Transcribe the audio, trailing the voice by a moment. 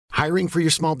Hiring for your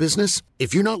small business?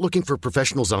 If you're not looking for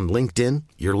professionals on LinkedIn,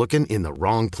 you're looking in the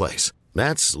wrong place.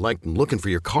 That's like looking for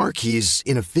your car keys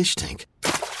in a fish tank.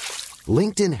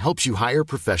 LinkedIn helps you hire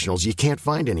professionals you can't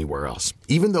find anywhere else,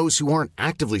 even those who aren't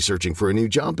actively searching for a new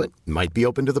job but might be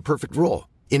open to the perfect role.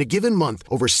 In a given month,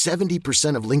 over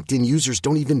 70% of LinkedIn users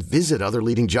don't even visit other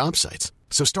leading job sites.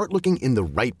 So start looking in the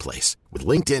right place. With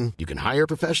LinkedIn, you can hire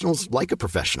professionals like a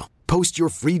professional. Post your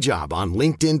free job on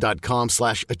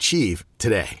linkedin.com/achieve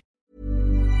today.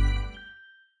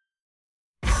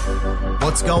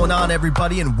 What's going on,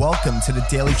 everybody, and welcome to the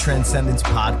Daily Transcendence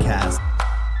Podcast.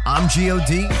 I'm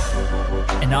G.O.D.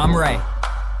 And I'm Ray.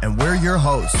 And we're your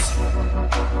hosts.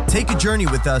 Take a journey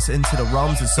with us into the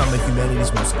realms of some of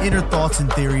humanity's most inner thoughts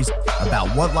and theories about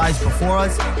what lies before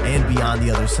us and beyond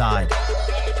the other side.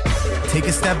 Take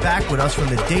a step back with us from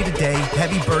the day-to-day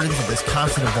heavy burdens of this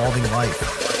constant evolving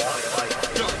life.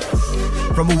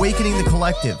 From awakening the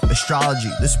collective, astrology,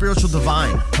 the spiritual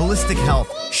divine, holistic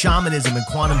health, shamanism, and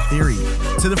quantum theory,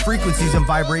 to the frequencies and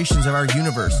vibrations of our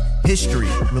universe, history,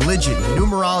 religion,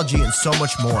 numerology, and so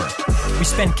much more. We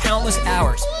spend countless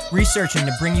hours researching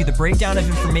to bring you the breakdown of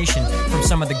information from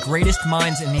some of the greatest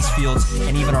minds in these fields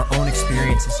and even our own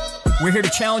experiences. We're here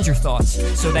to challenge your thoughts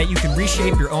so that you can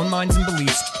reshape your own minds and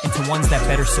beliefs into ones that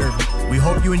better serve you. We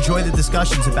hope you enjoy the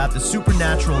discussions about the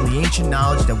supernatural and the ancient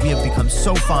knowledge that we have become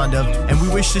so fond of, and we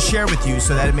wish to share with you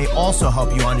so that it may also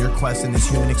help you on your quest in this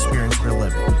human experience we're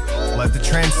living. Let the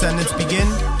transcendence begin.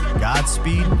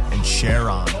 Godspeed and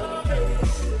share on.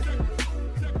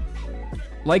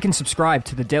 Like and subscribe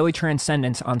to the Daily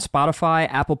Transcendence on Spotify,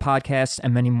 Apple Podcasts,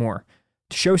 and many more.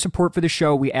 To show support for the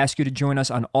show, we ask you to join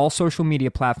us on all social media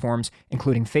platforms,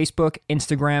 including Facebook,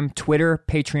 Instagram, Twitter,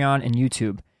 Patreon, and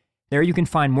YouTube. There you can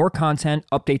find more content,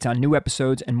 updates on new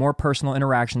episodes, and more personal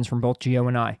interactions from both Gio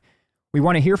and I. We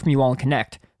want to hear from you all and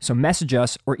connect, so message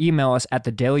us or email us at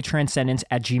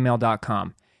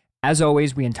thedailytranscendence@gmail.com. As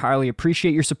always, we entirely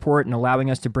appreciate your support in allowing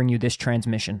us to bring you this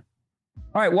transmission.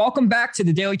 All right, welcome back to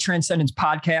the Daily Transcendence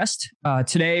Podcast.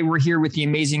 Today, we're here with the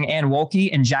amazing Ann Wolhcke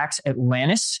and Jax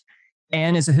Atlantis.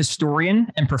 Anne is a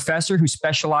historian and professor who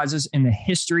specializes in the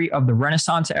history of the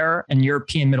Renaissance era and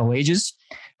European Middle Ages.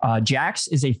 Jax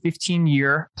is a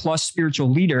 15-year plus spiritual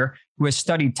leader who has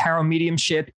studied tarot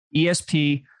mediumship,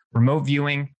 ESP, remote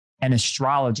viewing, and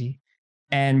astrology.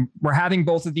 And we're having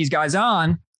both of these guys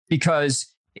on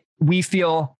because we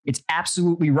feel it's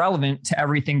absolutely relevant to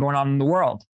everything going on in the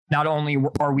world. Not only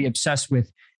are we obsessed with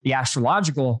the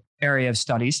astrological area of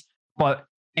studies, but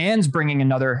Anne's bringing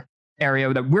another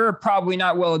area that we're probably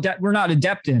not we're not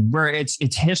adept in, where it's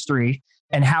history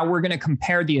and how we're going to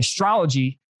compare the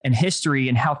astrology and history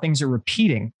and how things are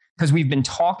repeating. Because we've been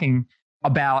talking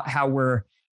about how we're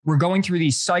going through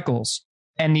these cycles,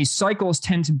 and these cycles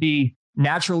tend to be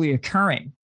naturally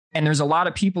occurring. And there's a lot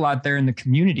of people out there in the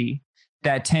community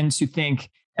that tend to think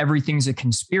everything's a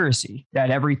conspiracy,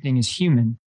 that everything is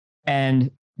human,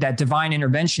 and that divine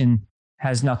intervention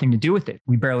has nothing to do with it.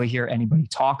 We barely hear anybody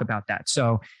talk about that.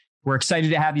 So we're excited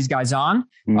to have these guys on.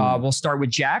 We'll start with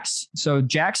Jax. So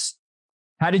Jax,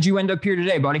 how did you end up here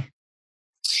today, buddy?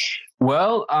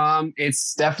 Well,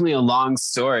 it's definitely a long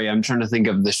story. I'm trying to think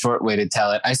of the short way to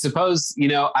tell it. I suppose,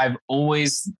 I've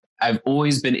always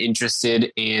been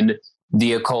interested in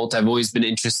the occult. I've always been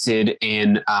interested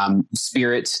in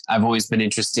spirit. I've always been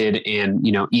interested in,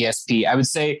 ESP. I would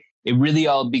say it really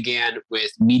all began with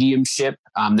mediumship.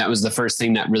 That was the first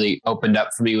thing that really opened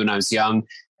up for me when I was young.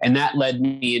 And that led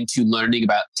me into learning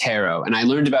about tarot. And I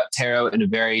learned about tarot in a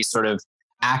very sort of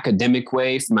academic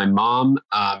way from my mom.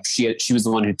 She was the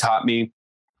one who taught me.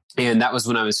 And that was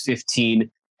when I was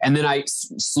 15. And then I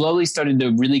slowly started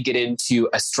to really get into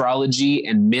astrology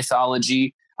and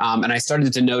mythology. And I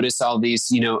started to notice all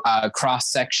these,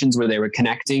 cross sections where they were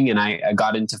connecting. And I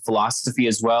got into philosophy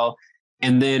as well.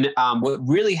 And then what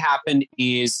really happened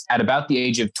is at about the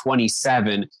age of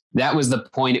 27, that was the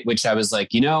point at which I was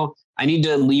like, I need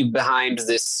to leave behind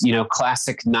this,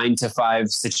 classic 9-to-5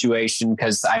 situation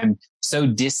because I'm so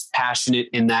dispassionate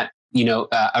in that,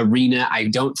 arena. I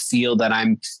don't feel that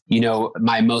I'm,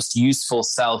 my most useful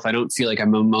self. I don't feel like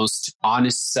I'm my most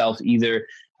honest self either.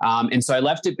 And so I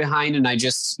left it behind and I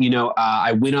just,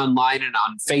 I went online and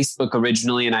on Facebook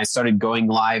originally, and I started going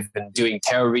live and doing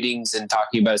tarot readings and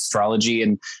talking about astrology.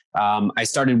 And I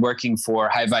started working for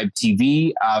High Vibe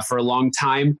TV for a long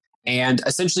time. And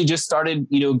essentially just started,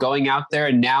 going out there.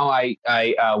 And now I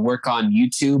work on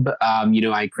YouTube.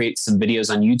 I create some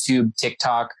videos on YouTube,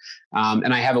 TikTok,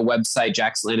 and I have a website,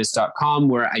 jaxatlantis.com,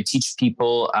 where I teach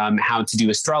people how to do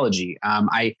astrology.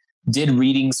 I did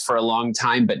readings for a long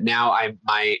time, but now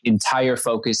my entire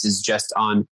focus is just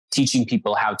on teaching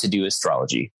people how to do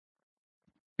astrology.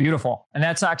 Beautiful. And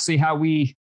that's actually how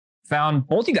we found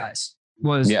both you guys,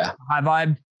 was High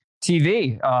Vibe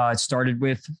TV. It started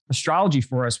with astrology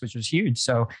for us, which was huge.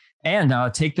 So, and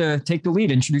take the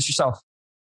lead. Introduce yourself.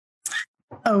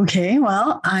 Okay,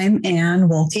 well, I'm Ann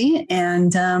Wolhcke,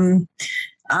 and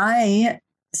I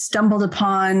stumbled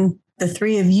upon the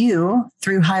three of you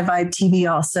through High Vibe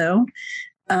TV also.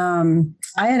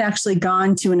 I had actually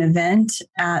gone to an event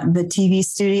at the TV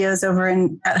studios over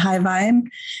at High Vibe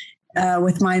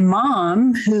with my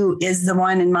mom, who is the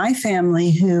one in my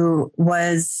family who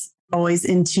was always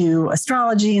into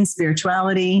astrology and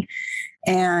spirituality.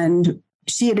 And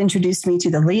she had introduced me to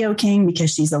the Leo King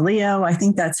because she's a Leo. I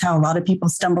think that's how a lot of people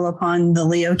stumble upon the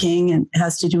Leo King, and it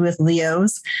has to do with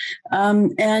Leos.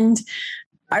 And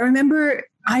I remember,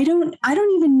 I don't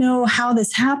even know how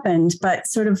this happened, but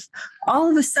sort of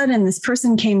all of a sudden, this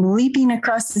person came leaping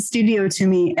across the studio to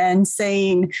me and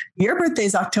saying, "Your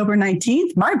birthday's October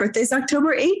 19th. My birthday's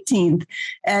October 18th."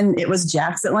 And it was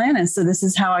Jax Atlantis. So this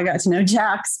is how I got to know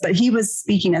Jax, but he was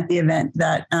speaking at the event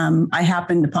that I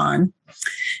happened upon.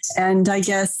 And I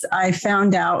guess I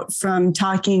found out from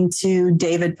talking to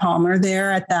David Palmer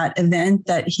there at that event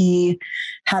that he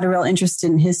had a real interest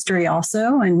in history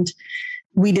also. And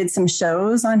we did some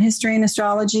shows on history and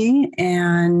astrology,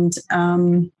 and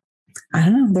I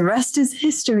don't know, the rest is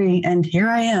history. And here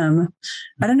I am.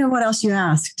 I don't know what else you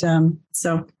asked.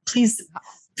 So please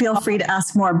feel free to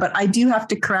ask more, but I do have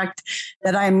to correct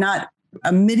that I'm not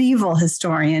a medieval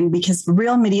historian, because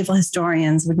real medieval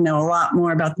historians would know a lot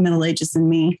more about the Middle Ages than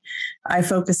me. I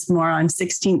focus more on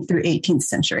 16th through 18th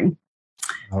century.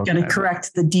 Okay. Got to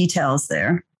correct the details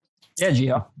there. Yeah,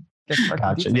 Gio.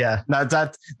 Gotcha. Yeah,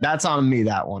 that's on me,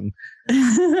 that one.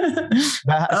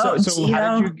 So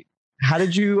how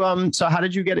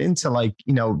did you get into, like,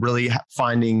 you know, really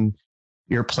finding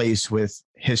your place with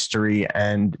history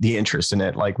and the interest in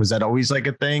it? Like, was that always like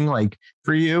a thing, like,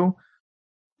 for you?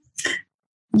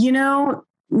 You know,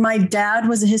 my dad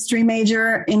was a history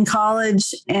major in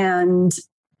college, and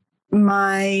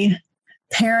my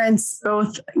parents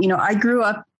both, you know, I grew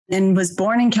up and was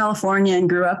born in California and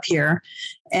grew up here.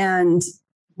 And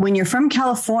when you're from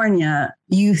California,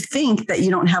 you think that you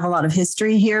don't have a lot of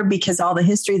history here, because all the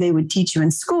history they would teach you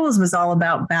in schools was all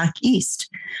about back east,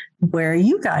 where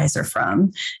you guys are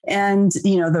from. And,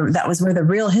 you know, that was where the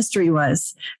real history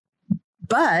was.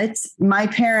 But my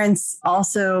parents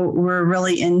also were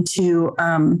really into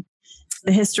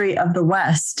the history of the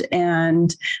West,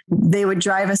 and they would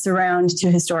drive us around to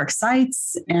historic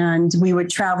sites, and we would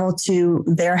travel to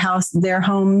their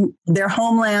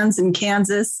homelands in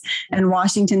Kansas and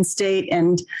Washington State.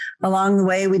 And along the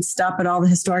way, we'd stop at all the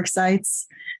historic sites.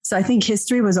 So I think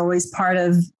history was always part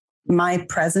of my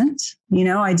present. You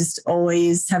know, I just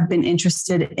always have been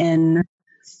interested in,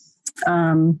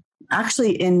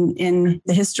 actually in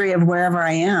the history of wherever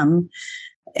I am.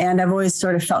 And I've always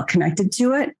sort of felt connected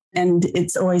to it. And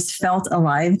it's always felt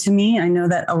alive to me. I know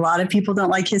that a lot of people don't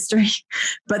like history,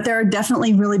 but there are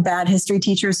definitely really bad history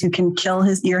teachers who can kill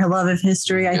your love of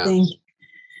history, I think,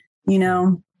 you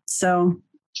know, so.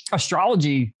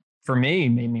 Astrology for me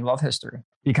made me love history,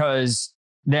 because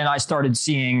then I started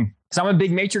seeing, because I'm a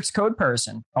big matrix code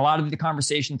person. A lot of the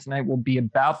conversation tonight will be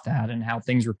about that and how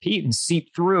things repeat and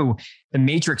seep through the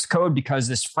matrix code, because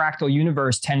this fractal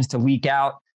universe tends to leak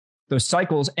out those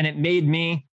cycles. And it made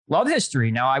me love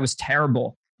history. Now, I was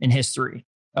terrible in history.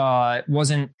 It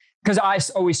wasn't, because I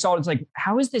always saw it as like,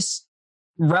 how is this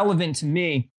relevant to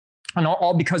me? And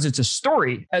all because it's a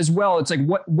story as well. It's like,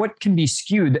 what can be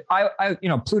skewed? I you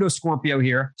know, Pluto Scorpio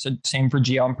here. So same for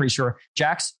Gio, I'm pretty sure.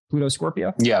 Jax, Pluto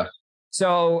Scorpio. Yeah.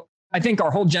 So I think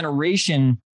our whole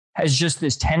generation has just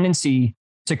this tendency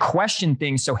to question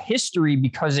things. So history,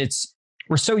 because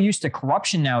we're so used to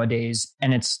corruption nowadays,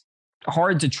 and it's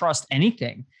hard to trust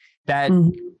anything, that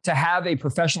to have a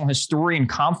professional historian,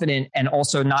 confident and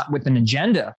also not with an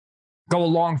agenda, go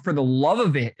along for the love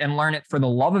of it and learn it for the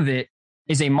love of it,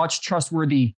 is a much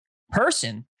trustworthy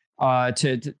person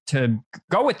to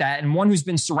go with that, and one who's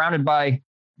been surrounded by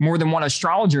more than one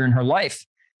astrologer in her life.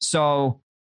 So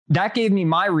that gave me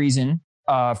my reason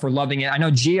for loving it. I know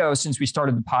Gio, since we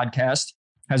started the podcast,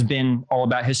 has been all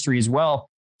about history as well.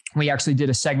 We actually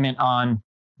did a segment on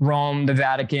Rome, the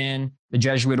Vatican, the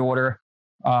Jesuit order,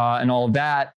 and all of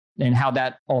that, and how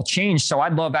that all changed. So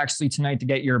I'd love actually tonight to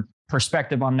get your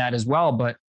perspective on that as well.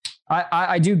 But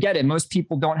I do get it. Most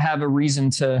people don't have a reason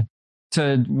to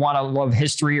want to love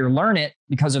history or learn it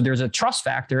because there's a trust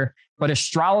factor. But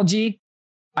astrology,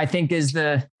 I think, is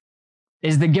the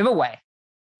giveaway.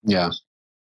 Yeah.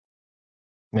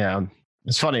 Yeah.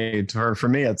 It's funny for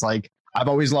me. It's like, I've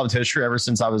always loved history ever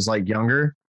since I was like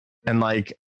younger. And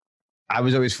like, I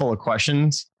was always full of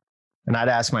questions. and I'd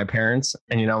ask my parents,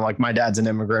 and, like my dad's an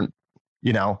immigrant,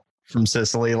 from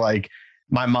Sicily. Like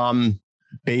my mom,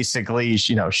 basically,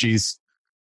 she's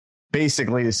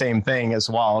basically the same thing as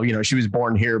well. She was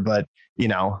born here, but,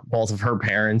 both of her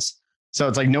parents. So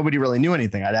it's like nobody really knew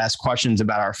anything. I'd ask questions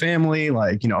about our family,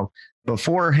 like,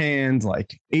 beforehand,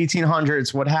 like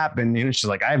 1800s, what happened? She's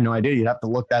like, I have no idea. You'd have to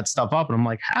look that stuff up. And I'm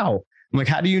like, how? I'm like,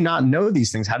 how do you not know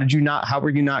these things? How were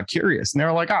you not curious? And they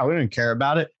were like, oh, we didn't care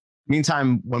about it.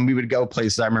 Meantime, when we would go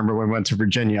places, I remember when we went to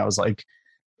Virginia, I was like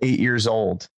 8 years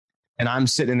old. And I'm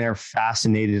sitting there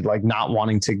fascinated, like not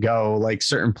wanting to go like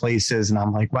certain places. And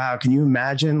I'm like, wow, can you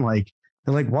imagine? Like,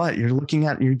 they're like, what?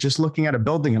 You're just looking at a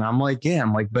building. And I'm like, yeah.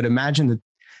 I'm like, but imagine the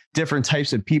different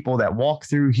types of people that walk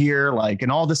through here, like,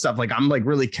 and all this stuff. Like, I'm like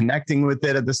really connecting with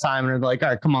it at this time. And they're like, all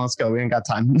right, come on, let's go. We ain't got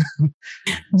time.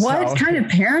 What kind of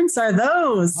parents are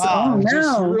those? Oh no.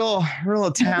 Just real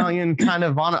Italian kind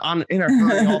of on in our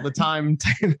hurry all the time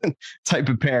type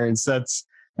of parents.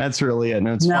 That's really it. And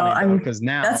it's funny though, because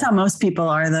now that's how most people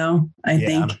are though, I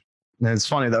think. And it's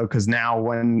funny though, because now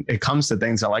when it comes to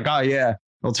things, they're like, oh yeah,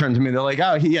 they'll turn to me. They're like,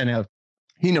 oh,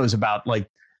 he knows about like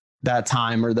that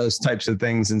time or those types of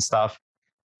things and stuff,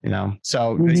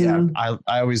 So yeah,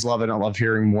 I always love it. I love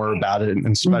hearing more about it. And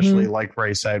especially like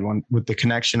Ray said, with the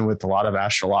connection with a lot of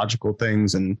astrological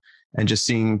things and just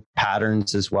seeing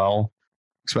patterns as well,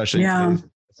 especially in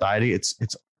society, it's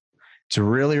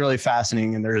really, really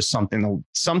fascinating. And there's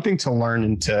something to learn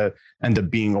and to end up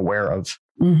being aware of.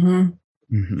 Mm-hmm.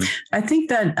 Mm-hmm. I think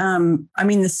that,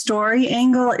 the story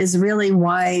angle is really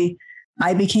why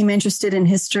I became interested in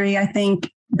history. I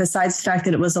think besides the fact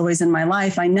that it was always in my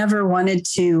life, I never wanted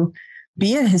to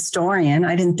be a historian.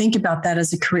 I didn't think about that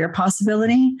as a career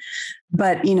possibility.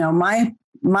 But,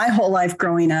 my whole life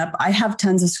growing up, I have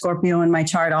tons of Scorpio in my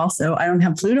chart also. I don't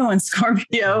have Pluto in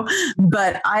Scorpio,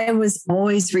 but I was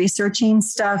always researching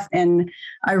stuff. And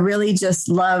I really just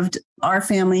loved our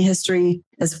family history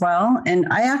as well. And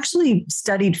I actually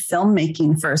studied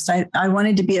filmmaking first. I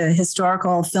wanted to be a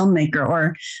historical filmmaker,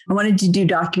 or I wanted to do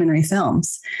documentary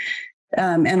films.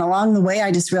 And along the way,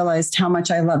 I just realized how much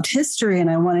I loved history, and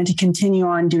I wanted to continue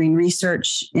on doing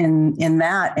research in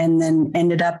that, and then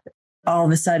ended up all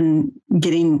of a sudden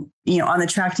getting, on the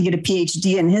track to get a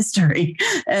PhD in history.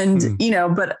 And,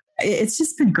 but it's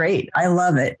just been great. I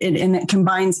love it. And it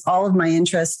combines all of my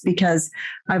interests, because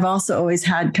I've also always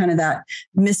had kind of that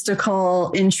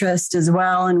mystical interest as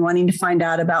well, and wanting to find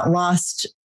out about lost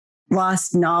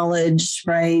knowledge,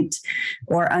 right?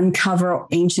 Or uncover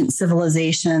ancient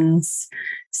civilizations.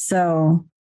 So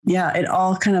yeah, it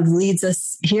all kind of leads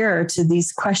us here to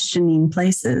these questioning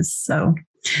places. So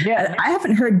yeah, I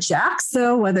haven't heard Jack's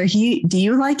though, do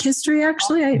you like history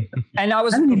actually?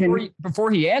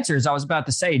 Before he answers, I was about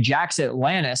to say Jack's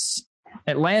Atlantis.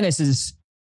 Atlantis is,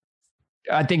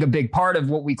 I think, a big part of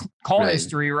what we call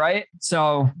history, right?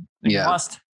 So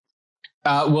must.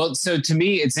 So to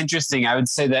me, it's interesting. I would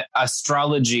say that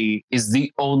astrology is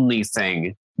the only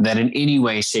thing that in any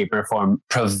way, shape, or form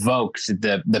provoked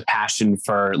the passion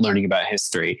for learning about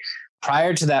history.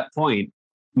 Prior to that point,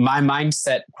 my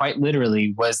mindset quite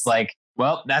literally was like,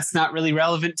 well, that's not really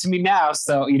relevant to me now.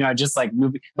 So, just like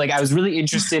moving, like I was really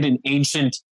interested in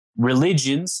ancient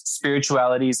religions,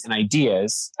 spiritualities, and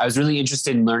ideas. I was really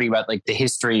interested in learning about like the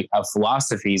history of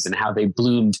philosophies and how they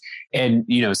bloomed in,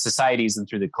 societies and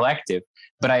through the collective.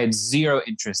 But I had zero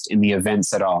interest in the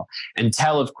events at all.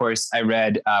 Until, of course, I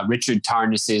read Richard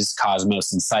Tarnas's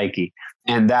Cosmos and Psyche.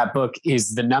 And that book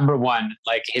is the number one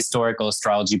like historical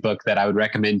astrology book that I would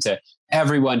recommend to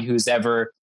everyone who's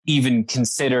ever even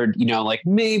considered, like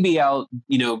maybe I'll,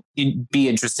 be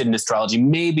interested in astrology.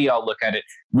 Maybe I'll look at it,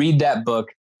 read that book,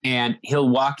 and he'll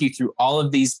walk you through all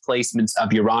of these placements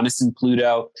of Uranus and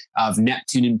Pluto, of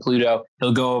Neptune and Pluto.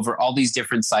 He'll go over all these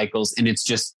different cycles, and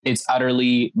it's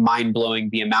utterly mind blowing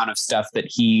the amount of stuff that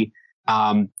he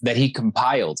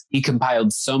compiled. He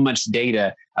compiled so much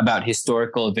data about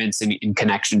historical events in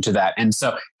connection to that. And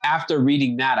so after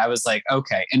reading that, I was like,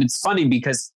 okay. And it's funny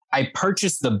because I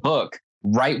purchased the book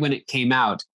right when it came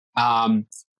out,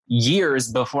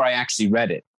 years before I actually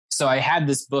read it. So I had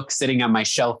this book sitting on my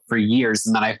shelf for years,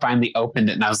 and then I finally opened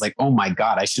it and I was like, oh my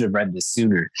God, I should have read this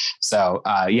sooner. So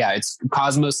it's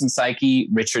Cosmos and Psyche,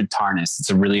 Richard Tarnas. It's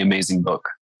a really amazing book.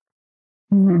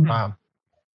 Mm-hmm. Wow.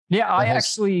 Yeah,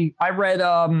 I read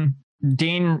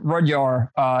Dean Rudyard.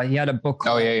 He had a book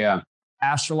called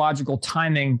Astrological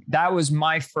Timing. That was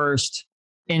my first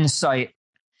insight.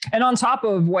 And on top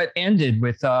of what ended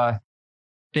with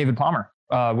David Palmer,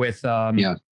 with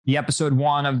the episode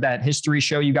 1 of that history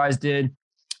show you guys did.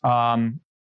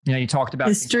 You talked about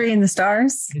History in the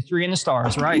Stars. History in the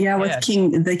Stars, right? Yeah, with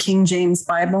the King James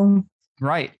Bible.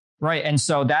 Right. Right. And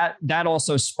so that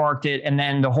also sparked it. And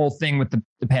then the whole thing with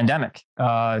the pandemic,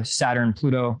 Saturn,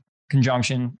 Pluto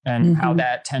conjunction, and how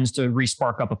that tends to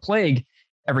re-spark up a plague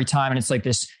every time. And it's like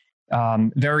this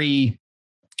very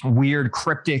weird,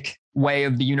 cryptic way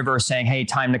of the universe saying, hey,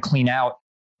 time to clean out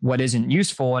what isn't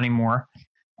useful anymore.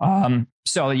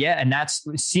 So yeah, and that's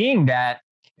seeing that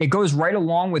it goes right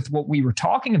along with what we were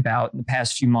talking about in the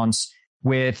past few months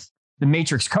with the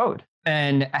Matrix Code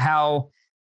and how,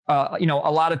 a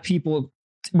lot of people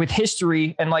with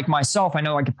history, and like myself, I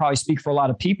know I could probably speak for a lot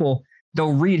of people,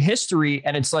 they'll read history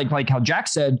and it's like how Jack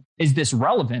said, is this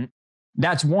relevant?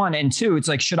 That's one. And two, it's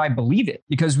like, should I believe it?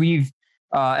 Because we've,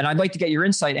 and I'd like to get your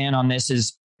insight, Ann, on this,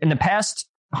 is in the past,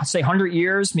 say 100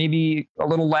 years, maybe a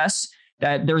little less,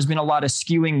 that there's been a lot of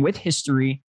skewing with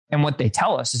history and what they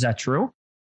tell us. Is that true?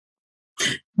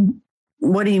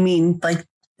 What do you mean? Like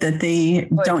that they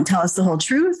don't tell us the whole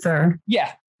truth, or?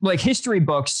 Yeah. Like history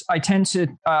books, I tend to,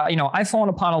 I've fallen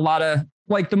upon a lot of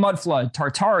like the mud flood,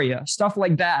 Tartaria, stuff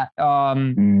like that.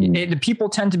 The people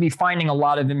tend to be finding a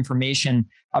lot of information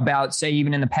about, say,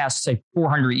 even in the past, say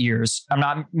 400 years. I'm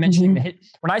not mentioning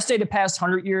when I say the past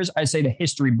 100 years, I say the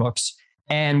history books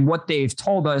and what they've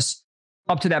told us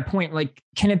up to that point. Like,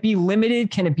 can it be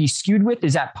limited? Can it be skewed with?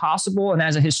 Is that possible? And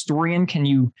as a historian, can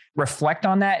you reflect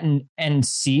on that and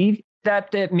see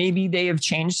that maybe they have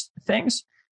changed things?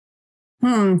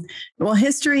 Well,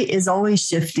 history is always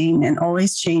shifting and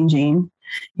always changing.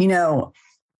 I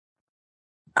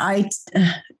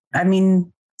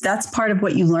mean, that's part of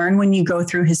what you learn when you go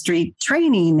through history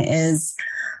training, is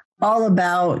all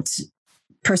about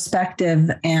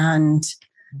perspective and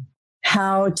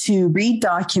how to read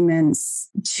documents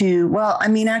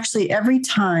actually every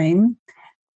time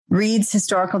reads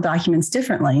historical documents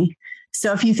differently.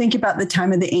 So if you think about the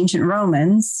time of the ancient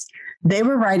Romans, they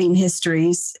were writing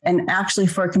histories, and actually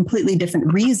for a completely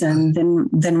different reason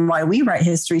than why we write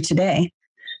history today.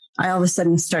 I all of a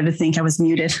sudden started to think I was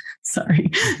muted. Sorry.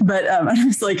 But I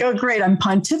was like, oh, great, I'm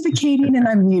pontificating and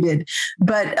I'm muted.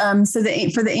 But for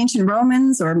the ancient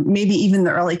Romans, or maybe even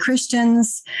the early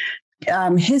Christians,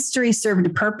 history served a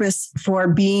purpose for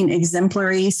being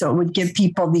exemplary. So it would give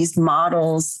people these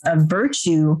models of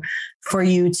virtue for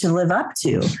you to live up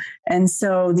to. And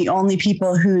so the only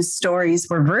people whose stories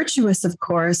were virtuous, of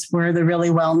course, were the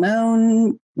really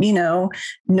well-known,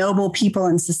 noble people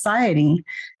in society.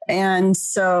 And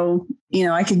so,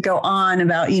 I could go on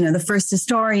about, the first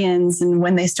historians and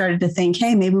when they started to think,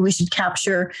 hey, maybe we should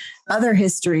capture other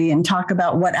history and talk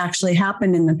about what actually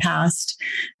happened in the past.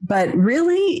 But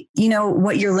really,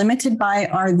 what you're limited by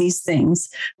are these things.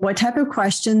 What type of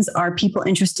questions are people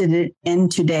interested in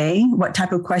today? What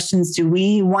type of questions do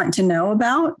we want to know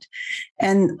about?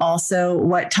 And also,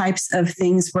 what types of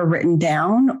things were written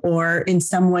down or in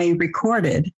some way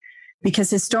recorded? Because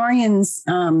historians,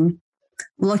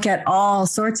 look at all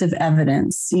sorts of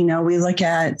evidence. We look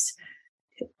at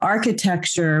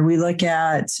architecture, we look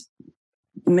at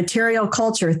material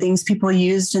culture, things people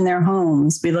used in their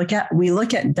homes. We look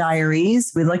at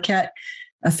diaries, we look at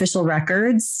official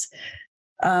records.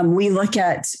 We look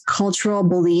at cultural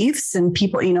beliefs and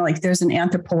people, like there's an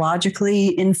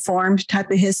anthropologically informed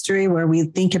type of history where we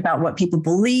think about what people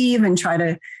believe and try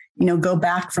to, go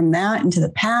back from that into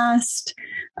the past.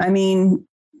 I mean,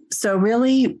 so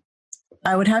really,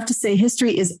 I would have to say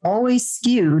history is always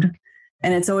skewed,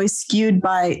 and it's always skewed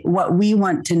by what we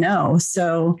want to know.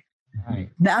 So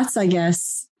That's, I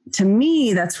guess, to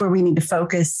me, that's where we need to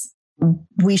focus.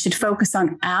 We should focus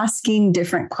on asking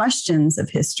different questions of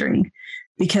history,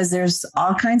 because there's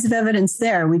all kinds of evidence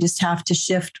there. We just have to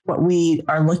shift what we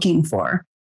are looking for.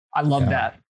 I love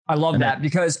that. I love that,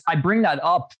 because I bring that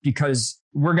up because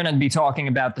we're going to be talking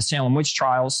about the Salem witch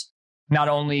trials, not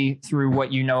only through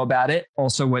what you know about it,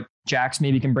 also what Jax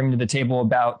maybe can bring to the table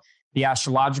about the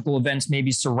astrological events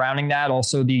maybe surrounding that.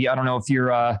 Also I don't know if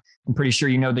you're, I'm pretty sure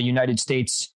you know the United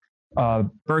States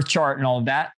birth chart and all of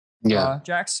that,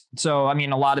 Jax. So, I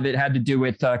mean, a lot of it had to do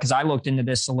with, because I looked into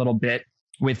this a little bit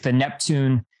with the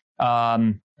Neptune.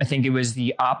 I think it was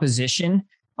the opposition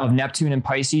of Neptune and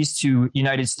Pisces to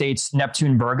United States,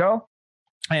 Neptune, Virgo,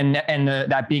 and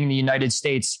that being the United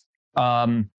States,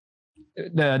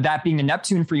 that being the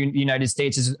Neptune for the United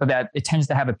States is that it tends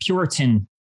to have a Puritan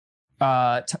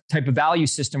type of value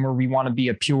system where we want to be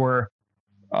a pure,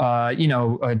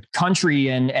 a country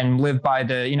and live by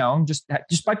the,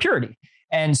 just by purity.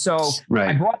 And so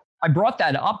I brought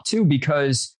that up too,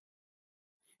 because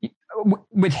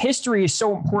with history is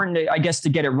so important, I guess, to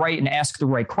get it right and ask the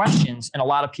right questions. And a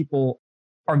lot of people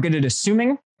are good at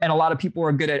assuming, and a lot of people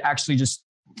are good at actually just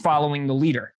following the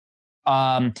leader.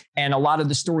 And a lot of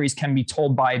the stories can be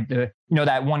told by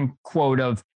that one quote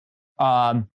of,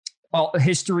 well,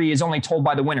 history is only told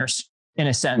by the winners in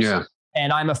a sense. Yeah.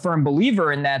 And I'm a firm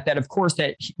believer in that of course,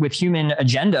 that with human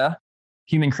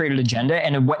created agenda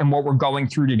and what we're going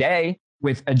through today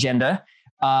with agenda,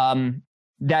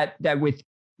 that with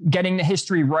getting the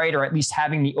history right, or at least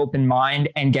having the open mind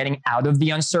and getting out of the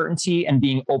uncertainty and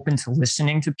being open to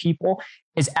listening to people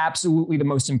is absolutely the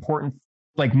most important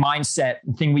like mindset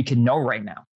thing we can know right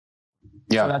now.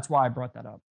 Yeah. So that's why I brought that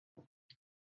up.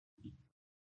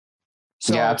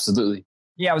 So, yeah, absolutely.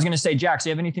 Yeah, I was going to say, Jax, do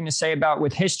you have anything to say about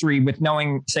with history, with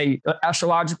knowing, say,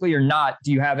 astrologically or not?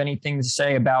 Do you have anything to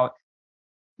say about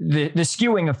the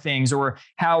skewing of things, or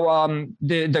how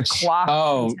the clock?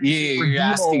 Oh, yeah, you're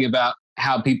asking about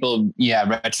how people,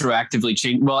 retroactively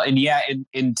change. Well, and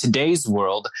in today's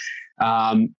world,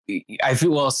 I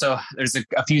feel so. There's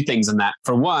a few things in that.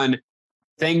 For one,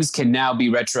 things can now be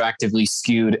retroactively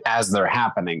skewed as they're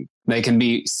happening. They can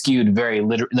be skewed very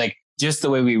literally, like just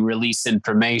the way we release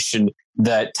information,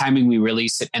 the timing we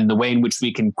release it, and the way in which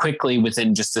we can quickly,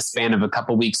 within just the span of a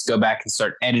couple of weeks, go back and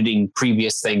start editing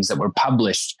previous things that were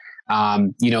published,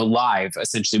 live.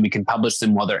 Essentially, we can publish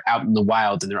them while they're out in the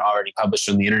wild and they're already published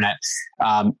on the internet.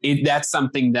 That's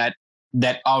something that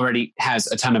already has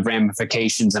a ton of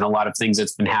ramifications and a lot of things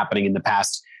that's been happening in the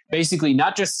past. Basically,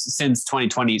 not just since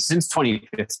 2020, since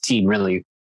 2015, really.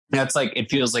 That's like, it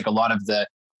feels like a lot of the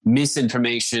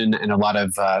misinformation and a lot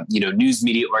of, news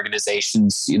media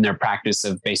organizations in their practice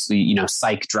of basically,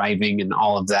 psych driving and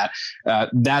all of that.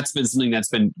 That's been something that's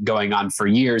been going on for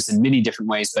years in many different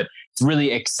ways, but it's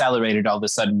really accelerated all of a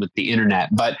sudden with the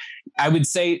internet. But I would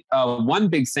say one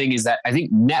big thing is that I think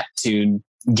Neptune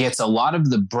gets a lot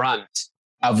of the brunt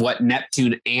of what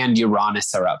Neptune and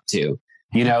Uranus are up to.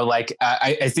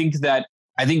 I think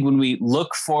when we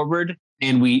look forward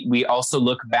and we also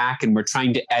look back and we're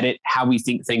trying to edit how we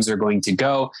think things are going to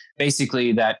go,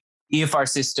 basically that if our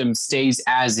system stays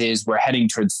as is, we're heading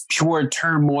towards pure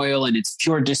turmoil and it's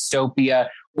pure dystopia,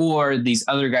 or these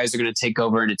other guys are going to take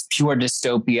over and it's pure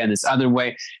dystopia in this other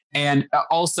way. And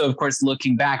also, of course,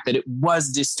 looking back that it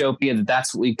was dystopia,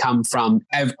 that's what we come from.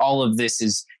 All of this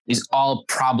is all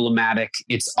problematic.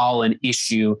 It's all an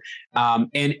issue.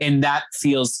 And that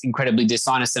feels incredibly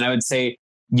dishonest. And I would say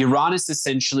Uranus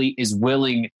essentially is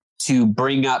willing to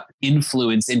bring up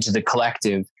influence into the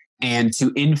collective and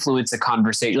to influence a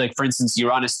conversation. Like, for instance,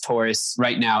 Uranus Taurus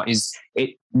right now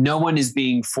no one is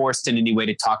being forced in any way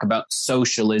to talk about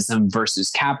socialism versus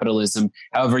capitalism.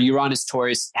 However, Uranus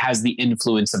Taurus has the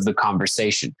influence of the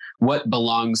conversation. What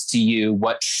belongs to you?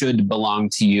 What should belong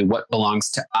to you? What belongs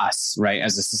to us, right,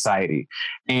 as a society?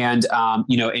 And,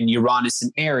 in Uranus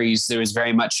and Aries, there is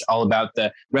very much all about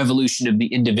the revolution of the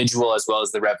individual as well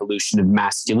as the revolution of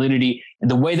masculinity. And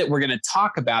the way that we're going to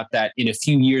talk about that in a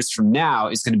few years from now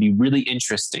is going to be really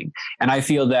interesting. And I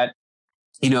feel that,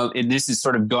 and this is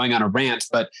sort of going on a rant,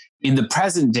 but in the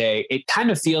present day, it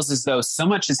kind of feels as though so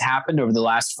much has happened over the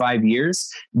last 5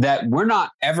 years that we're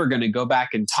not ever going to go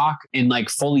back and talk and like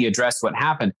fully address what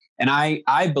happened. And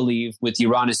I believe with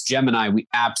Uranus Gemini, we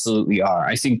absolutely are.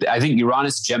 I think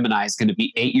Uranus Gemini is going to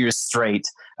be 8 years straight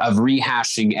of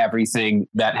rehashing everything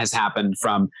that has happened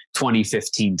from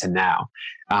 2015 to now.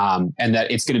 And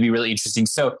that it's going to be really interesting.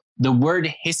 So the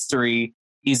word history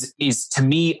is to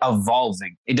me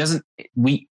evolving. It doesn't,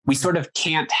 we sort of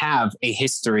can't have a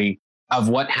history of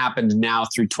what happened now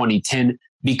through 2010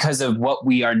 because of what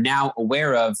we are now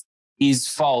aware of is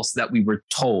false that we were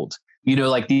told.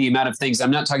 Like the amount of things,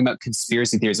 I'm not talking about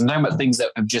conspiracy theories. I'm talking about things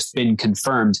that have just been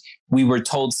confirmed. We were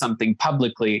told something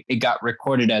publicly. It got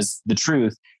recorded as the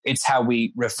truth. It's how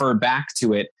we refer back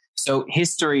to it. So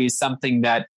history is something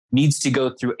that needs to go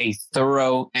through a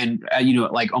thorough and,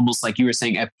 like almost like you were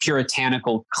saying, a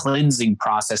puritanical cleansing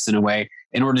process in a way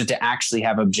in order to actually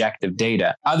have objective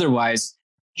data. Otherwise,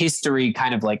 history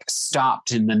kind of like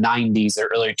stopped in the 90s or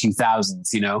early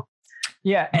 2000s,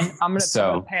 Yeah. And I'm going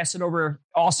to pass it over.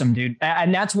 Awesome, dude.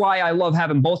 And that's why I love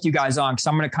having both you guys on, because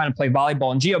I'm going to kind of play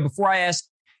volleyball. And Gio, before I ask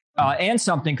Ann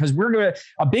something, because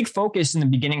a big focus in the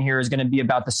beginning here is going to be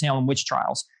about the Salem witch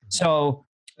trials. So,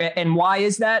 and why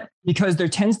is that? Because there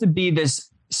tends to be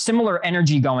this similar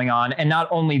energy going on. And not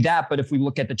only that, but if we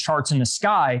look at the charts in the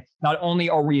sky, not only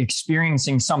are we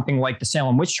experiencing something like the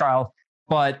Salem witch trial,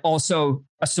 but also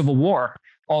a civil war,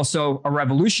 also a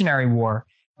revolutionary war,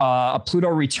 a Pluto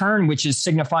return, which is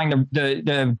signifying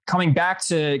the coming back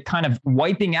to kind of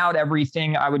wiping out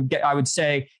everything. I would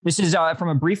say this is from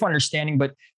a brief understanding,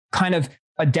 but kind of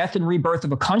a death and rebirth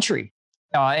of a country.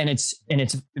 And its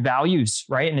values,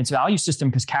 right? And its value system,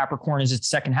 because Capricorn is its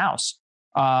second house.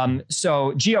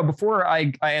 So Gio, before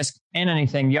I ask Ann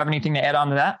anything, do you have anything to add on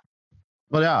to that?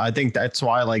 Well, yeah, I think that's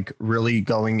why like really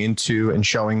going into and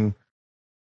showing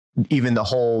even the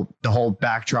whole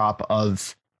backdrop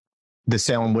of the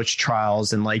Salem witch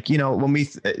trials. And like, when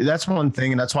that's one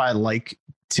thing. And that's why I like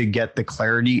to get the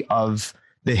clarity of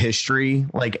the history,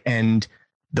 like, and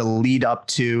the lead up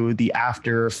to the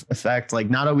after effect, like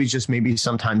not always just maybe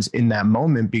sometimes in that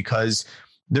moment, because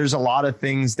there's a lot of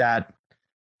things that,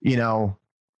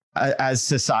 as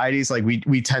societies, like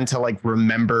we tend to like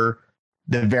remember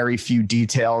the very few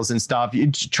details and stuff.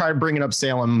 You try to bring it up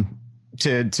Salem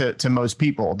to most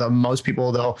people. Most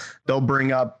people, they'll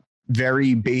bring up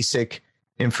very basic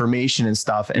information and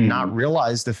stuff and not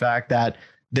realize the fact that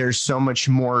there's so much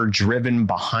more driven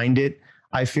behind it,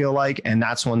 I feel like. And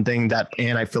that's one thing that,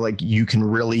 and I feel like you can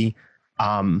really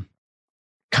kind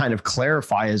of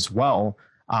clarify as well.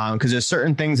 Because there's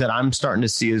certain things that I'm starting to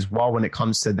see as well when it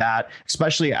comes to that,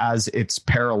 especially as it's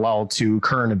parallel to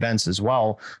current events as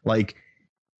well, like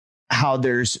how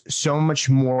there's so much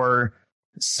more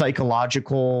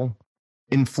psychological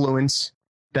influence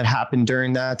that happened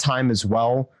during that time as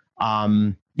well.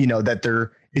 That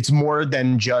it's more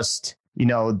than just,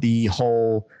 the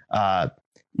whole,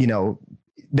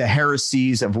 the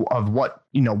heresies of what,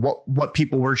 what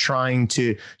people were trying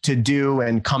to do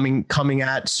and coming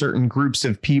at certain groups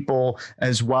of people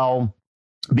as well,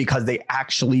 because they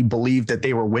actually believed that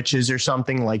they were witches or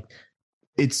something. Like,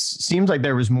 it seems like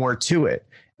there was more to it.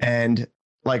 And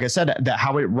like I said, that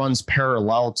how it runs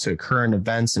parallel to current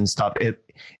events and stuff,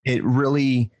 it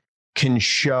really can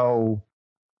show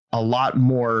a lot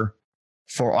more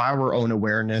for our own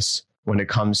awareness when it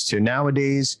comes to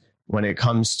nowadays, when it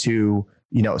comes to,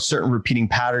 certain repeating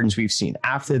patterns we've seen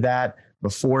after that,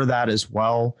 before that as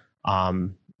well.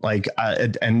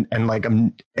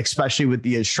 Especially with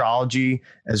the astrology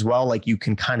as well, like you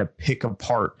can kind of pick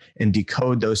apart and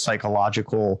decode those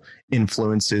psychological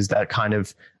influences that kind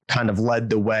of led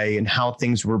the way, and how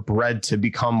things were bred to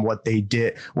become what they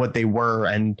were.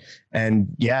 And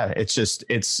yeah, it's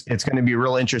going to be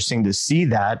real interesting to see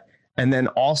that. And then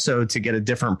also to get a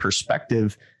different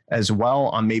perspective as well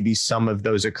on maybe some of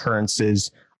those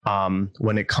occurrences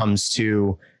when it comes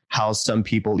to how some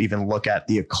people even look at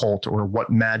the occult or what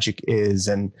magic is,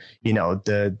 and,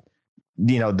 the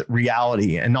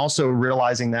reality, and also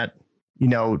realizing that,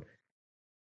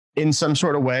 in some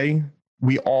sort of way,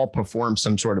 we all perform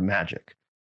some sort of magic.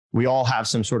 We all have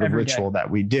some sort of ritual that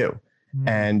we do,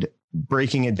 and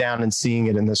breaking it down and seeing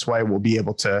it in this way, we'll be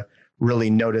able to really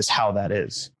notice how that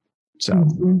is. So,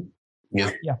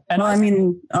 Yeah. And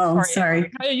sorry.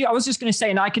 I was just going to say,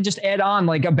 and I could just add on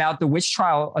like about the witch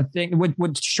trial thing.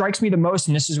 What strikes me the most,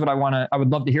 and this is what I would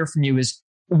love to hear from you, is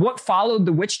what followed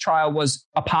the witch trial was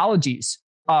apologies,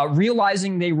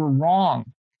 realizing they were wrong,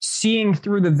 seeing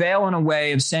through the veil in a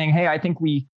way of saying, hey, I think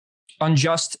we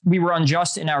were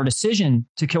unjust in our decision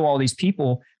to kill all these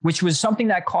people, which was something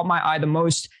that caught my eye the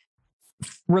most,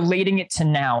 relating it to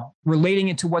now, relating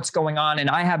it to what's going on. And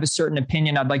I have a certain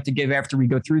opinion I'd like to give after we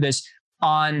go through this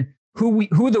on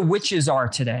who the witches are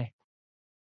today,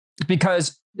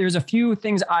 because there's a few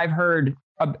things I've heard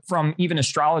from even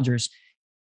astrologers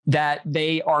that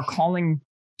they are calling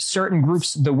certain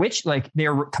groups the witch, like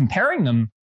they're comparing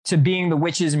them to being the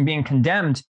witches and being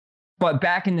condemned. But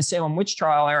back in the Salem witch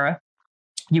trial era,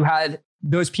 you had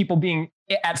those people being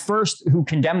at first who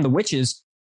condemned the witches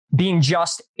being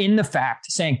just in the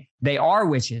fact, saying they are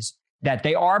witches, that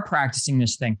they are practicing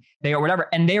this thing, they are whatever.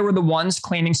 And they were the ones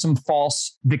claiming some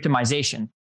false victimization.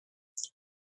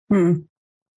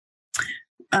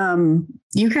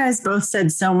 You guys both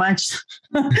said so much.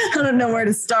 I don't know where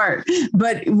to start.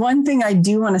 But one thing I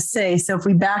do want to say, so if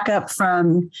we back up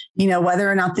from, whether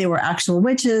or not they were actual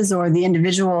witches or the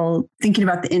individual, thinking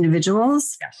about the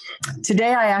individuals. Yes.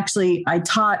 Today, I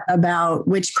taught about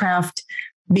witchcraft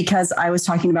because I was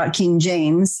talking about King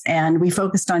James, and we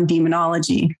focused on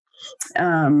demonology.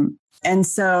 And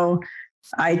so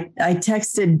I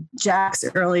texted Jax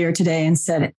earlier today and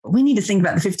said, we need to think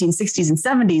about the 1560s and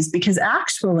 70s, because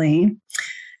actually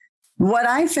what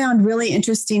I found really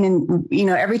interesting, and,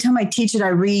 every time I teach it,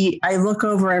 I look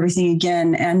over everything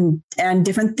again, and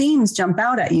different themes jump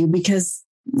out at you, because,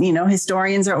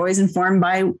 historians are always informed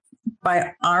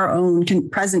by our own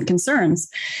present concerns.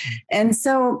 And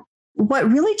so what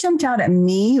really jumped out at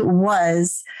me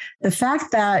was the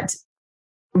fact that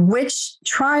witch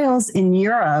trials in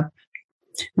Europe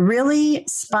really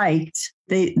spiked.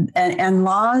 And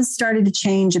laws started to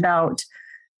change about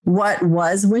what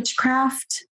was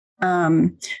witchcraft.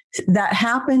 That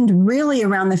happened really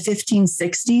around the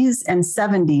 1560s and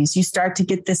 70s. You start to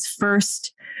get this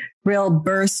first real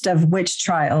burst of witch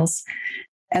trials.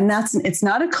 And it's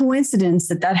not a coincidence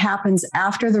that happens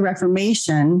after the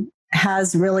Reformation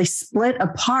has really split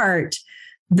apart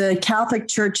the Catholic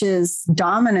Church's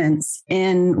dominance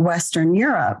in Western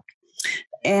Europe.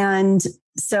 And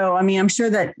so, I mean, I'm sure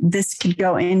that this could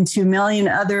go into a million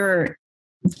other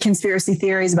conspiracy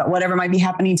theories about whatever might be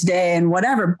happening today and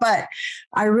whatever. But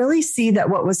I really see that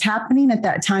what was happening at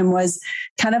that time was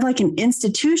kind of like an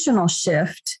institutional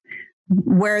shift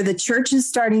where the church is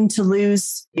starting to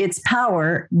lose its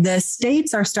power. The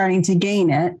states are starting to gain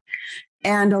it.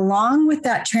 And along with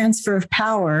that transfer of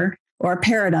power or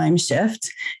paradigm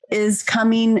shift is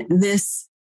coming this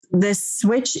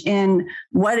switch in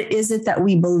what is it that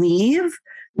we believe.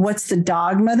 What's the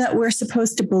dogma that we're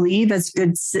supposed to believe as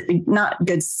not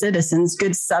good citizens,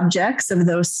 good subjects of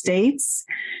those states?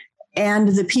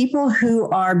 And the people who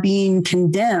are being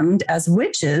condemned as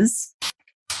witches,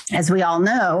 as we all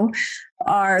know,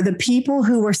 are the people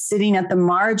who were sitting at the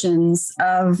margins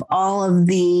of all of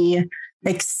the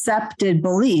accepted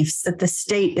beliefs that the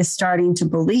state is starting to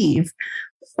believe.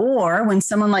 Or when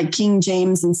someone like King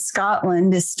James in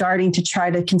Scotland is starting to try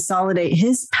to consolidate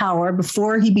his power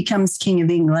before he becomes King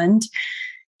of England,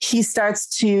 he starts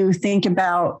to think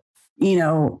about,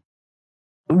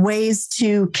 ways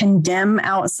to condemn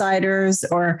outsiders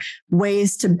or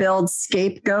ways to build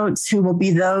scapegoats who will be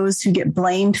those who get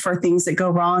blamed for things that go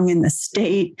wrong in the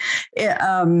state.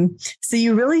 So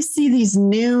you really see these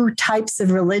new types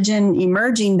of religion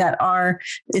emerging that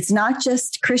it's not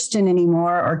just Christian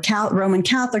anymore or Roman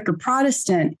Catholic or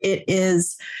Protestant. It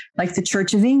is like the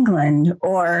Church of England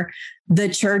or the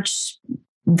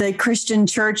Christian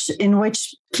church in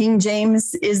which King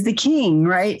James is the king,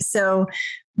 right? So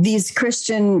these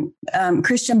Christian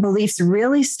beliefs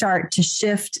really start to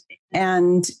shift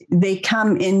and they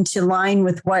come into line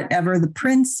with whatever the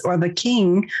prince or the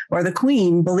king or the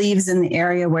queen believes in the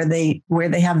area where they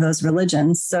have those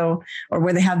religions. So, or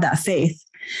where they have that faith.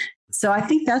 So I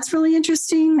think that's really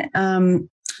interesting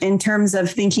in terms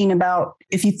of thinking about,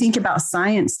 if you think about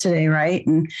science today, right?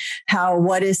 And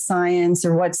what is science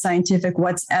or what's scientific,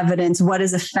 what's evidence, what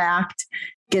is a fact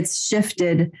gets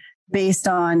shifted based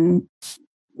on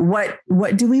what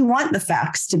do we want the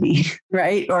facts to be,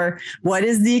 right? Or what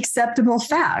is the acceptable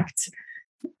fact?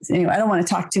 So anyway, I don't want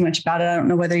to talk too much about it. I don't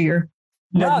know whether this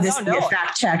will get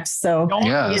fact checked. So don't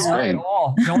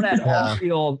at all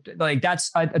feel like that's,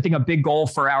 I think, a big goal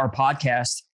for our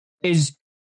podcast is,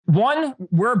 one,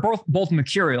 we're both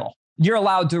mercurial. You're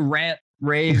allowed to rant,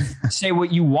 rave, say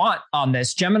what you want on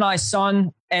this. Gemini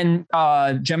sun and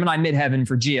Gemini midheaven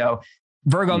for Geo,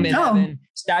 Virgo midheaven,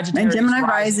 Sagittarius and Gemini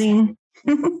rising.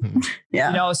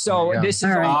 Yeah. This is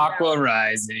Aqua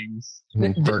rising,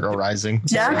 Virgo rising.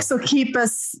 Jax will keep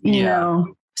us,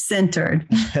 centered.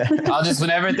 I'll just,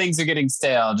 whenever things are getting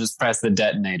stale, I'll just press the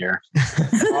detonator.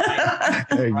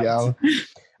 There you go.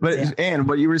 But Anne,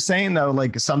 what you were saying though,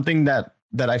 like something that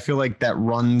I feel like that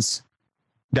runs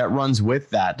with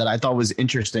that I thought was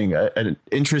interesting, an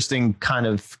interesting kind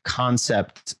of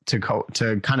concept to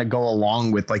kind of go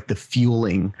along with like the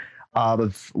fueling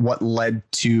of what led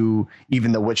to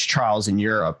even the witch trials in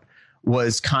Europe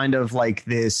was kind of like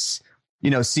this,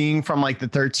 seeing from like the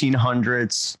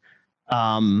 1300s,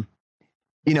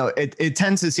 it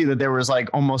tends to see that there was like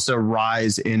almost a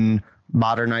rise in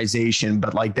modernization,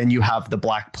 but like then you have the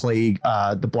Black Plague,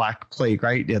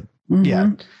 right? Yeah. Mm-hmm.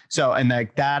 Yeah. So, and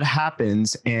like that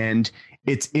happens and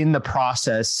it's in the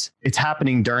process, it's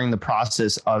happening during the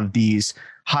process of these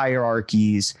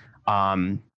hierarchies,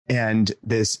 and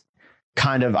this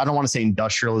kind of, I don't want to say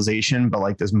industrialization, but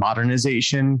like this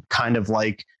modernization kind of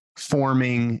like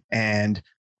forming, and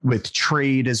with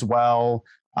trade as well,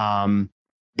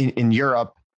 in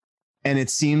Europe. And it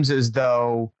seems as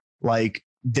though like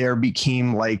there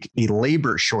became like a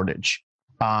labor shortage,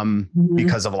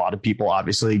 because of a lot of people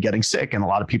obviously getting sick and a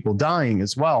lot of people dying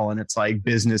as well. And it's like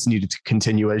business needed to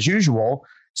continue as usual.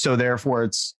 So therefore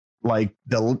it's like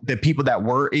the people that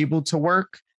were able to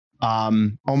work,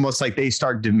 almost like they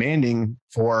start demanding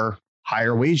for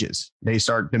higher wages. They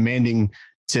start demanding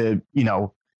to,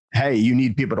 hey, you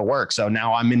need people to work. So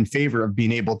now I'm in favor of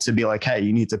being able to be like, hey,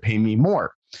 you need to pay me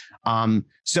more.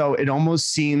 So it almost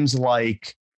seems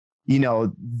like,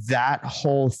 that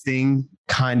whole thing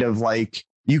kind of like,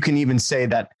 you can even say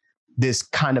that this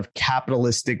kind of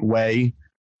capitalistic way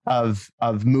of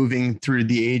moving through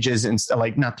the ages, and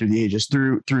like not through the ages,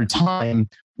 through time,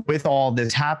 with all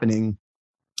this happening,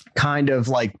 kind of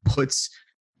like puts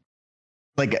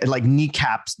like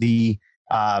kneecaps the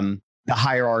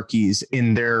hierarchies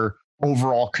in their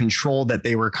overall control that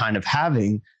they were kind of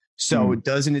having. So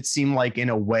doesn't it seem like in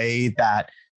a way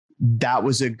that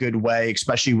was a good way,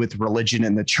 especially with religion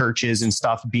and the churches and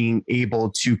stuff, being able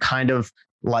to kind of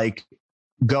like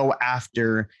go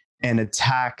after and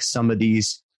attack some of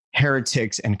these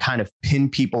heretics and kind of pin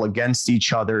people against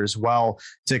each other as well,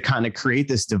 to kind of create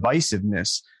this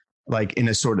divisiveness, like in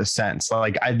a sort of sense.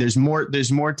 Like there's more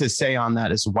to say on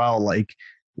that as well, like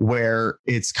where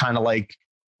it's kind of like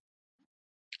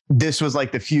this was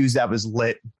like the fuse that was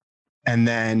lit, and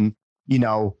then, you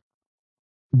know,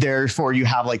 therefore you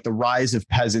have like the rise of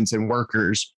peasants and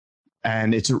workers,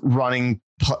 and it's running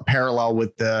parallel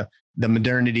with the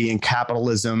modernity and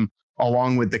capitalism,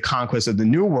 along with the conquest of the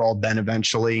New World then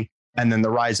eventually, and then the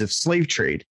rise of slave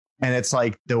trade. And it's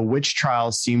like the witch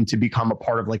trials seem to become a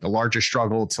part of like a larger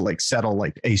struggle to like settle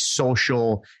like a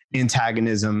social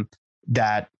antagonism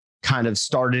that kind of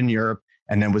started in Europe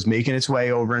and then was making its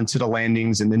way over into the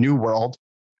landings in the New World.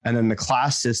 And then the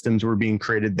class systems were being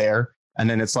created there. And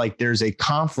then it's like there's a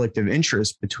conflict of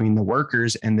interest between the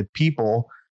workers and the people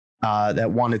that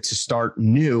wanted to start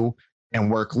new and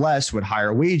work less with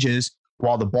higher wages,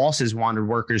 while the bosses wanted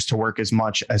workers to work as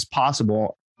much as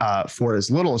possible for as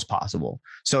little as possible.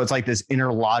 So it's like this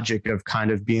inner logic of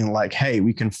kind of being like, hey,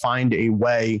 we can find a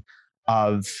way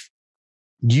of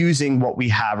using what we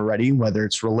have already, whether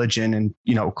it's religion and,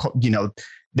 you know,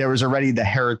 there was already the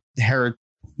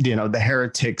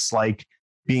heretics like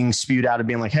being spewed out of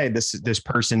being like, hey, this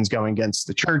person's going against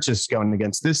the church, this is going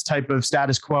against this type of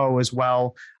status quo as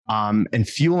well, and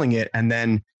fueling it. And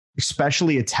then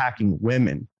especially attacking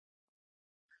women,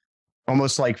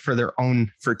 almost like for their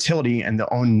own fertility and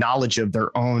the own knowledge of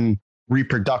their own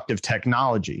reproductive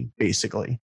technology,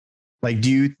 basically. Like,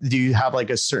 do you have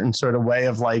like a certain sort of way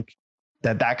of like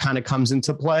that kind of comes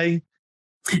into play?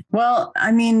 Well,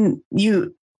 I mean,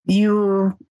 you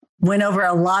went over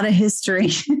a lot of history.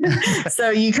 So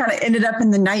you kind of ended up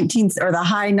in the 19th or the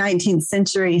high 19th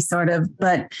century sort of.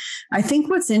 But I think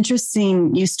what's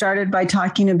interesting, you started by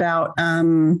talking about,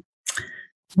 let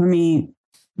me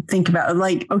think about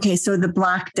like, okay, so the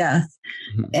Black Death.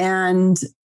 Mm-hmm. And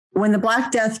when the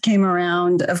Black Death came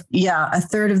around, a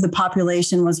third of the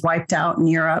population was wiped out in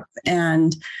Europe.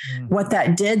 And what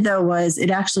that did, though, was it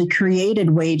actually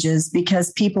created wages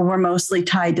because people were mostly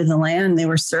tied to the land. They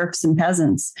were serfs and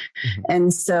peasants. Mm-hmm.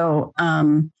 And so,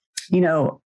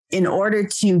 in order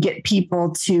to get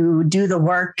people to do the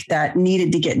work that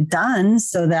needed to get done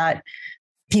so that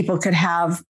people could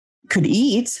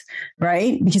eat,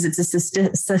 right? Because it's a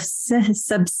subsistence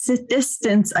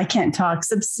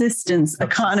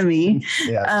economy.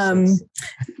 Yeah,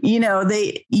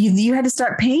 you had to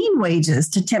start paying wages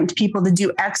to tempt people to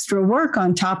do extra work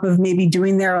on top of maybe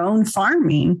doing their own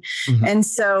farming. Mm-hmm. And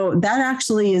so that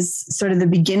actually is sort of the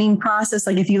beginning process.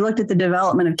 Like if you looked at the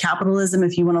development of capitalism,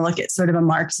 if you want to look at sort of a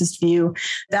Marxist view,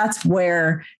 that's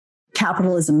where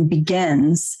capitalism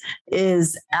begins,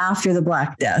 is after the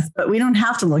Black Death. But we don't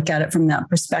have to look at it from that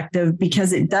perspective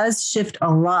because it does shift a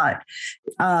lot.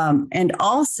 And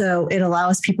also it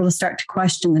allows people to start to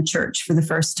question the church for the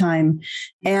first time.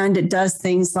 And it does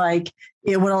things like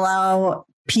it would allow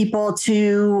people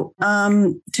to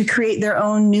create their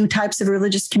own new types of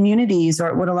religious communities, or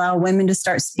it would allow women to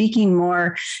start speaking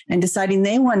more and deciding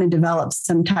they want to develop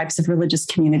some types of religious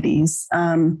communities.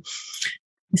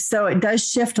 So it does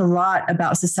shift a lot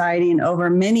about society, and over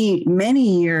many,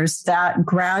 many years, that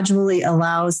gradually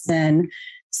allows then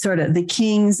sort of the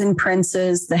kings and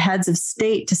princes, the heads of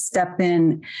state, to step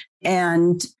in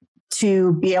and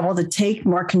to be able to take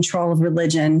more control of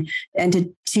religion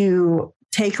and to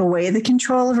take away the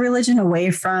control of religion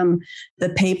away from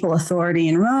the papal authority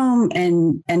in Rome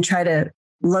and try to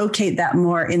locate that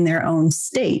more in their own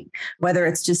state, whether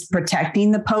it's just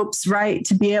protecting the Pope's right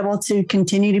to be able to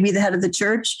continue to be the head of the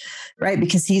church, right?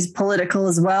 Because he's political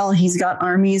as well. He's got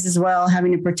armies as well,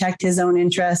 having to protect his own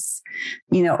interests,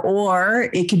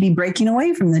 or it could be breaking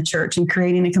away from the church and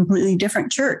creating a completely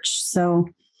different church. So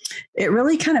it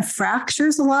really kind of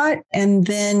fractures a lot. And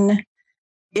then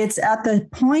it's at the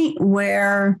point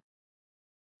where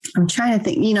I'm trying to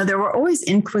think, there were always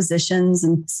inquisitions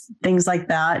and things like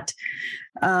that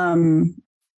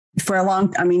for a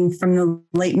long, from the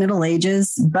late Middle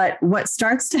Ages. But what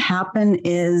starts to happen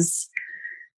is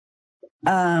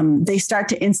they start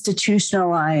to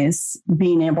institutionalize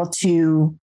being able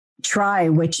to try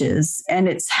witches. And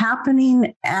it's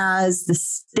happening as the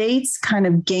states kind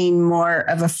of gain more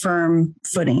of a firm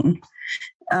footing.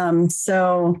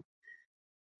 So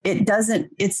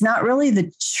it's not really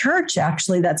the church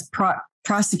actually that's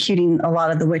prosecuting a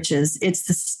lot of the witches. It's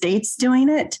the states doing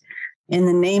it in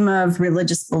the name of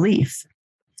religious belief.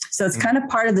 So it's kind of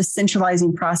part of the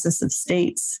centralizing process of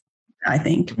states, I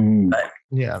think. But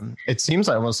yeah, it seems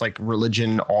almost like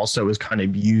religion also is kind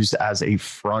of used as a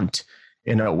front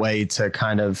in a way to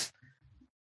kind of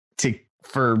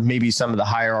for maybe some of the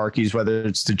hierarchies, whether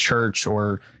it's the church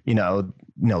or,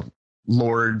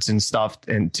 lords and stuff,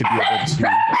 and to be able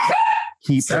to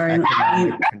keep their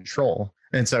economic control.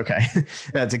 It's okay.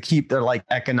 To keep their like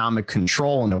economic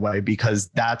control in a way, because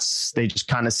they just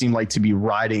kind of seem like to be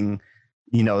riding,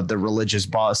 the religious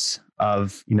bus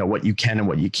of, what you can and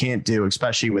what you can't do,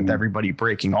 especially with everybody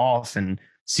breaking off and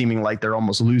seeming like they're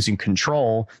almost losing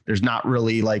control. There's not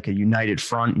really like a united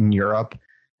front in Europe,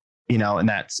 and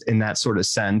that's in that sort of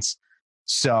sense.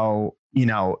 So,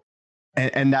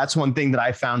 and that's one thing that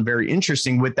I found very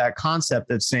interesting with that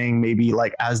concept of saying maybe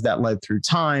like as that led through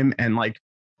time. And like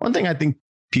one thing I think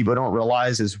people don't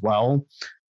realize as well,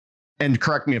 and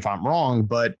correct me if I'm wrong,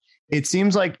 but it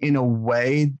seems like in a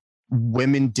way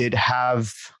women did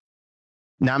have,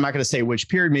 now I'm not going to say which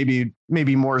period,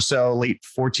 maybe more so late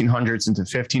 1400s into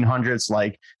 1500s,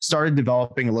 like started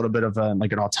developing a little bit of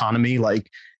like an autonomy, like,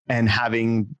 and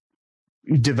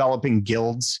developing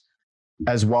guilds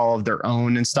as well of their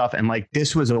own and stuff. And like,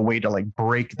 this was a way to like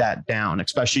break that down,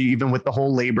 especially even with the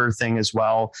whole labor thing as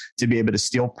well, to be able to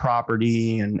steal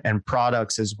property and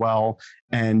products as well.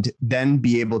 And then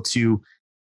be able to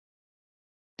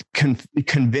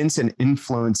convince and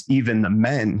influence even the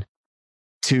men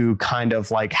to kind of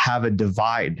like have a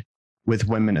divide with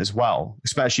women as well,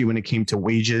 especially when it came to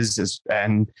wages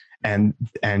and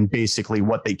basically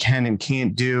what they can and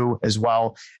can't do as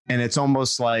well. And it's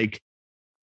almost like,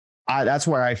 that's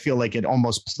where I feel like it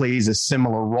almost plays a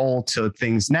similar role to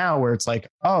things now, where it's like,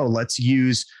 oh, let's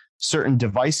use certain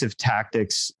divisive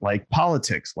tactics like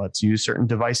politics. Let's use certain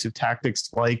divisive tactics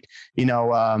like,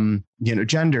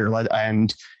 gender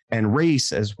and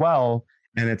race as well.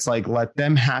 And it's like, let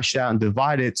them hash it out and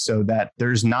divide it so that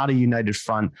there's not a united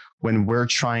front when we're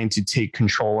trying to take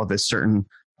control of a certain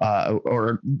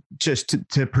or just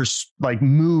to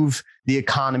move the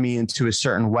economy into a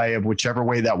certain way of whichever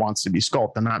way that wants to be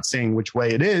sculpted. I'm not saying which way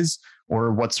it is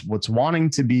or what's wanting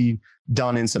to be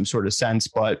done in some sort of sense,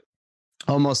 but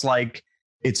almost like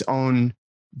its own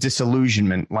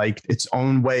disillusionment, like its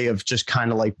own way of just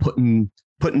kind of like putting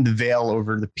the veil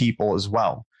over the people as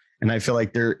well. And I feel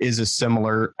like there is a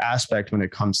similar aspect when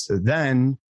it comes to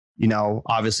then,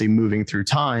 obviously moving through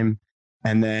time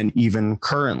and then even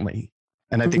currently.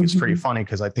 And I think it's pretty funny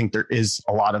because I think there is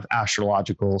a lot of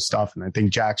astrological stuff. And I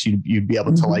think, Jax, you'd be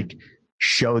able to like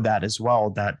show that as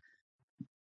well, that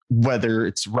whether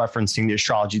it's referencing the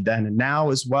astrology then and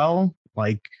now as well,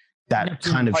 like that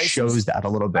Neptune kind of Pisces shows that a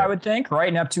little bit. I would think,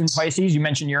 right? Neptune Pisces, you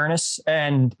mentioned Uranus,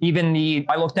 and even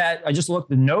I just looked,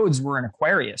 the nodes were in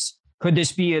Aquarius. Could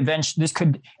this be and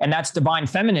that's divine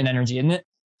feminine energy, isn't it?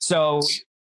 So,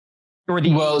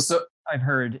 I've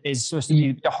heard is supposed to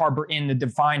be the harbor in the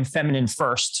divine feminine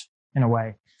first in a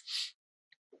way.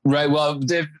 Right. Well,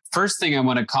 the first thing I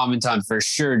want to comment on for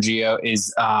sure, Gio,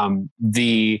 is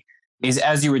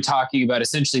as you were talking about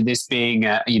essentially this being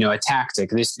a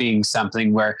tactic, this being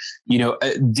something where,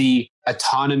 the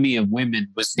autonomy of women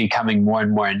was becoming more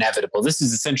and more inevitable. This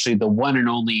is essentially the one and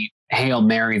only Hail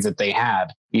Mary that they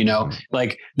had,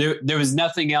 like there was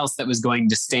nothing else that was going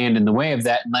to stand in the way of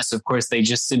that, unless of course they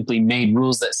just simply made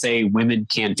rules that say women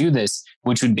can't do this,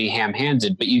 which would be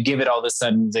ham-handed. But you give it all of a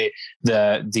sudden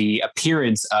the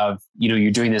appearance of,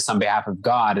 you're doing this on behalf of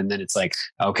God. And then it's like,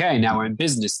 okay, now we're in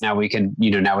business. Now we can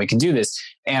do this.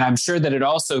 And I'm sure that it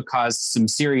also caused some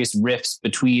serious rifts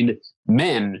between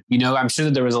men. I'm sure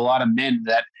that there was a lot of men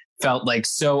that felt like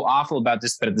so awful about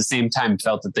this, but at the same time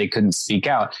felt that they couldn't speak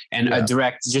out. And a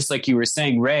direct, just like you were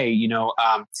saying, Ray,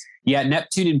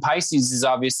 Neptune in Pisces is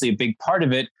obviously a big part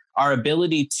of it. Our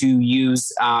ability to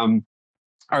use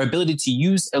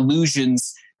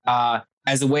illusions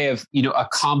as a way of,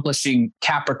 accomplishing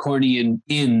Capricornian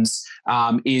ends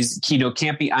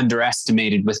can't be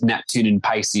underestimated with Neptune in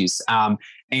Pisces.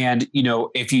 And,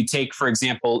 if you take, for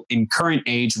example, in current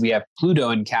age, we have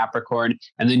Pluto in Capricorn,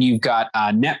 and then you've got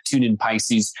Neptune in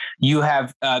Pisces. You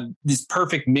have this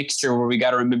perfect mixture where we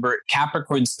got to remember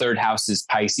Capricorn's third house is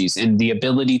Pisces, and the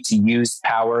ability to use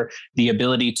power, the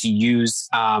ability to use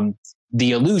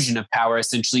the illusion of power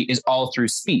essentially is all through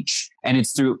speech. And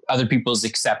it's through other people's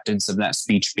acceptance of that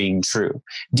speech being true.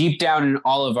 Deep down in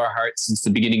all of our hearts, since the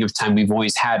beginning of time, we've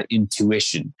always had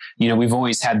intuition. We've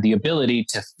always had the ability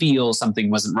to feel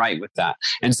something wasn't right with that.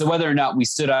 And so whether or not we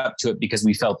stood up to it because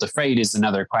we felt afraid is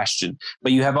another question.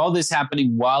 But you have all this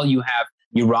happening while you have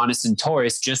Uranus and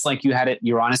Taurus, just like you had it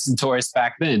Uranus and Taurus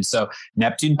back then. So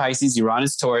Neptune, Pisces,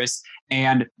 Uranus, Taurus.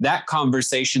 And that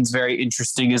conversation's very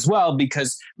interesting as well,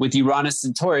 because with Uranus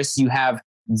and Taurus, you have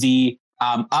the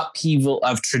upheaval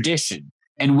of tradition,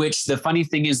 in which the funny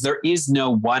thing is there is no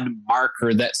one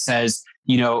marker that says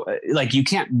like you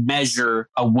can't measure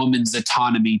a woman's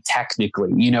autonomy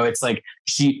technically. It's like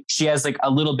she has like a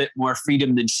little bit more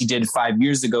freedom than she did 5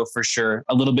 years ago for sure,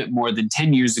 a little bit more than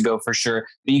 10 years ago for sure,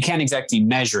 but you can't exactly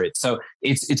measure it. So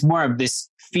it's more of this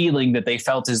feeling that they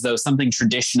felt as though something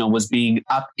traditional was being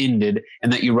upended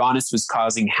and that Uranus was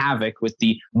causing havoc with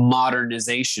the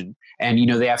modernization. And,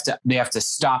 they have to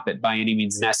stop it by any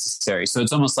means necessary. So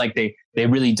it's almost like they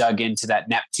really dug into that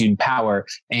Neptune power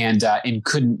and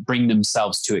couldn't bring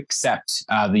themselves to accept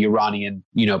the Uranian,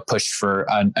 push for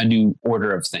a new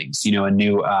order of things,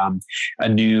 a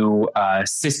new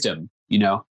system,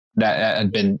 that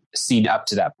had been seen up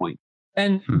to that point.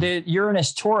 And the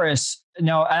Uranus Taurus,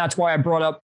 that's why I brought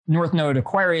up North Node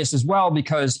Aquarius as well,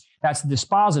 because that's the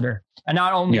dispositor. And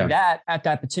not only that, at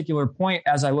that particular point,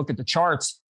 as I look at the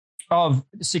charts of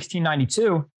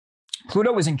 1692,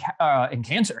 Pluto was in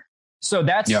Cancer. So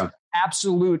that's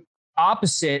absolute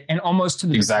opposite and almost to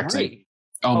the degree.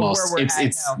 Almost.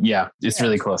 It's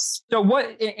really close. So what,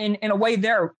 in a way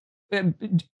there,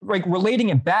 like relating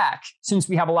it back, since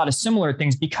we have a lot of similar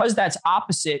things, because that's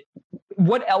opposite,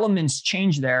 what elements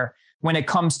change there when it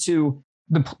comes to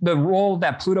the role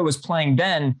that Pluto was playing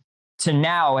then to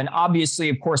now? And obviously,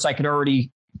 of course, I could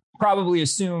already probably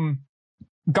assume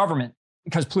government,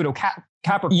 because Pluto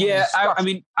Capricorn. Yeah, I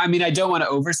mean, I don't want to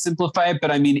oversimplify it,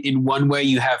 but I mean, in one way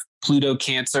you have Pluto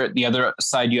Cancer, the other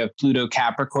side you have Pluto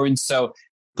Capricorn. So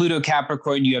Pluto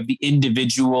Capricorn, you have the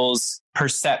individual's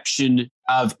perception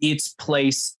of its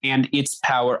place and its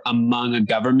power among a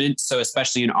government. So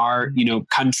especially in our,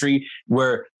 country,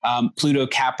 where Pluto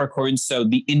Capricorn, so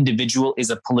the individual is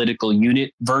a political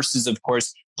unit, versus, of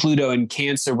course, Pluto in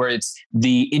Cancer, where it's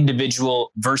the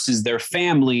individual versus their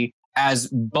family, as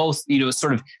both,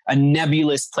 sort of a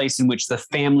nebulous place in which the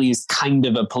family is kind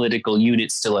of a political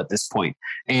unit still at this point,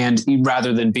 and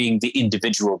rather than being the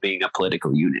individual being a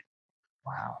political unit.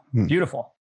 Wow.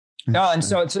 Beautiful. And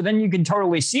so then you can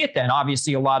totally see it then.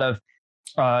 Obviously,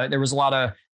 there was a lot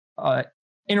of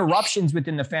interruptions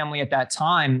within the family at that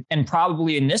time. And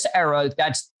probably in this era,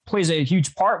 that plays a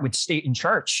huge part with state and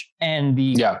church and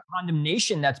the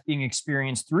condemnation that's being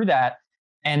experienced through that.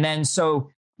 And then, so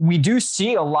we do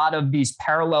see a lot of these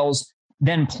parallels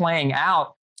then playing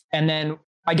out. And then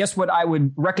I guess what I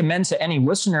would recommend to any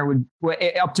listener would,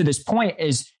 up to this point,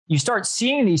 is you start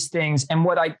seeing these things. And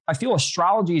what I feel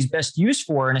astrology is best used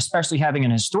for, and especially having an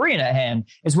historian at hand,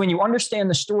 is when you understand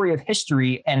the story of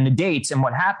history and the dates and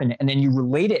what happened, and then you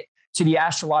relate it to the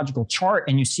astrological chart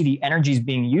and you see the energies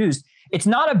being used. It's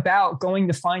not about going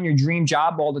to find your dream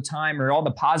job all the time or all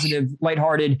the positive,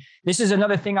 lighthearted. This is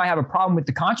another thing I have a problem with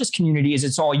the conscious community, is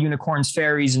it's all unicorns,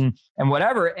 fairies, and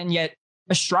whatever. And yet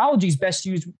astrology is best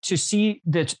used to see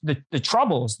the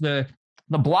troubles, the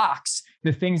blocks,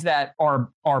 the things that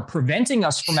are preventing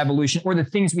us from evolution, or the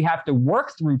things we have to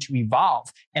work through to evolve.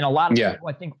 And a lot of people,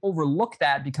 I think, overlook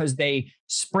that because they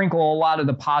sprinkle a lot of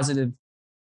the positive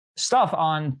stuff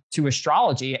on to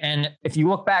astrology. And if you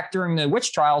look back during the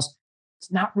witch trials,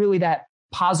 it's not really that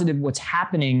positive what's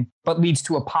happening, but leads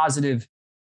to a positive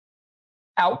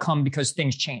outcome because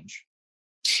things change.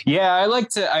 Yeah,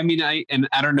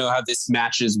 I don't know how this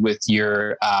matches with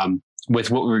your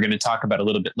with what we were going to talk about a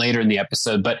little bit later in the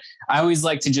episode, but I always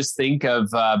like to just think of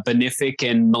benefic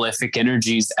and malefic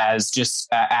energies as just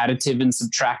additive and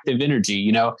subtractive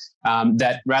energy,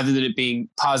 that rather than it being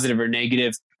positive or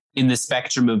negative in the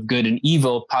spectrum of good and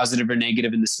evil, positive or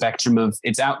negative in the spectrum of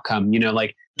its outcome,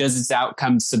 like, does its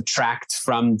outcome subtract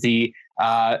from the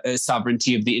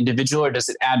sovereignty of the individual, or does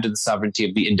it add to the sovereignty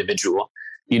of the individual?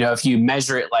 If you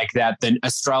measure it like that, then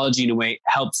astrology in a way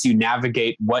helps you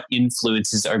navigate what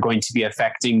influences are going to be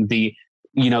affecting the,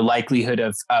 likelihood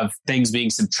of things being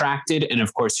subtracted. And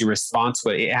of course, your response,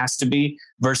 what it has to be,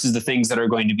 versus the things that are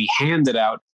going to be handed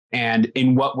out. And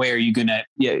in what way are you going to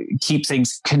keep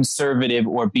things conservative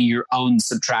or be your own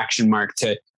subtraction mark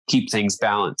to keep things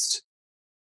balanced?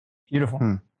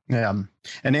 Beautiful. Yeah.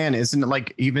 And Anne, isn't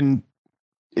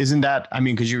that, I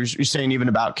mean, because you're saying even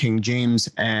about King James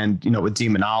and, with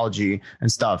demonology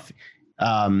and stuff,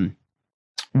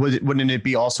 wouldn't it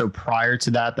be also prior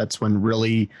to that? That's when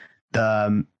really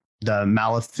the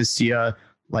maleficia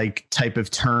like type of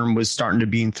term was starting to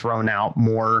being thrown out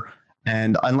more.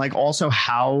 And like also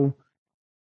how,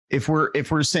 if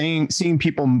we're seeing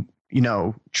people,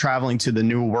 traveling to the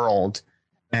new world,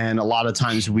 and a lot of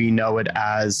times we know it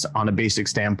as on a basic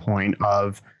standpoint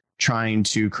of trying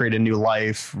to create a new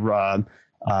life,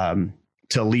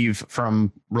 to leave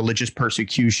from religious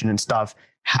persecution and stuff.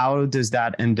 How does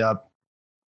that end up,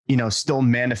 still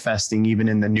manifesting even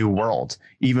in the new world,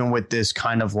 even with this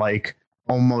kind of like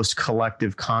almost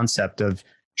collective concept of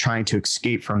trying to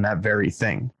escape from that very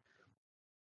thing?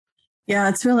 Yeah,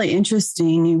 it's really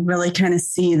interesting. You really kind of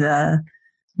see the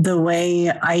way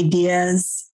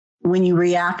ideas, when you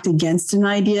react against an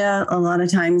idea, a lot of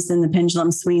times then the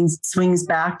pendulum swings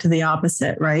back to the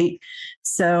opposite, right?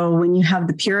 So when you have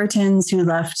the Puritans who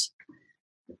left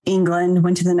England,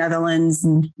 went to the Netherlands,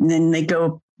 and then they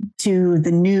go to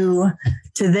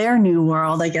their new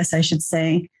world, I guess I should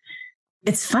say.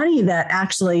 It's funny that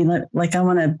actually, like, I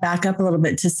want to back up a little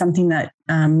bit to something that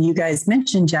you guys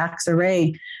mentioned, Jax or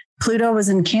Ray. Pluto was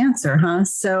in Cancer, huh?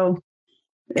 So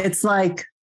it's like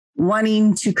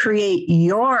wanting to create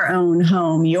your own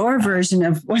home, your version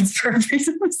of what's perfect.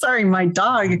 I'm sorry, my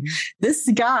dog, this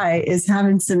guy is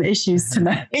having some issues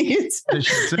tonight.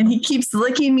 And he keeps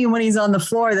licking me when he's on the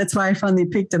floor. That's why I finally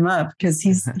picked him up, because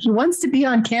he wants to be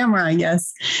on camera, I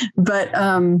guess. But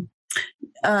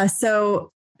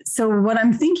so what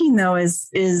I'm thinking though is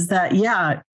that,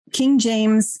 yeah, King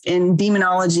James in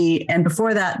demonology, and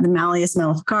before that, the Malleus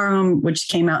Maleficarum, which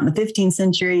came out in the 15th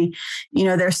century,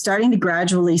 they're starting to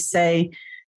gradually say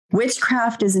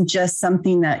witchcraft isn't just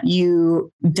something that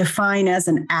you define as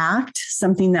an act,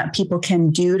 something that people can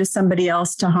do to somebody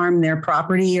else to harm their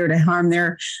property or to harm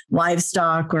their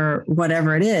livestock or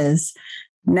whatever it is.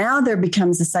 Now there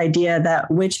becomes this idea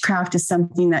that witchcraft is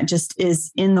something that just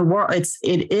is in the world.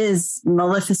 It is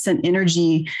maleficent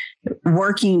energy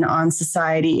working on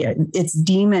society. It's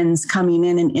demons coming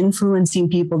in and influencing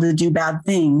people to do bad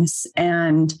things.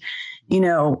 And,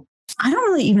 I don't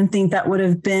really even think that would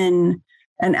have been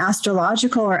an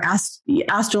astrological idea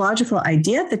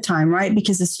at the time, right?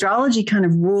 Because astrology kind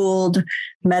of ruled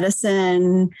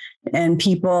medicine, and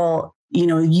people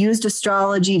used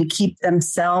astrology to keep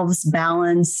themselves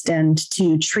balanced and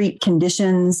to treat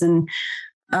conditions. And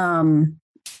I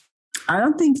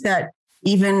don't think that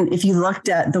even if you looked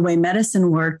at the way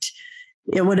medicine worked,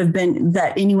 it would have been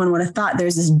that anyone would have thought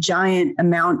there's this giant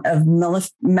amount of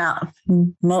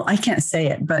I can't say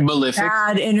it, but malefic,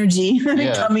 bad energy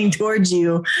coming towards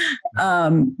you.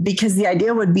 Because the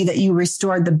idea would be that you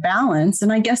restored the balance.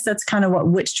 And I guess that's kind of what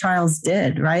witch trials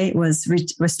did, right? Was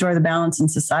restore the balance in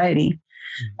society.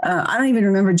 I don't even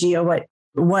remember, Gio,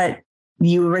 what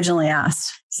you originally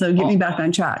asked. So get me back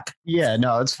on track. Yeah,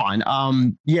 no, it's fine.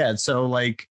 So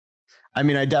like,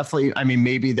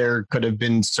 maybe there could have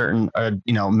been certain,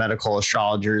 medical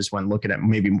astrologers when looking at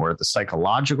maybe more of the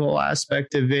psychological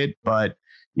aspect of it. But,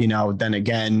 then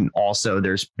again, also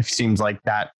it seems like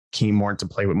that came more into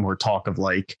play with more talk of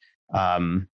like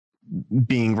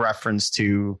being referenced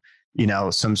to,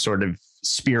 some sort of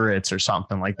spirits or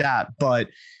something like that. But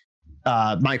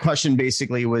my question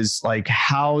basically was like,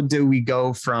 how do we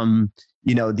go from,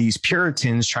 these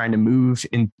Puritans trying to move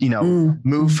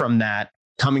from that,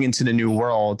 coming into the new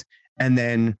world, and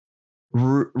then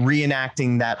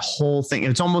reenacting that whole thing?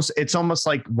 It's almost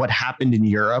like what happened in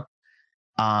Europe.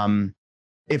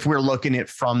 If we're looking at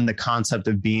from the concept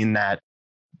of being that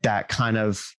kind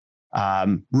of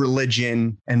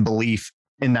religion and belief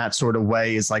in that sort of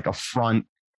way is like a front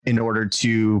in order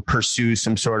to pursue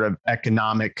some sort of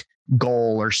economic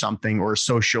goal or something, or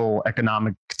social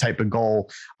economic type of goal.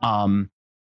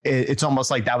 It's almost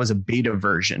like that was a beta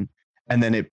version. And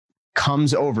then it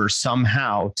comes over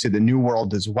somehow to the new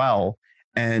world as well.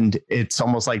 And it's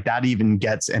almost like that even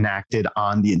gets enacted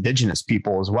on the indigenous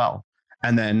people as well.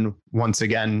 And then once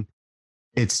again,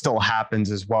 it still happens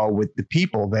as well with the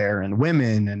people there and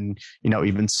women and,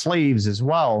 even slaves as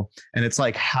well. And it's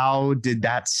like, how did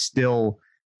that still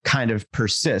kind of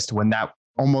persist when that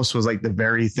almost was like the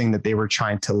very thing that they were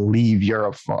trying to leave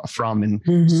Europe from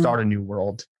and start a new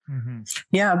world? Mm-hmm.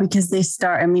 Yeah, because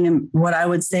what I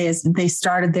would say is they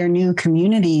started their new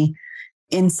community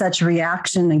in such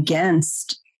reaction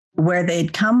against where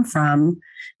they'd come from,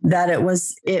 that it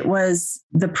was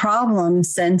the problem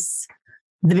since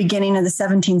the beginning of the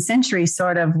 17th century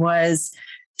sort of was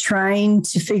trying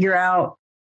to figure out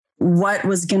what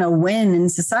was going to win in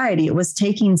society. It was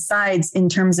taking sides in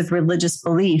terms of religious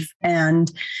belief,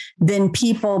 and then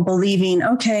people believing,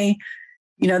 okay,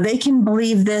 they can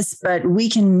believe this, but we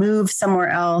can move somewhere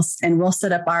else and we'll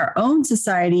set up our own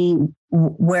society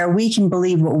where we can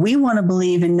believe what we want to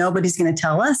believe and nobody's going to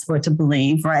tell us what to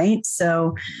believe, right?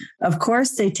 So, of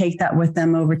course, they take that with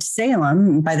them over to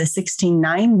Salem by the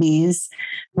 1690s.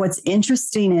 What's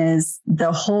interesting is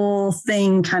the whole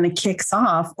thing kind of kicks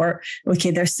off,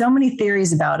 there's so many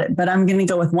theories about it, but I'm going to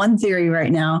go with one theory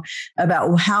right now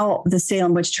about how the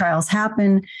Salem witch trials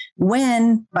happen,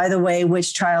 when, by the way,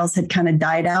 witch trials had kind of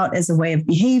died out as a way of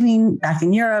behaving back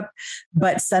in Europe,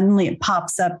 but suddenly it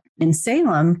pops up in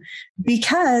Salem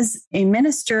because a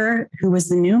minister who was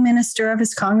the new minister of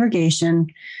his congregation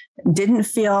didn't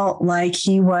feel like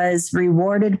he was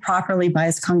rewarded properly by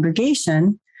his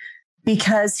congregation.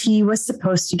 because he was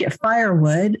supposed to get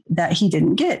firewood that he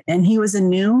didn't get. And he was a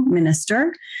new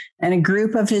minister, and a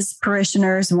group of his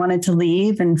parishioners wanted to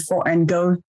leave and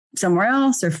go somewhere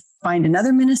else or find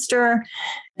another minister.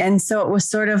 And so it was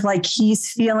sort of like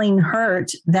he's feeling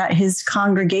hurt that his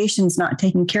congregation's not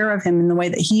taking care of him in the way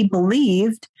that he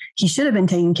believed he should have been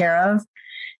taken care of.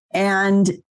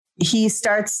 And he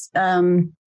starts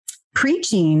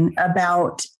preaching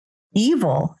about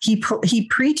evil. He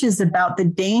preaches about the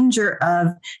danger of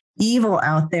evil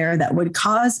out there that would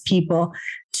cause people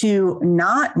to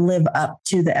not live up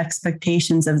to the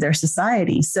expectations of their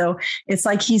society. So it's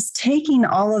like he's taking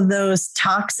all of those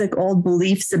toxic old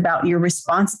beliefs about your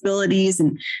responsibilities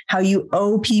and how you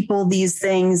owe people these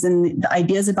things and the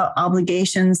ideas about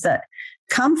obligations that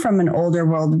come from an older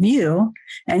worldview,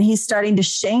 and he's starting to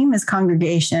shame his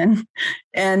congregation.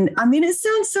 And I mean, it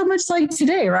sounds so much like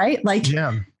today, right? Like,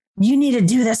 you need to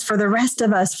do this for the rest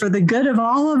of us, for the good of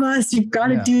all of us. You've got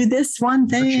to do this one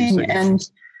thing.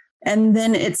 And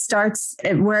then it starts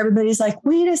where everybody's like,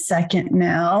 wait a second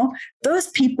now, those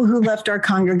people who left our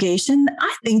congregation,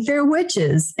 I think they're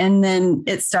witches. And then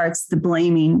it starts the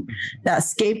blaming, that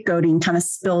scapegoating kind of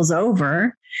spills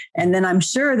over. And then I'm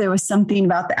sure there was something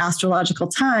about the astrological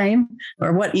time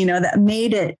or what, that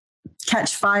made it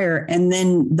catch fire. And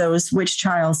then those witch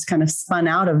trials kind of spun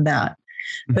out of that.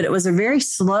 But it was a very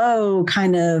slow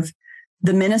kind of,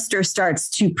 the minister starts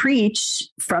to preach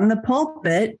from the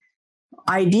pulpit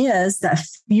ideas that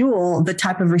fuel the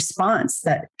type of response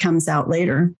that comes out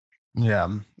later. Yeah.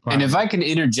 Wow. And if I can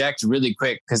interject really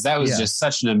quick, because that was just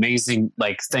such an amazing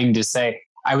thing to say,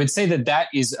 I would say that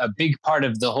is a big part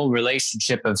of the whole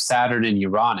relationship of Saturn and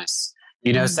Uranus.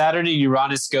 Saturn and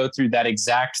Uranus go through that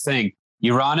exact thing.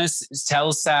 Uranus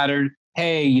tells Saturn,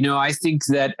 hey, I think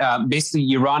that basically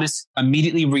Uranus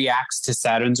immediately reacts to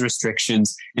Saturn's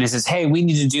restrictions and it says, hey, we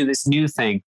need to do this new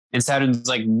thing. And Saturn's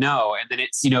like, no. And then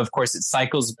it's, of course it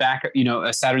cycles back,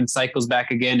 Saturn cycles back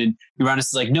again. And Uranus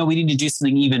is like, no, we need to do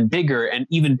something even bigger and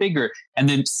even bigger. And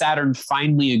then Saturn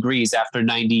finally agrees after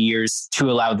 90 years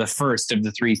to allow the first of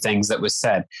the three things that was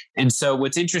said. And so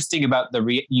what's interesting about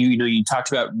you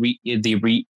talked about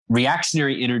the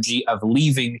reactionary energy of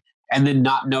leaving and then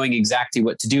not knowing exactly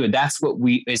what to do. And that's what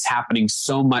is happening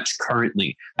so much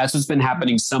currently. That's what's been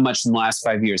happening so much in the last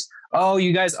 5 years. Oh,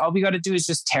 you guys, all we got to do is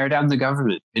just tear down the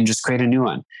government and just create a new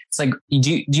one. It's like,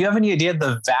 do you have any idea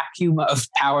the vacuum of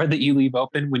power that you leave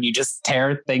open when you just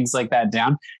tear things like that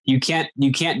down? You can't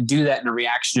do that in a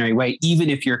reactionary way, even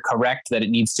if you're correct that it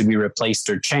needs to be replaced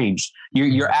or changed.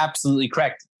 You're absolutely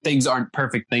correct. Things aren't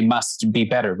perfect. They must be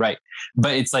better. Right.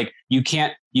 But it's like, you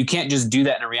can't just do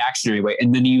that in a reactionary way.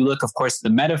 And then you look, of course,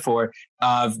 the metaphor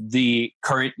of the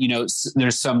current,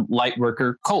 there's some light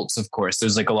worker cults, of course.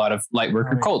 There's a lot of light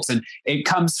worker cults. And it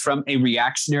comes from a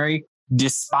reactionary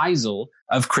despisal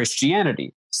of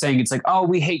Christianity, saying it's like, oh,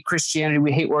 we hate Christianity.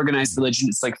 We hate organized religion.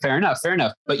 It's like, fair enough.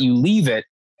 But you leave it.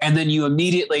 And then you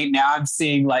immediately, now I'm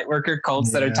seeing light worker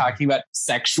cults that are talking about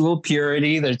sexual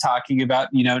purity. They're talking about,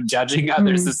 judging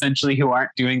others essentially who aren't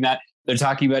doing that. They're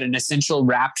talking about an essential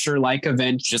rapture-like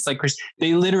event, just like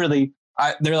they literally,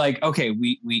 they're like, okay,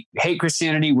 we hate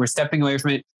Christianity. We're stepping away from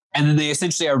it. And then they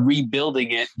essentially are rebuilding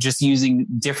it just using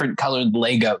different colored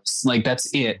Legos. Like that's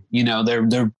it.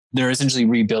 They're essentially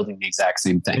rebuilding the exact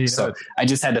same thing. So I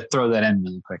just had to throw that in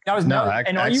really quick. That was and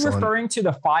are you referring to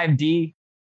the 5D?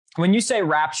 When you say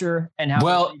rapture and how...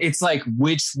 Well, it's like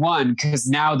which one? Because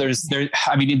now in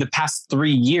the past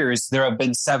 3 years, there have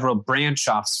been several branch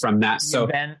offs from that. So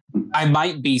I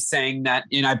might be saying that,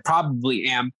 and I probably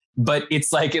am, but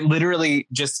it's like it literally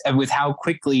just with how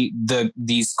quickly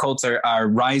these cults are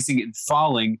rising and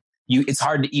falling, it's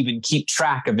hard to even keep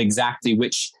track of exactly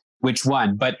which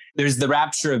one. But there's the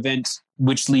rapture event,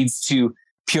 which leads to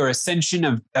pure ascension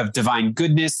of divine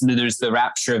goodness. And then there's the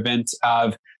rapture event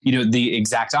of, the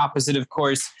exact opposite, of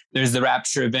course. There's the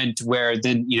rapture event where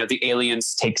then, the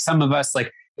aliens take some of us.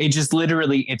 Like it just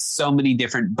literally, it's so many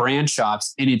different branch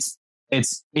offs, and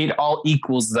it all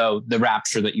equals though the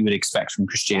rapture that you would expect from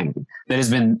Christianity that has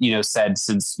been, said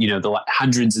since, the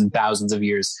hundreds and thousands of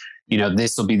years.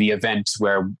 This will be the event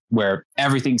where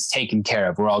everything's taken care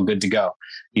of. We're all good to go.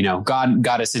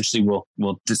 God essentially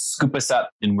will just scoop us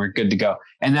up and we're good to go.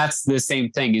 And that's the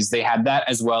same thing, is they had that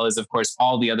as well as, of course,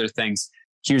 all the other things.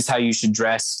 Here's how you should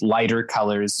dress, lighter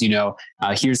colors,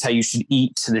 here's how you should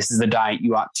eat. This is the diet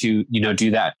you ought to,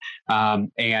 do that.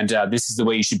 And this is the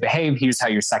way you should behave. Here's how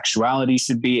your sexuality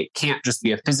should be. It can't just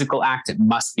be a physical act. It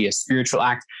must be a spiritual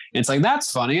act. And it's like,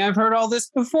 that's funny. I've heard all this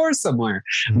before somewhere.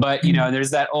 But, there's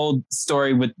that old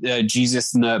story with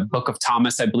Jesus in the book of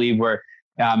Thomas, I believe, where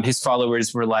his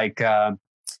followers were like,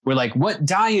 we're like, what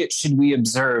diet should we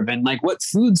observe? And like, what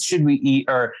foods should we eat?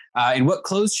 Or, and what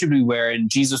clothes should we wear? And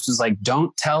Jesus was like,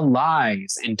 don't tell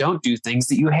lies and don't do things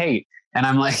that you hate. And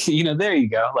I'm like, there you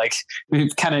go. Like,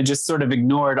 we've kind of just sort of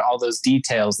ignored all those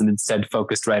details and instead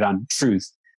focused right on truth.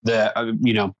 The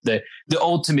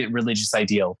ultimate religious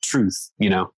ideal, truth,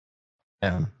 Yeah.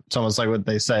 It's almost like what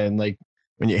they say. And like,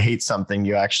 when you hate something,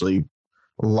 you actually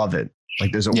love it.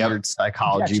 Like there's a weird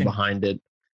psychology behind it.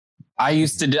 I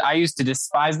used to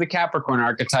despise the Capricorn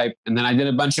archetype. And then I did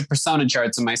a bunch of persona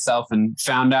charts of myself and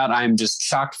found out I'm just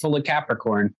chock full of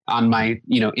Capricorn on my,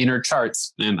 inner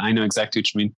charts. And I know exactly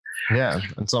what you mean. Yeah.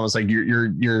 It's almost like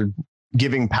you're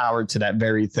giving power to that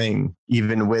very thing,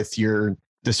 even with your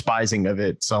despising of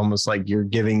it. It's almost like you're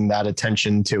giving that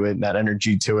attention to it, that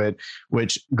energy to it,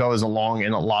 which goes along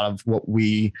in a lot of what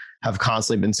we have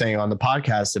constantly been saying on the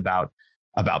podcast about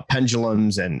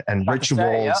pendulums and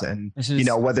rituals and,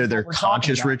 whether they're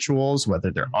conscious rituals, whether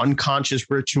they're unconscious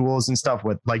rituals and stuff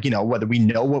with like, whether we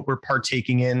know what we're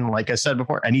partaking in. Like I said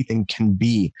before, anything can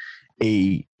be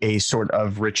a sort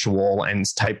of ritual and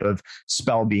type of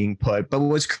spell being put. But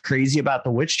what's crazy about the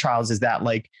witch trials is that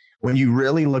like, when you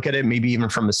really look at it, maybe even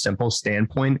from a simple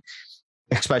standpoint,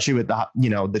 especially with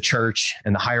the church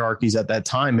and the hierarchies at that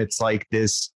time, it's like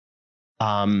this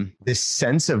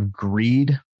sense of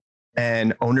greed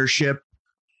and ownership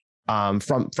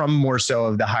from more so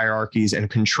of the hierarchies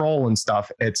and control and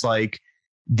stuff. It's like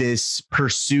this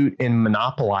pursuit in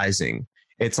monopolizing.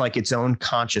 It's like its own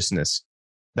consciousness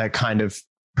that kind of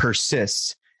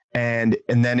persists, and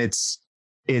then it's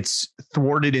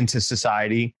thwarted into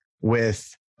society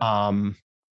with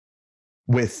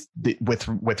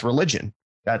religion.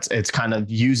 It's kind of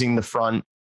using the front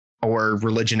or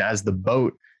religion as the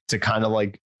boat to kind of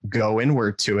like go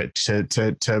inward to it,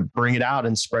 to bring it out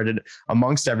and spread it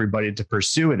amongst everybody to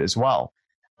pursue it as well.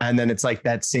 And then it's like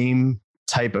that same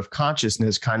type of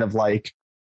consciousness kind of like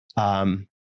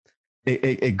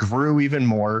it grew even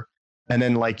more. And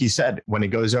then, like you said, when it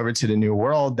goes over to the New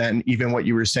World, then even what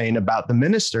you were saying about the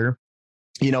minister,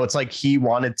 it's like he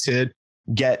wanted to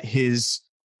get his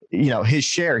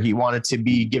share. He wanted to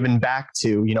be given back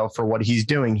to, for what he's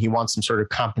doing. He wants some sort of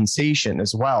compensation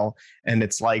as well. And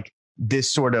it's like this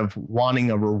sort of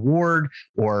wanting a reward,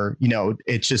 or,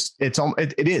 it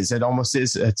almost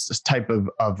is. It's this type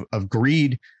of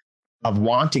greed, of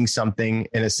wanting something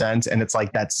in a sense. And it's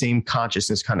like that same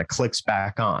consciousness kind of clicks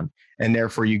back on. And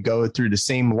therefore you go through the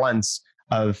same lens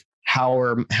of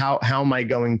how am I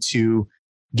going to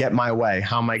get my way?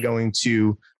 How am I going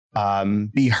to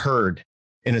be heard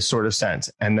in a sort of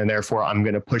sense? And then therefore I'm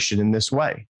going to push it in this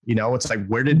way. It's like,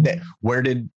 where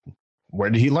did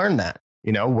he learn that?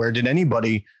 Where did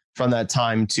anybody from that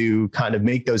time to kind of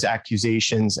make those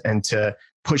accusations and to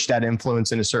push that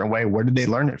influence in a certain way? Where did they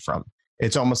learn it from?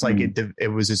 It's almost like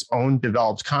it was his own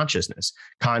developed consciousness,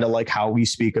 kind of like how we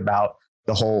speak about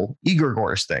the whole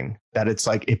egregores thing, that it's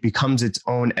like it becomes its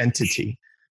own entity.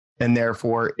 And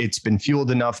therefore it's been fueled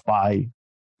enough by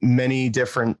many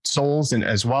different souls and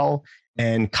as well,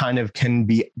 and kind of can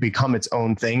become its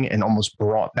own thing and almost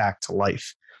brought back to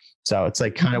life. So it's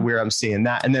like kind of where I'm seeing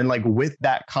that. And then like with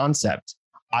that concept,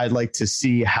 I'd like to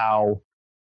see how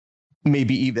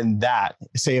maybe even that,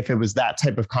 say if it was that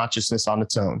type of consciousness on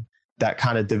its own that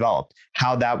kind of developed,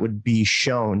 how that would be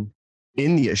shown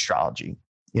in the astrology,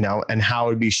 and how it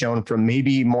would be shown from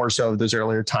maybe more so of those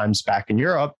earlier times back in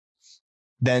Europe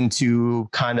than to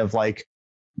kind of like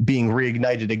being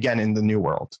reignited again in the New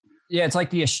World. Yeah, it's like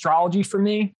the astrology for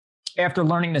me, after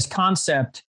learning this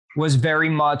concept, was very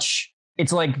much,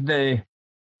 it's like the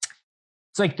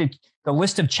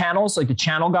list of channels, like the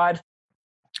channel guide.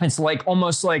 It's like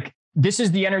almost like this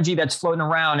is the energy that's floating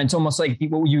around. It's almost like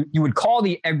what you would call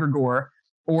the egregore,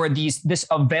 or this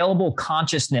available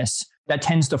consciousness that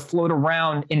tends to float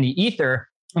around in the ether.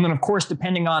 And then, of course,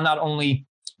 depending on not only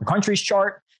the country's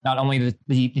chart, not only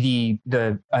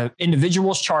the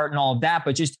individual's chart and all of that,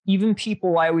 but just even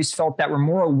people I always felt that were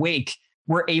more awake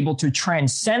were able to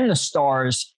transcend the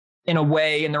stars in a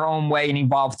way, in their own way, and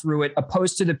evolve through it,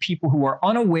 opposed to the people who are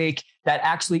unawake that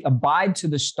actually abide to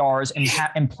the stars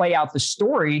and play out the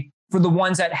story for the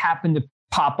ones that happen to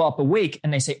pop up awake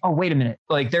and they say, oh, wait a minute,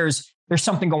 like there's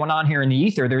something going on here in the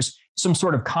ether. There's some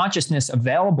sort of consciousness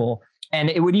available. And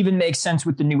it would even make sense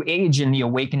with the new age and the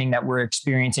awakening that we're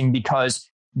experiencing, because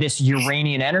this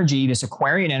Uranian energy, this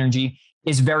Aquarian energy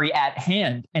is very at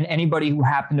hand. And anybody who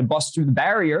happened to bust through the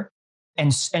barrier and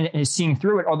is seeing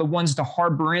through it are the ones to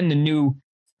harbor in the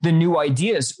new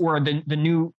ideas, or the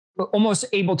new, almost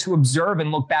able to observe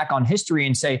and look back on history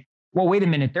and say, well, wait a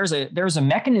minute, there's a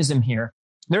mechanism here.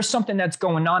 There's something that's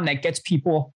going on that gets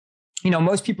people,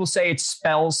 most people say it's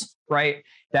spells, right?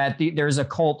 that there's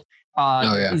occult.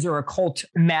 These are occult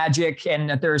magic, and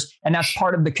that's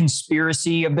part of the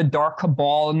conspiracy of the dark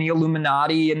cabal and the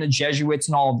Illuminati and the Jesuits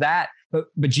and all of that. But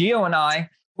Gio and I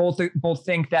both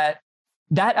think that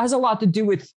has a lot to do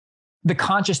with the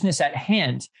consciousness at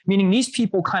hand, meaning these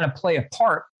people kind of play a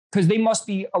part because they must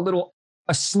be a little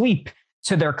asleep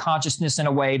to their consciousness in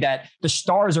a way that the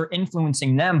stars are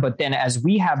influencing them. But then as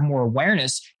we have more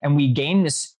awareness and we gain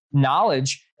this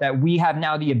knowledge, that we have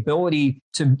now the ability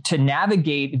to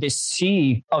navigate this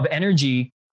sea of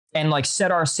energy and like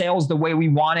set our sails the way we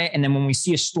want it. And then when we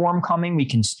see a storm coming, we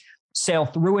can sail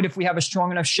through it if we have a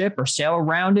strong enough ship, or sail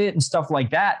around it and stuff like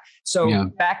that. So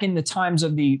back in the times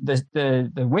of the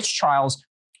witch trials,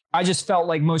 I just felt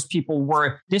like most people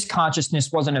this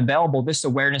consciousness wasn't available. This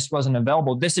awareness wasn't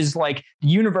available. This is like the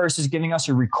universe is giving us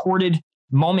a recorded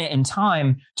moment in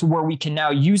time to where we can now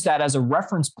use that as a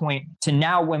reference point to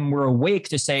now when we're awake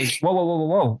to say,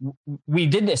 whoa, we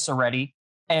did this already.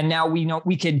 And now we know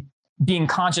we could, being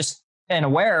conscious and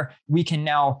aware, we can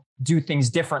now do things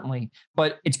differently.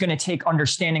 But it's going to take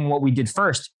understanding what we did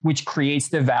first, which creates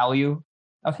the value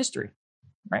of history.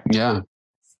 Right. Yeah.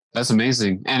 That's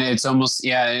amazing. And it's almost,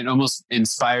 it almost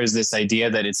inspires this idea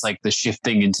that it's like the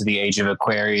shifting into the age of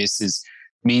Aquarius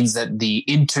means that the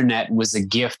internet was a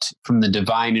gift from the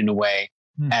divine in a way,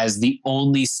 as the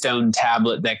only stone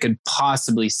tablet that could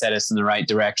possibly set us in the right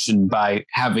direction by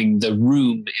having the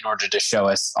room in order to show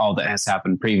us all that has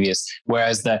happened previous.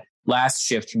 Whereas the last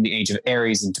shift from the age of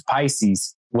Aries into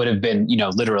Pisces would have been,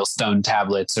 literal stone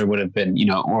tablets, or would have been,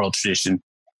 oral tradition.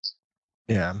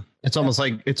 Yeah. It's almost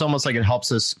like it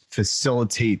helps us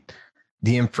facilitate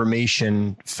the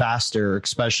information faster,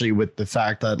 especially with the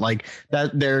fact that like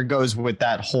that there goes with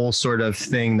that whole sort of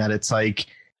thing that it's like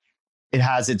it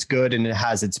has its good and it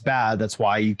has its bad. That's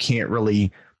why you can't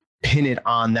really pin it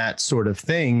on that sort of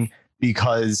thing,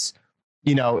 because,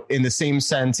 in the same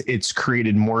sense, it's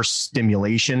created more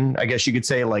stimulation, I guess you could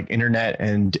say, like internet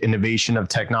and innovation of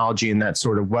technology in that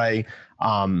sort of way.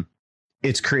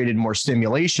 It's created more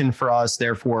stimulation for us.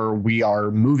 Therefore, we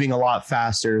are moving a lot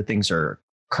faster. Things are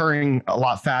occurring a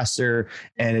lot faster,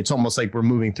 and it's almost like we're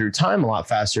moving through time a lot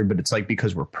faster, but it's like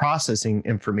because we're processing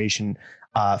information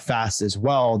fast as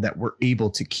well, that we're able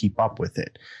to keep up with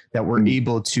it, that we're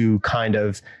able to kind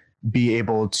of be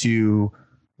able to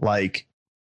like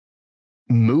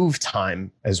move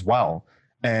time as well.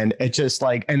 And it just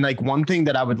like, and like one thing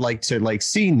that I would like to like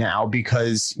see now,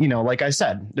 because, like I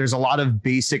said, there's a lot of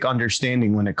basic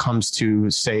understanding when it comes to,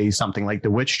 say, something like the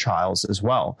witch trials as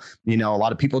well. A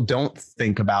lot of people don't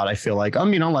think about, I feel like,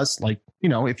 unless like,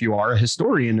 if you are a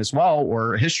historian as well,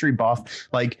 or a history buff,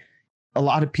 like a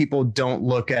lot of people don't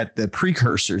look at the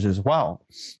precursors as well.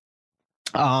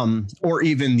 Or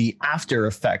even the after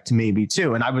effect maybe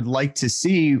too. And I would like to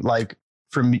see like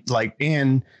from like,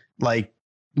 and like,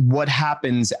 what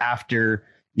happens after,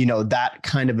 that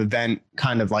kind of event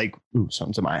kind of like,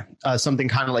 something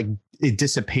kind of like it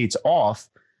dissipates off,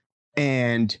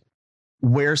 and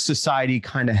where society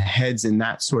kind of heads in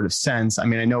that sort of sense. I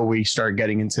mean, I know we start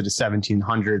getting into the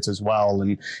 1700s as well,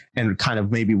 and kind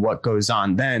of maybe what goes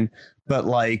on then, but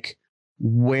like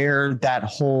where it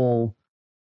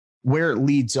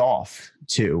leads off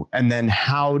to, and then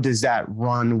how does that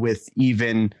run with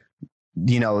even,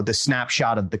 the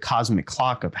snapshot of the cosmic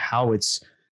clock of how it's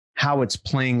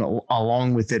playing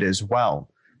along with it as well.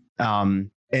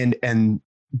 And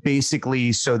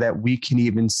basically so that we can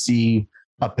even see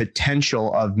a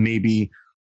potential of maybe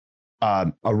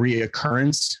a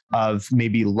reoccurrence of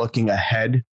maybe looking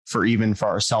ahead for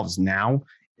ourselves now.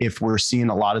 If we're seeing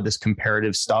a lot of this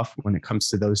comparative stuff when it comes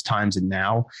to those times and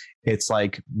now, it's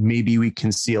like maybe we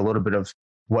can see a little bit of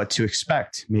what to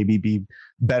expect, maybe be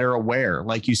better aware.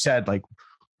 Like you said, like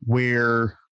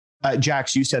where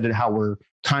Jax, you said it, how we're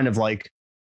kind of like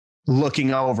we're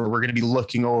going to be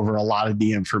looking over a lot of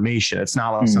the information. It's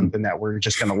not like something that we're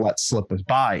just going to let slip us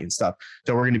by and stuff.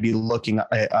 So we're going to be looking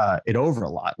at it over a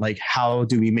lot. Like, how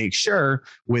do we make sure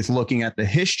with looking at the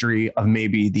history of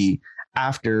maybe the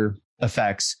after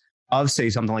effects of, say,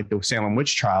 something like the Salem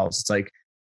witch trials? It's like,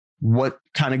 what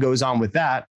kind of goes on with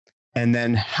that? And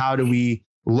then how do we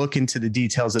look into the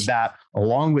details of that,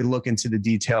 along with look into the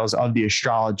details of the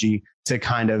astrology to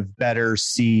kind of better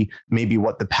see maybe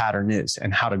what the pattern is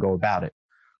and how to go about it?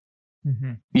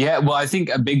 Mm-hmm. Yeah, well, I think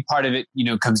a big part of it,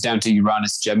 comes down to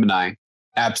Uranus Gemini.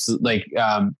 Absolutely.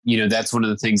 Like, that's one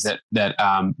of the things that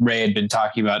Ray had been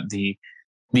talking about, the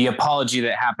apology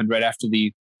that happened right after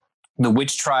the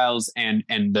witch trials and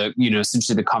the,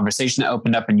 essentially the conversation that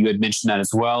opened up, and you had mentioned that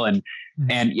as well. And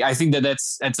I think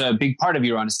that's a big part of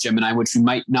Uranus Gemini, which we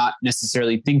might not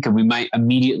necessarily think of. We might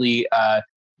immediately,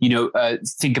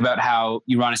 think about how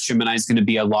Uranus Gemini is going to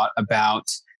be a lot about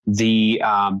the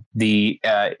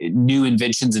new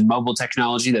inventions in mobile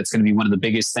technology. That's going to be one of the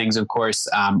biggest things, of course.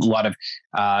 A lot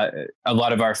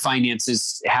of our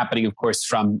finances happening, of course,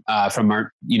 from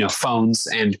our phones,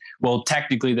 and well,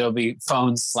 technically there'll be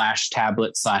phones /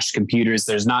 tablets / computers.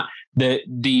 There's not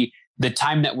the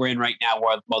time that we're in right now,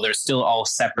 while they're still all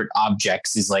separate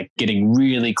objects, is like getting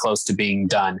really close to being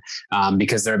done,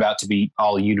 because they're about to be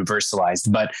all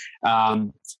universalized. But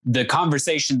the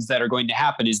conversations that are going to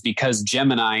happen is because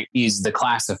Gemini is the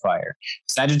classifier.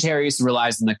 Sagittarius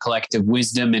relies on the collective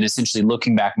wisdom and essentially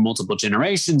looking back multiple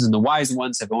generations, and the wise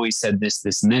ones have always said this,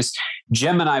 this, and this.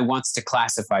 Gemini wants to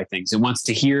classify things. It wants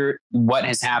to hear what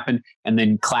has happened and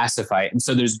then classify it. And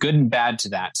so there's good and bad to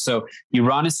that. So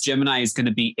Uranus Gemini is going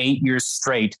to be 8 years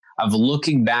straight of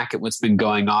looking back at what's been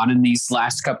going on in these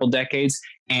last couple decades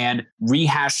and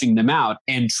rehashing them out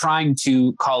and trying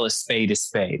to call a spade a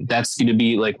spade. That's going to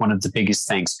be like one of the biggest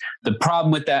things. The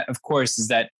problem with that, of course, is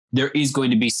that there is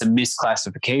going to be some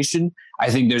misclassification. I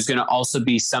think there's going to also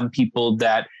be some people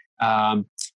that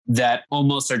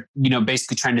almost are,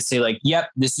 basically trying to say like, yep,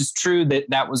 this is true,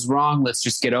 that was wrong. Let's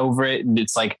just get over it. And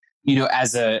it's like,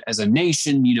 as a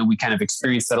nation, we kind of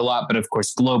experience that a lot, but of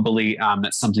course, globally,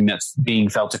 that's something that's being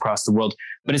felt across the world.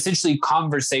 But essentially,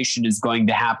 conversation is going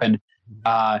to happen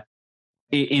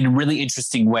in really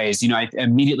interesting ways. I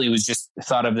immediately was just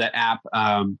thought of that app.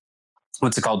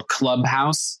 What's it called?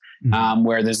 Clubhouse,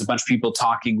 where there's a bunch of people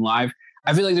talking live.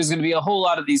 I feel like there's going to be a whole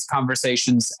lot of these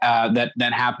conversations that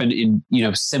happen in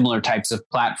similar types of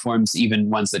platforms,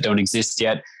 even ones that don't exist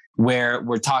yet, where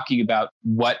we're talking about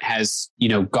what has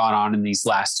gone on in this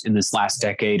last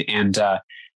decade,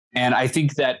 and I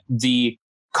think that the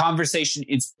conversation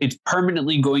it's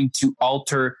permanently going to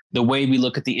alter the way we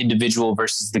look at the individual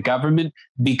versus the government,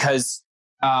 because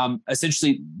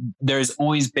essentially there's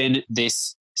always been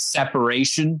this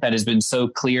separation that has been so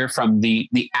clear from the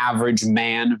average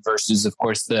man versus, of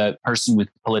course, the person with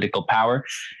political power,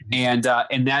 and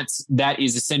that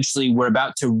is essentially, we're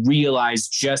about to realize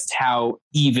just how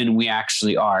even we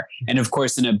actually are. And of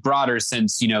course, in a broader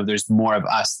sense, there's more of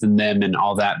us than them and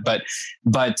all that, but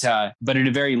in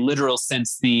a very literal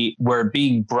sense, we're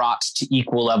being brought to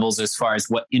equal levels as far as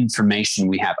what information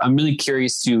we have. I'm really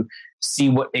curious to see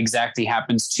what exactly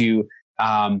happens to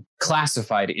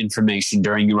classified information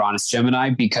during Uranus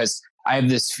Gemini, because I have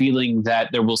this feeling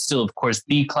that there will still, of course,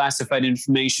 be classified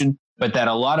information, but that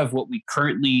a lot of what we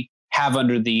currently have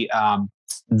under the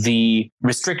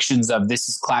restrictions of this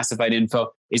is classified info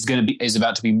is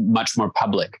about to be much more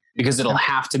public, because it'll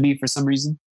have to be for some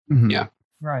reason. Mm-hmm. Yeah.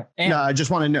 Right. No, I just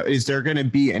want to know, is there going to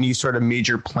be any sort of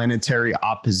major planetary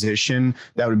opposition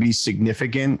that would be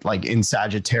significant, like in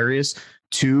Sagittarius,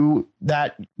 to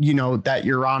that, that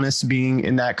Uranus being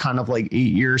in that kind of like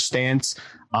 8-year stance?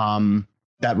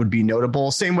 That would be notable.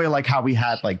 Same way like how we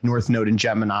had like North Node in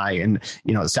Gemini and,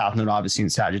 the South Node obviously in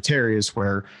Sagittarius,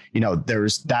 where,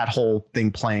 there's that whole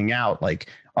thing playing out. Like,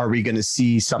 are we going to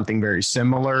see something very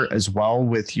similar as well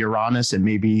with Uranus and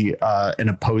maybe an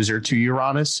opposer to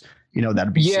Uranus?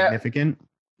 That'd be significant.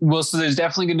 Well, so there's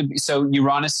definitely going to be, so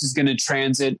Uranus is going to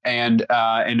transit, and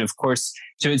of course,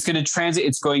 so it's going to transit,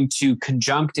 it's going to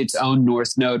conjunct its own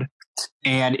North Node,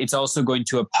 and it's also going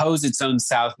to oppose its own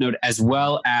South Node, as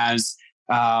well as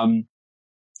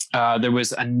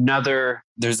there's another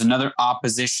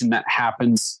opposition that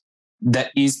happens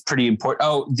that is pretty important.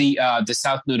 Oh, the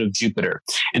South Node of Jupiter.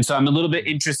 And so I'm a little bit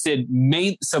interested.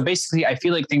 So basically, I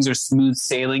feel like things are smooth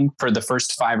sailing for the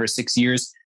first 5 or 6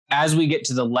 years. As we get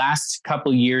to the last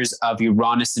couple years of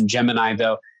Uranus and Gemini,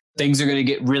 though, things are going to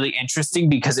get really interesting,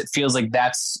 because it feels like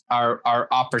that's our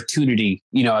opportunity,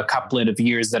 a couplet of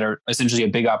years that are essentially a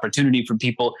big opportunity for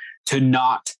people to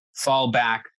not fall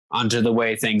back onto the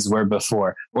way things were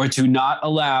before, or to not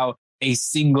allow a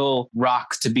single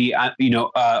rock to be,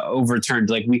 overturned.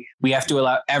 Like we have to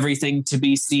allow everything to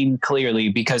be seen clearly,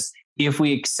 because if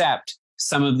we accept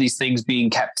some of these things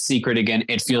being kept secret again,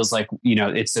 it feels like,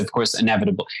 it's of course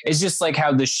inevitable. It's just like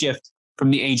how the shift from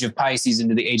the age of Pisces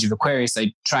into the age of Aquarius,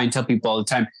 I try and tell people all the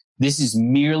time, this is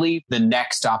merely the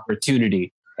next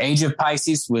opportunity. Age of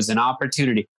Pisces was an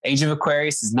opportunity. Age of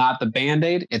Aquarius is not the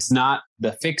Band-Aid. It's not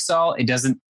the fix-all. It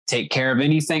doesn't take care of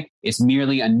anything. It's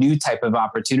merely a new type of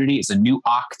opportunity. It's a new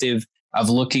octave of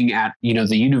looking at,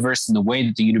 the universe and the way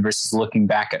that the universe is looking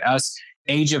back at us.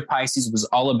 Age of Pisces was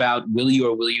all about, will you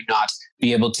or will you not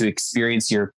be able to experience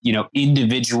your,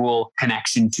 individual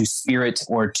connection to spirit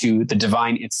or to the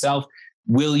divine itself?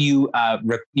 will you,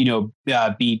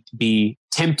 be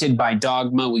tempted by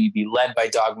dogma? Will you be led by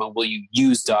dogma? Will you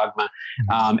use dogma?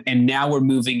 And now we're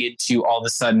moving into all of a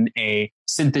sudden a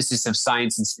synthesis of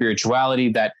science and spirituality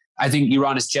that I think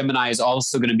Uranus Gemini is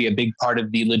also going to be a big part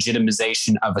of the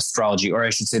legitimization of astrology, or I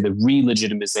should say the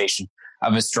re-legitimization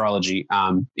of astrology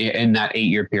in that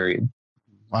 8-year period.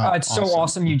 Wow, it's awesome. So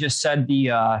awesome. You just said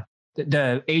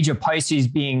the age of Pisces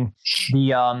being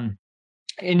the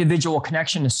individual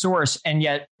connection to source. And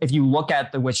yet, if you look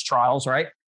at the witch trials, right,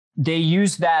 they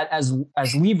use that as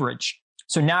leverage.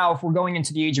 So now if we're going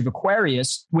into the age of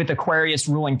Aquarius, with Aquarius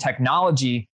ruling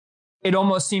technology, it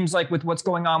almost seems like with what's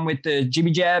going on with the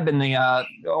jibby jab and the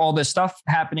all this stuff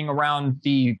happening around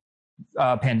the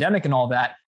pandemic and all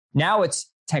that, now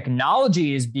it's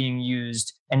technology is being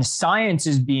used and science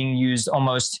is being used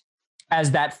almost as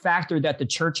that factor that the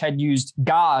church had used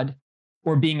God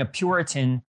or being a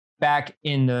Puritan back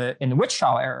in the witch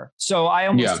trial era. So I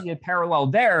almost see a parallel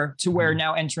there to where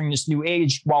now entering this new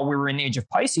age while we were in the age of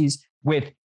Pisces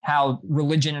with how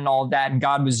religion and all of that and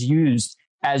God was used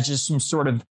as just some sort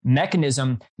of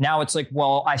mechanism. Now it's like,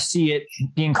 well, I see it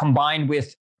being combined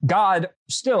with God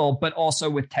still, but also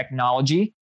with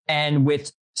technology and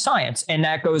with science. And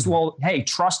that goes, well, hey,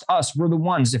 trust us. We're the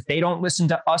ones. If they don't listen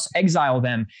to us, exile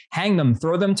them, hang them,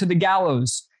 throw them to the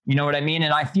gallows. You know what I mean?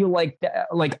 And I feel like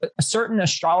certain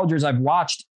astrologers I've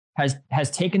watched has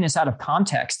taken this out of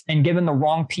context and given the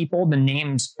wrong people the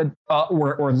names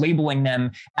or labeling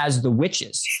them as the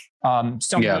witches.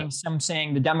 Some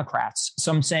saying the Democrats,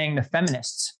 some saying the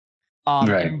feminists,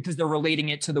 because they're relating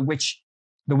it to the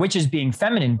witches being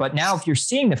feminine. But now if you're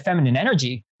seeing the feminine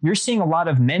energy, you're seeing a lot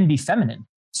of men be feminine.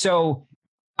 So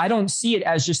I don't see it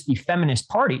as just the feminist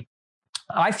party.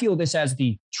 I feel this as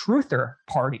the truther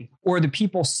party, or the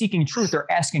people seeking truth or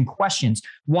asking questions.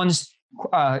 One's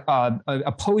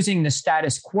opposing the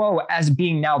status quo as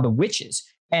being now the witches.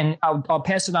 And I'll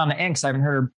pass it on to Ann because I haven't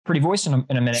heard her pretty voice in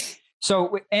a minute.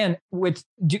 So, Ann, would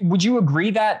you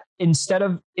agree that instead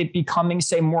of it becoming,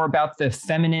 say, more about the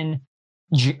feminine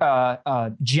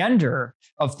gender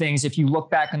of things, if you look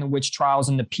back in the witch trials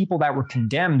and the people that were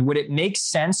condemned, would it make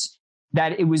sense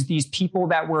that it was these people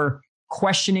that were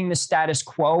questioning the status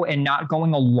quo and not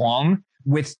going along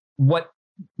with what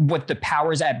the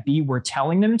powers that be were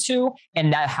telling them to,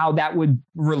 and that how that would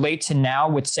relate to now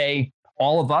with, say,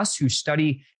 all of us who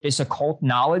study this occult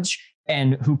knowledge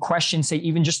and who question, say,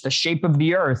 even just the shape of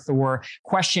the earth or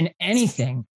question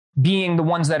anything, being the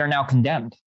ones that are now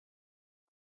condemned?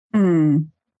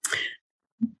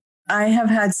 I have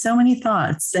had so many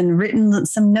thoughts and written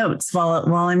some notes while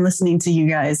I'm listening to you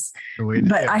guys.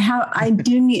 But I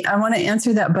want to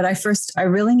answer that. But I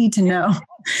really need to know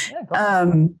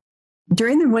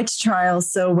during the witch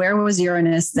trials. So where was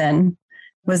Uranus then?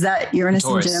 Was that Uranus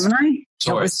in Gemini?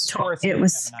 Taurus. It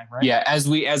was Gemini, right? Yeah. As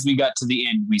we got to the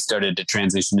end, we started to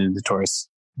transition into Taurus.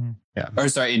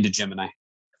 Into Gemini.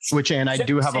 Which, Ann, I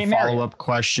do have a follow-up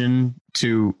question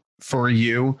for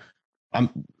you.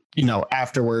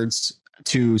 Afterwards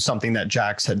to something that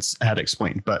Jax had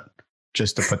explained, but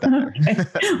just to put that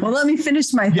there. Well, let me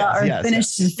finish my thought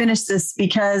finish this,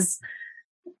 because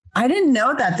I didn't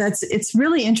know that. It's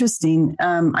really interesting.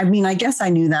 I guess I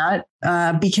knew that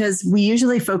because we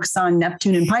usually focus on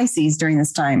Neptune and Pisces during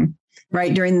this time,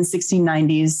 right? During the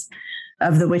 1690s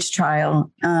of the witch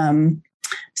trial.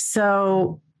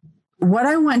 So what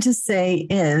I want to say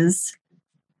is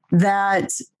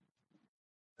that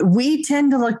we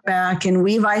tend to look back and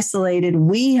we have isolated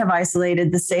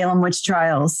the Salem witch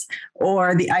trials,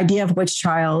 or the idea of witch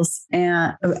trials,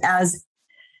 as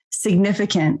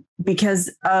significant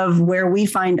because of where we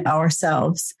find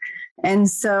ourselves. And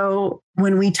so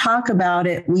when we talk about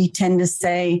it, we tend to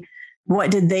say, what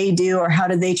did they do, or how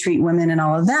did they treat women and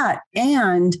all of that?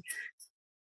 And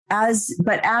as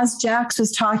Jax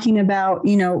was talking about,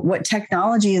 what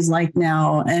technology is like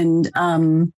now, and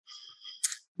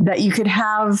that you could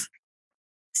have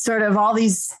sort of all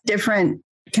these different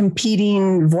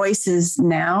competing voices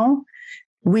now,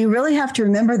 we really have to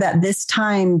remember that this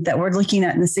time that we're looking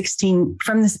at in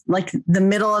from the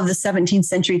middle of the 17th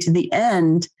century to the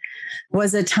end,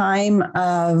 was a time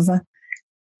of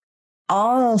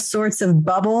all sorts of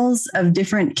bubbles of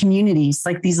different communities,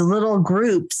 like these little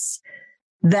groups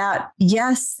that,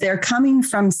 yes, they're coming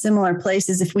from similar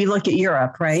places. If we look at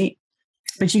Europe, right?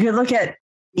 But you could look at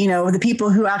the people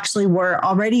who actually were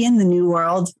already in the New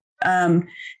World.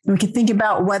 We could think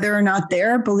about whether or not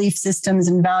their belief systems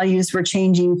and values were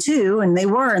changing too. And they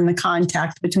were in the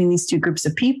contact between these two groups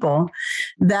of people,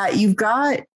 that you've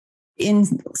got in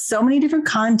so many different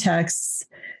contexts,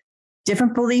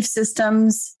 different belief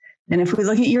systems, And if we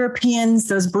look at Europeans,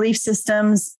 those belief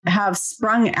systems have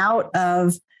sprung out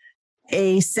of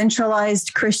a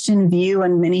centralized Christian view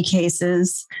in many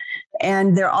cases.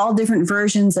 And they're all different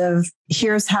versions of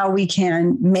here's how we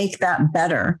can make that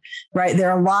better, right?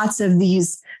 There are lots of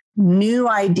these new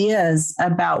ideas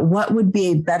about what would be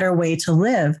a better way to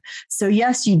live. So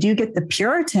yes, you do get the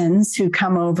Puritans who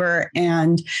come over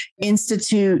and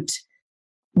institute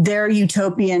their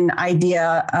utopian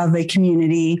idea of a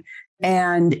community.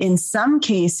 And in some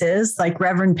cases, like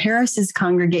Reverend Paris's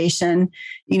congregation,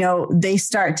 they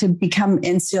start to become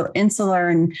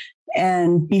insular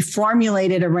and be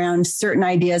formulated around certain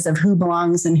ideas of who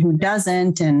belongs and who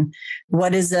doesn't, and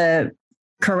what is a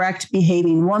correct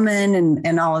behaving woman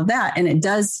and all of that. And it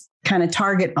does kind of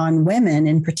target on women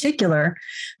in particular.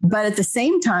 But at the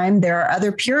same time, there are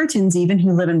other Puritans even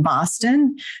who live in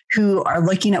Boston who are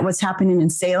looking at what's happening in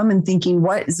Salem and thinking,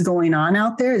 what is going on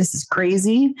out there? This is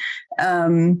crazy.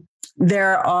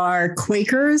 There are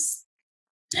Quakers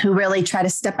who really try to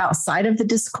step outside of the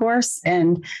discourse,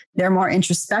 and they're more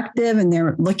introspective and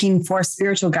they're looking for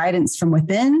spiritual guidance from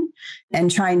within and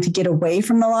trying to get away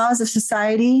from the laws of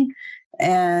society.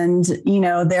 And,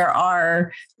 there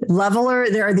are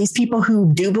these people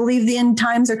who do believe the end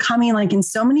times are coming. Like in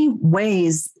so many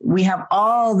ways, we have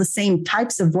all the same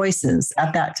types of voices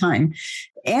at that time,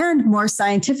 and more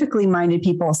scientifically minded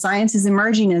people. Science is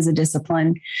emerging as a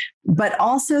discipline, but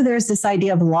also there's this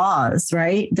idea of laws,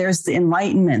 right? There's the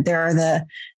Enlightenment. There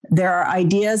are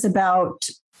ideas about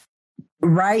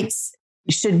rights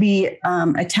should be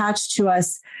attached to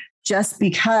us just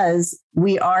because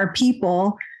we are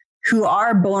people who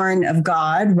are born of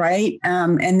God, right?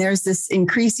 And there's this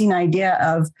increasing idea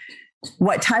of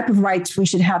what type of rights we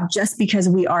should have just because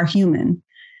we are human.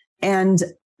 And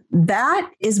that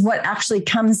is what actually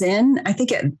comes in. I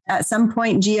think at some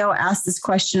point, Gio asked this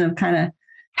question of kind of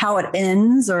how it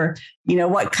ends, or,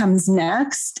 what comes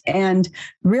next. And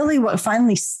really what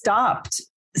finally stopped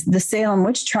the Salem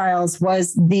witch trials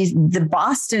was the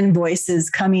Boston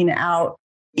voices coming out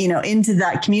into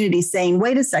that community saying,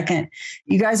 wait a second,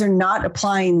 you guys are not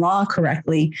applying law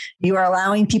correctly. You are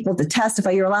allowing people to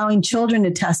testify. You're allowing children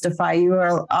to testify. You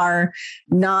are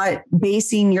not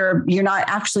you're not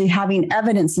actually having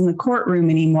evidence in the courtroom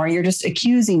anymore. You're just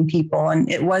accusing people, and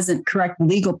it wasn't correct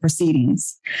legal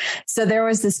proceedings. So there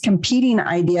was this competing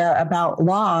idea about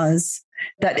laws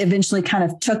that eventually kind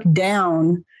of took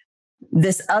down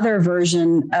this other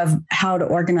version of how to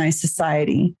organize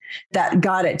society that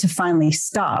got it to finally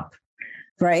stop.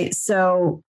 Right.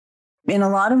 So in a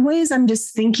lot of ways, I'm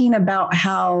just thinking about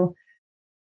how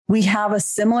we have a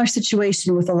similar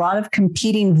situation with a lot of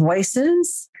competing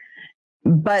voices,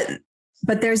 but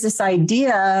there's this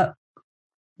idea,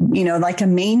 like a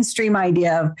mainstream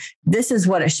idea of this is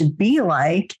what it should be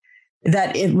like,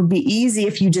 that it would be easy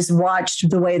if you just watched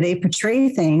the way they portray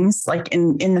things. Like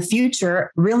in the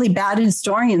future, really bad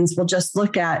historians will just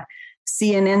look at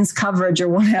CNN's coverage or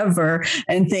whatever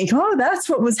and think, oh, that's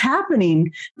what was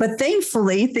happening. But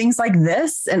thankfully, things like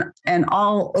this and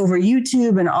all over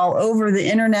YouTube and all over the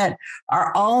internet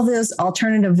are all those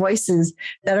alternative voices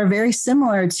that are very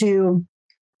similar to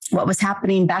what was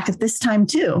happening back at this time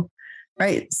too,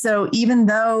 right? So even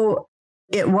though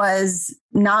it was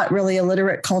not really a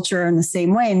literate culture in the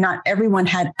same way, not everyone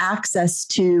had access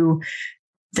to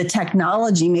the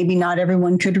technology. Maybe not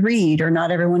everyone could read, or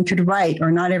not everyone could write,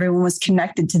 or not everyone was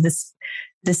connected to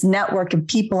this network of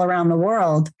people around the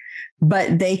world.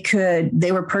 But they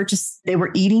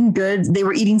were eating goods, they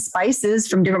were eating spices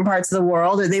from different parts of the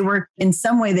world, or they were in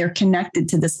some way they're connected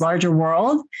to this larger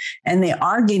world, and they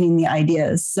are getting the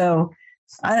ideas. So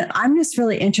I'm just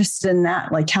really interested in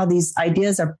that, like how these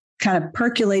ideas are kind of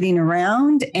percolating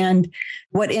around. And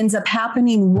what ends up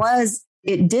happening was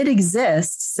it did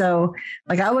exist. So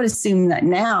like I would assume that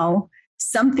now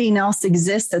something else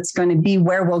exists that's going to be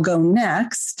where we'll go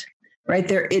next, right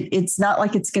there. It's not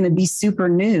like it's going to be super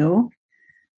new,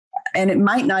 and it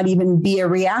might not even be a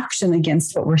reaction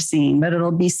against what we're seeing, but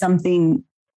it'll be something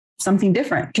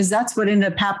different, because that's what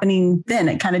ended up happening then.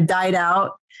 It kind of died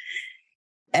out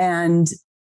and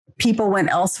people went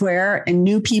elsewhere, and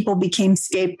new people became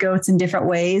scapegoats in different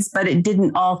ways, but it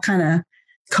didn't all kind of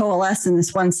coalesce in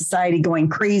this one society going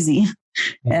crazy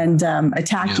and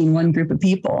attacking one group of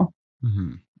people.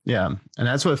 Mm-hmm. Yeah. And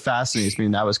that's what fascinates me.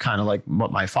 And that was kind of like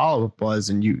what my follow-up was.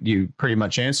 And you pretty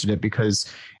much answered it, because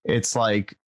it's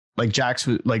like Jax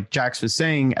was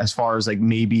saying, as far as like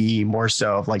maybe more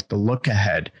so of like the look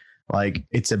ahead, like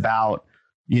it's about,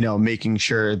 making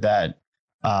sure that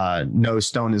no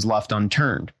stone is left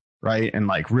unturned. right? And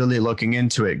like really looking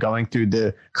into it, going through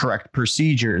the correct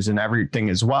procedures and everything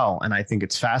as well. And I think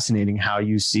it's fascinating how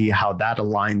you see how that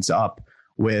aligns up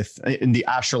with, in the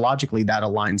astrologically, that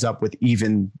aligns up with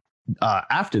even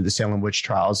after the Salem witch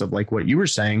trials, of like what you were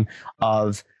saying,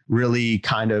 of really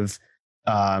kind of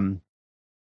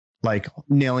like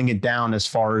nailing it down as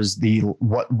far as the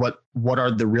what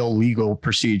are the real legal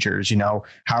procedures, how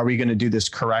are we going to do this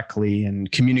correctly,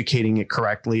 and communicating it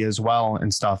correctly as well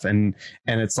and stuff. And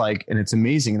it's like, and it's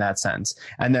amazing in that sense.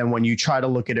 And then when you try to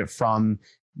look at it from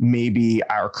maybe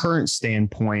our current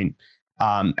standpoint,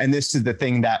 and this is the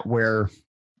thing that where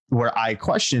I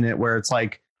question it, where it's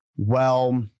like,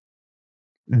 well,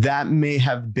 that may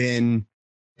have been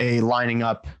a lining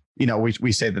up,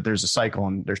 we say that there's a cycle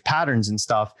and there's patterns and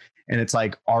stuff. And it's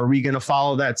like, are we going to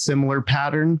follow that similar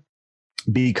pattern?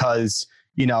 Because,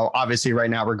 obviously right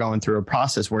now we're going through a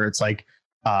process where it's like,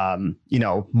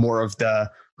 more of the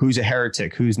who's a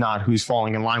heretic, who's not, who's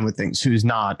falling in line with things, who's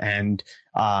not. And,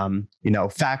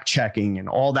 fact checking and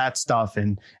all that stuff,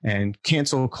 and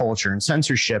cancel culture and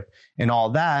censorship and all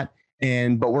that.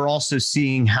 But we're also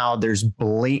seeing how there's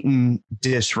blatant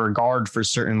disregard for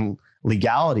certain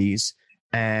legalities.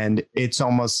 And it's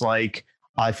almost like,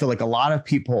 I feel like a lot of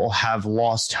people have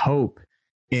lost hope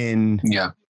in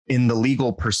the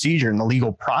legal procedure and the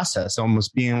legal process,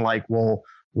 almost being like, well,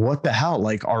 what the hell?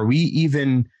 Like, are we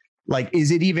even like,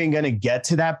 is it even going to get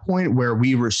to that point where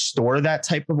we restore that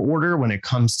type of order when it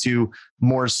comes to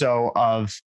more so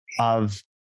of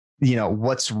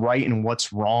what's right and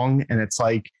what's wrong? And it's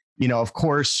like, of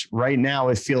course, right now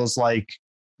it feels like,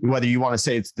 whether you want to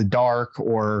say it's the dark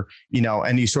or,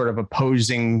 any sort of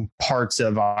opposing parts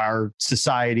of our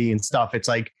society and stuff, it's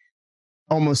like,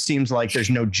 almost seems like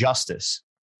there's no justice.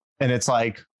 And it's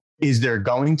like, is there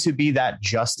going to be that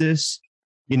justice,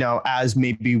 as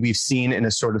maybe we've seen in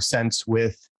a sort of sense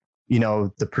with,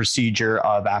 the procedure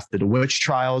of after the witch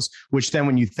trials, which then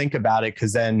when you think about it,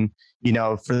 because then,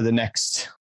 for the next,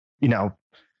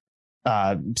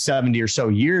 70 or so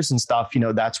years and stuff,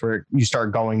 that's where you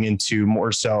start going into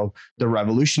more so the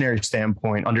revolutionary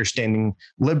standpoint, understanding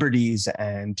liberties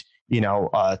and,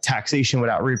 taxation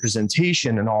without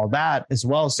representation and all that as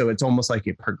well. So it's almost like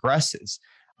it progresses.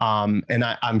 And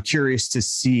I'm curious to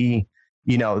see,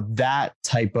 that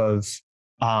type of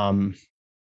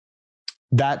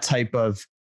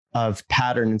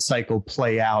pattern and cycle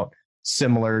play out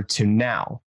similar to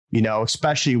now,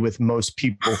 especially with most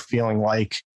people feeling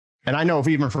like, and I know if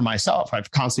even for myself,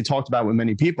 I've constantly talked about it with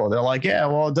many people. They're like, yeah,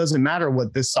 well, it doesn't matter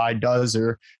what this side does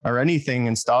or anything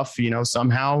and stuff,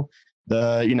 somehow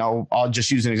I'll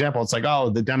just use an example. It's like, oh,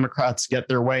 the Democrats get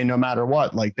their way no matter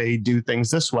what, like they do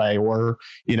things this way, or,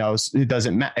 it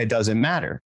doesn't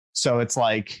matter. So it's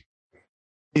like,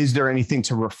 is there anything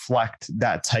to reflect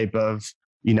that type of,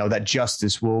 that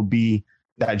justice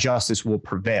will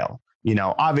prevail?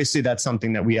 Obviously that's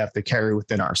something that we have to carry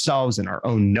within ourselves and our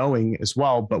own knowing as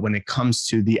well. But when it comes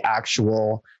to the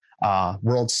actual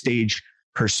world stage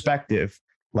perspective,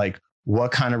 like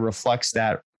what kind of reflects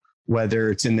that,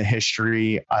 whether it's in the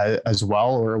history as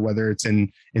well, or whether it's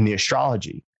in the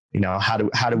astrology, how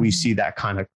do we see that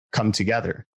kind of come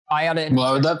together? I had it. You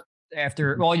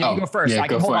go first. I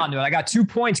can hold on to it. I got 2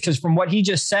 points because from what he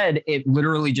just said, it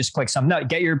literally just clicks something. No,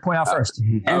 get your point out first.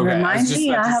 And remind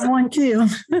me, I have one too.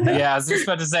 Yeah, I was just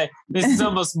about to say, this is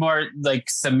almost more like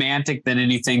semantic than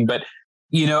anything, but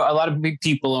a lot of big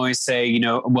people always say,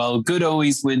 well, good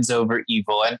always wins over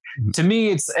evil. And to me,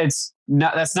 it's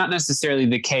not, that's not necessarily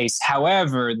the case.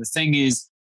 However, the thing is,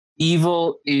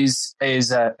 evil is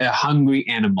a hungry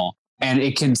animal. And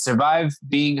it can survive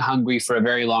being hungry for a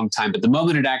very long time. But the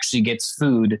moment it actually gets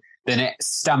food, then its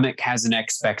stomach has an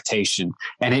expectation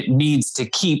and it needs to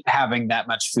keep having that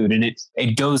much food. And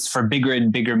it goes for bigger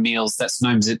and bigger meals that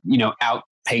sometimes it,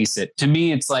 outpace it. To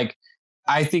me, it's like,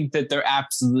 I think that there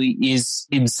absolutely is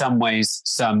in some ways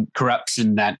some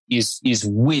corruption that is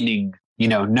winning,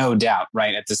 no doubt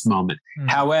right at this moment.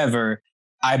 However,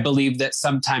 I believe that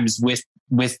sometimes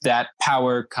with that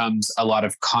power comes a lot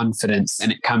of confidence,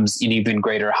 and it comes in even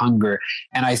greater hunger.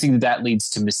 And I think that leads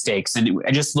to mistakes. And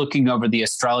just looking over the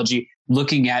astrology,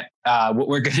 looking at what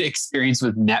we're going to experience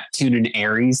with Neptune and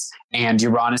Aries and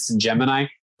Uranus and Gemini,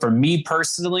 for me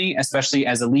personally, especially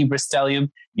as a Libra stellium,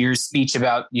 your speech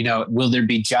about, will there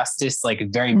be justice, like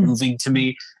very moving to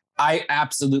me. I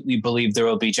absolutely believe there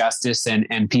will be justice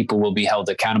and people will be held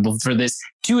accountable for this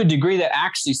to a degree that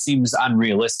actually seems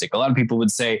unrealistic. A lot of people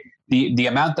would say the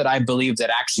amount that I believe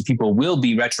that actually people will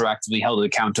be retroactively held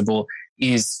accountable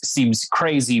seems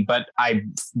crazy, but I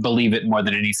believe it more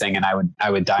than anything. And I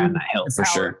would die on that hill for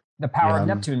sure. The power of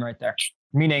Neptune right there.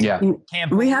 meaning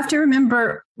we have to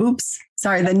remember,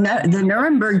 the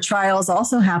Nuremberg trials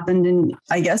also happened in,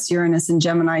 I guess, Uranus and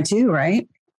Gemini too, right?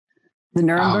 The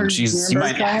Nuremberg. Oh, Jesus,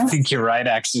 I think you're right,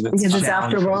 actually. Because it's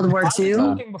after World War II.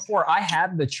 Talking before, I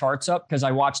have the charts up because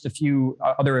I watched a few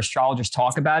other astrologers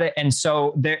talk about it. And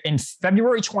so there, in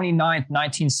February 29th,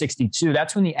 1962,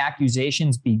 that's when the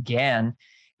accusations began.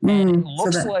 And it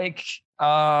looks like,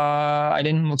 I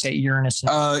didn't look at Uranus.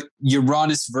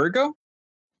 Uranus Virgo?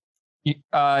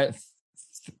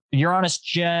 Uranus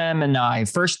Gemini.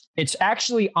 First, it's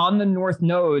actually on the North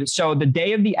Node. So the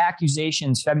day of the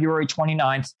accusations, February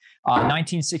 29th,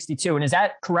 1962. And is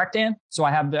that correct, Ann? So I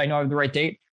know I have the right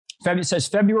date. It says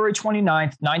February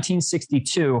 29th,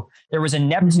 1962. There was a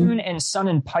Neptune and Sun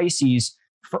in Pisces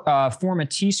form a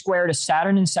T-square to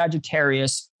Saturn in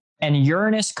Sagittarius and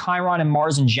Uranus, Chiron, and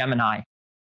Mars in Gemini.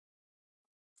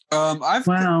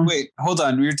 Wait, hold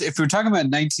on. If we're talking about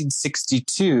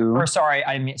 1962, or sorry,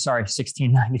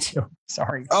 1692.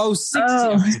 Sorry. Oh, 16.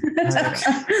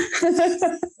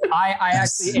 I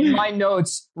actually, in my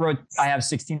notes, wrote, I have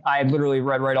 16. I literally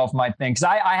read right off my thing because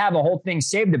I have a whole thing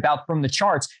saved about from the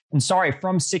charts. And sorry,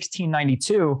 from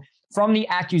 1692, from the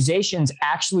accusations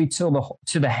actually to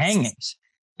the hangings.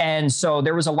 And so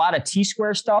there was a lot of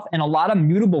T-square stuff and a lot of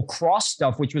mutable cross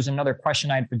stuff, which was another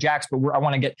question I had for Jax, but I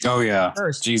want to get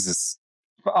first. Jesus.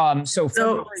 So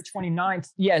February 29th,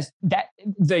 yes, that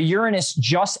the Uranus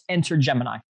just entered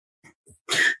Gemini.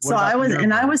 So I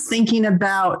was thinking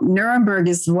about Nuremberg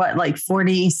is what, like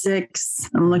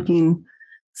 46? I'm looking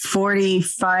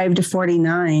 45 to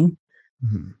 49.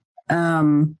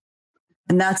 And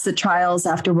that's the trials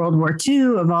after World War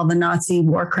II of all the Nazi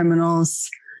war criminals.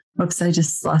 Whoops, I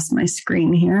just lost my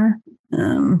screen here.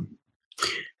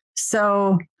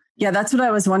 So yeah, that's what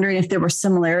I was wondering, if there were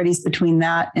similarities between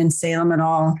that and Salem at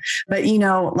all. But,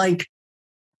 like,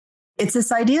 it's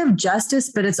this idea of justice,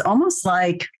 but it's almost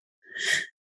like,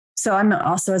 so I'm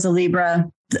also, as a Libra,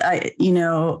 I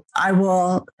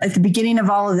will, at the beginning of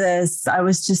all of this, I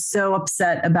was just so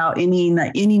upset about any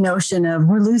notion of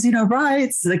we're losing our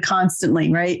rights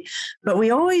constantly, right? But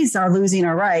we always are losing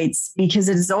our rights because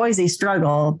it is always a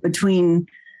struggle between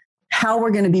how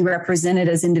we're going to be represented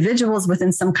as individuals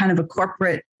within some kind of a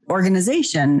corporate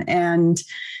organization. And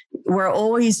we're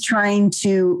always trying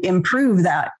to improve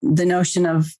the notion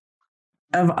of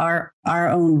our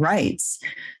own rights.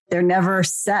 They're never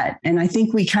set. And I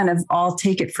think we kind of all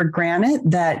take it for granted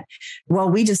that, well,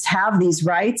 we just have these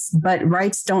rights, but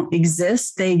rights don't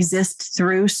exist. They exist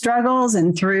through struggles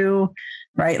and through,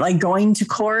 right, like going to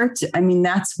court. I mean,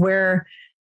 that's where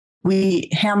we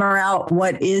hammer out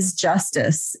what is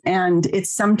justice. And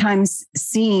it's sometimes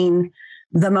seeing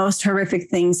the most horrific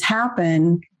things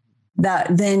happen that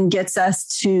then gets us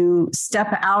to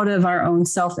step out of our own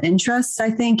self-interest, I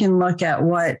think, and look at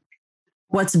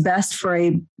what's best for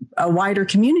a wider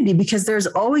community, because there's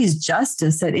always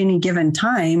justice at any given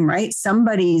time, right?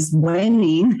 Somebody's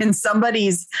winning and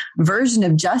somebody's version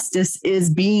of justice is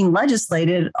being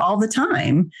legislated all the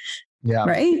time. Yeah.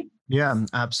 Right. Yeah,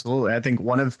 absolutely. I think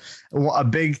a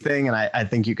big thing, and I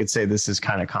think you could say this is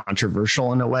kind of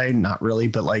controversial in a way, not really,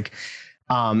 but like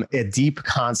a deep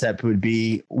concept would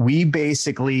be, we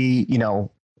basically,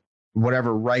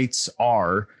 whatever rights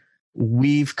are,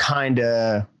 we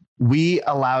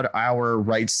allowed our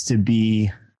rights to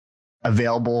be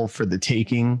available for the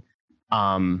taking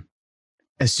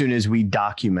as soon as we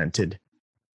documented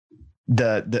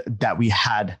that we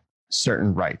had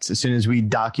certain rights. As soon as we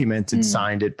documented,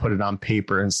 signed it, put it on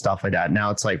paper and stuff like that.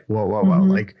 Now it's like, whoa,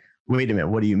 like, wait a minute,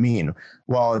 what do you mean?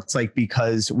 Well, it's like,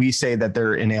 because we say that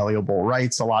they're inalienable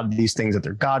rights, a lot of these things that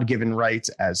they're God-given rights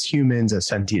as humans, as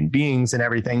sentient beings and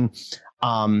everything.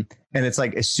 And it's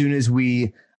like, as soon as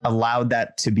we allowed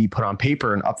that to be put on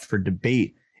paper and up for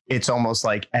debate, it's almost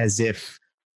like as if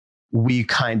we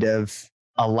kind of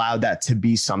allowed that to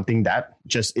be something that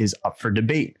just is up for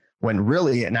debate, when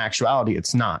really in actuality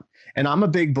it's not. And I'm a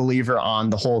big believer on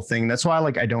the whole thing. That's why,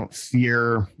 like, I don't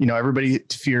fear, everybody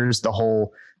fears the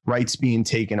whole rights being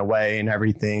taken away and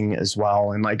everything as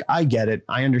well. And like, I get it.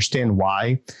 I understand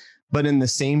why. But in the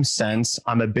same sense,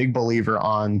 I'm a big believer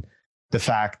on the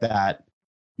fact that,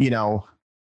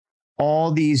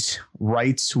 all these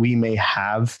rights we may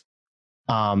have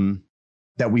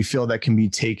that we feel that can be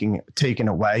taken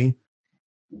away,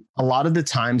 a lot of the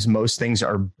times, most things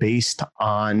are based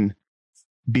on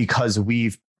because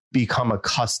we've become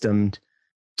accustomed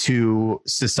to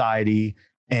society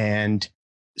and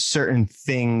certain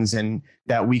things, and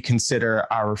that we consider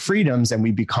our freedoms, and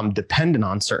we become dependent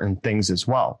on certain things as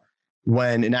well.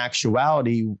 When in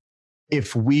actuality,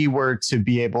 if we were to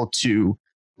be able to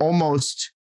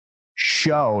almost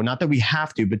show, not that we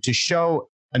have to, but to show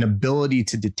an ability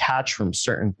to detach from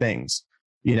certain things,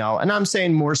 you know, and I'm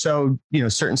saying more so, you know,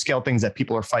 certain scale things that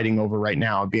people are fighting over right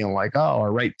now, being like, oh,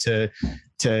 our right to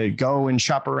go and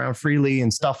shop around freely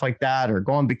and stuff like that, or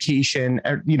go on vacation.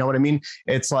 You know what I mean?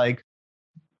 It's like,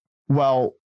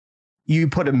 well, you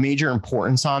put a major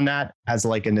importance on that as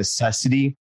like a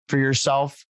necessity for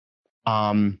yourself,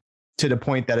 to the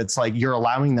point that it's like you're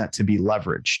allowing that to be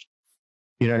leveraged.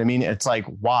 You know what I mean? It's like,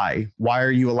 why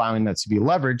are you allowing that to be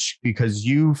leveraged? Because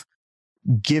you've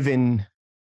given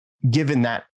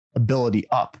that ability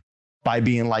up by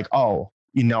being like, oh,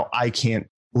 you know, I can't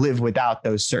live without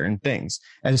those certain things.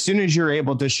 And as soon as you're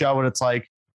able to show it, it's like,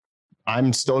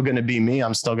 I'm still going to be me.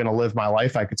 I'm still going to live my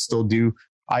life. I can still do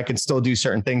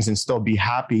certain things and still be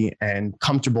happy and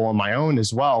comfortable on my own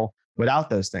as well without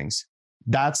those things.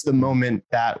 That's the moment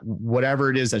that whatever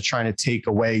it is that's trying to take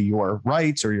away your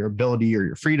rights or your ability or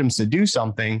your freedoms to do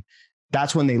something,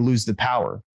 that's when they lose the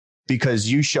power,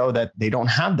 because you show that they don't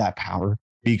have that power,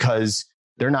 because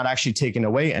they're not actually taking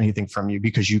away anything from you,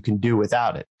 because you can do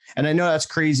without it. And I know that's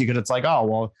crazy, because it's like, oh,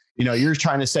 well, you know, you're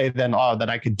trying to say then, oh,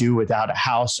 that I could do without a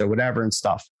house or whatever and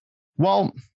stuff.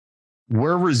 Well,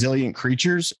 we're resilient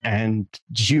creatures, and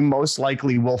you most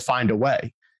likely will find a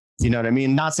way. You know what I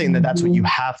mean? Not saying that that's what you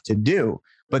have to do,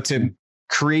 but to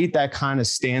create that kind of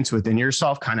stance within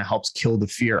yourself kind of helps kill the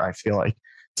fear. I feel like,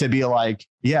 to be like,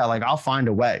 yeah, like I'll find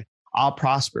a way. I'll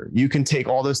prosper. You can take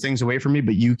all those things away from me,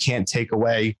 but you can't take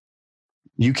away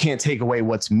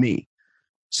what's me.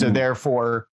 So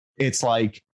therefore it's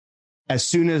like, as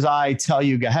soon as I tell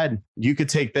you, go ahead, you could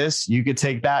take this, you could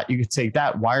take that, you could take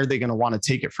that. Why are they going to want to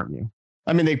take it from you?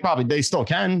 I mean, they still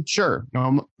can. Sure.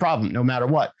 No problem. No matter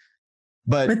what.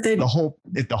 But the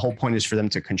whole point is for them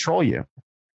to control you.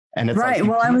 And it's right. Like,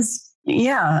 well,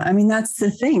 I mean, that's the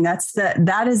thing.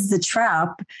 That is the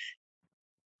trap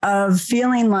of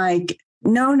feeling like,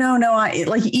 no. I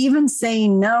like even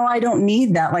saying, no, I don't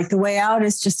need that. Like the way out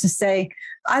is just to say,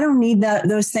 I don't need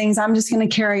those things. I'm just going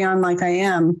to carry on like I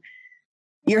am.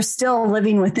 You're still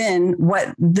living within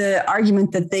what the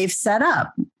argument that they've set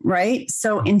up. Right.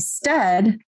 So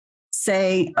instead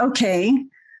say, okay,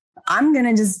 I'm going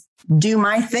to just do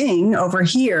my thing over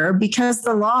here because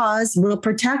the laws will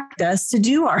protect us to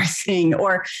do our thing.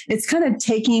 Or it's kind of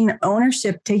taking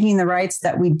ownership, taking the rights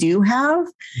that we do have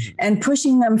and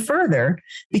pushing them further,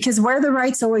 because where the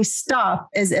rights always stop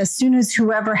is as soon as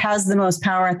whoever has the most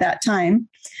power at that time,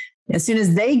 as soon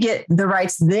as they get the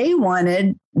rights they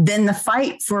wanted, then the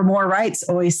fight for more rights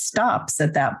always stops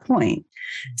at that point.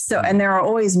 So, and there are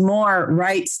always more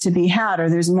rights to be had, or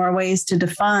there's more ways to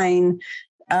define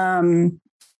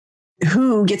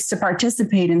who gets to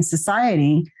participate in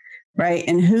society, right?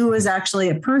 And who is actually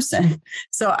a person.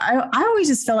 So I always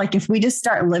just feel like if we just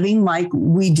start living like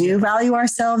we do value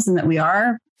ourselves and that we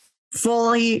are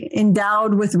fully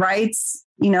endowed with rights,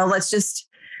 you know, let's just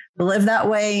live that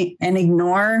way and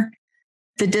ignore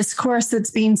the discourse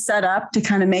that's being set up to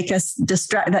kind of make us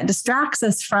distracts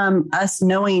us from us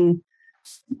knowing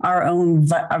our own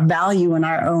value and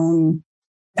our own,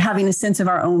 having a sense of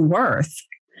our own worth.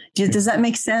 Does that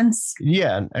make sense?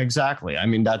 Yeah, exactly. I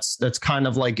mean, that's kind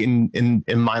of like in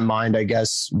my mind, I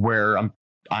guess, where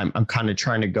I'm kind of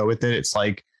trying to go with it. It's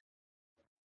like,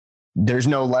 there's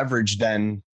no leverage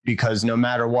then, because no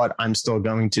matter what, I'm still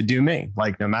going to do me.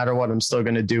 Like, no matter what, I'm still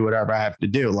going to do whatever I have to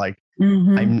do. Like,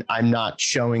 I'm not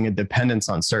showing a dependence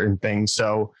on certain things.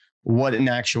 So what in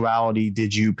actuality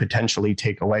did you potentially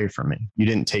take away from me? You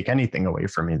didn't take anything away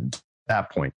from me at that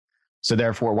point. So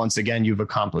therefore, once again, you've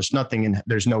accomplished nothing, and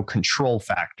there's no control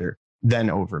factor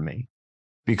then over me,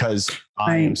 because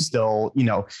I am still, you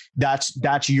know,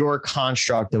 that's your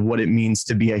construct of what it means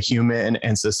to be a human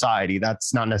and society.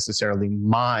 That's not necessarily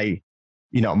my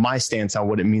stance on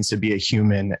what it means to be a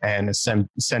human and a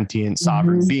sentient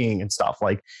sovereign being and stuff.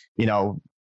 Like, you know,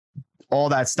 all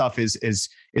that stuff is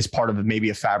part of maybe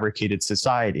a fabricated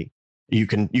society. You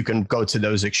can go to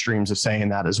those extremes of saying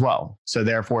that as well. So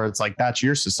therefore, it's like, that's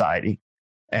your society.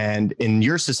 And in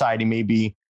your society,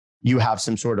 maybe you have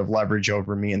some sort of leverage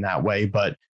over me in that way.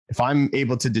 But if I'm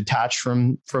able to detach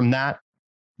from that,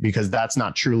 because that's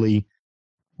not truly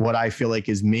what I feel like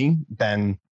is me,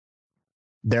 then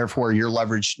therefore your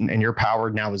leverage and your power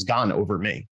now is gone over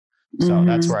me. So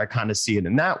that's where I kind of see it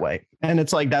in that way. And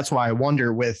it's like, that's why I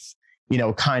wonder with, you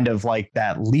know, kind of like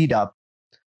that lead up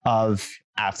of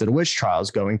after the witch trials,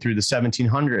 going through the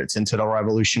 1700s into the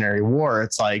Revolutionary War.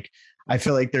 It's like, I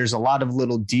feel like there's a lot of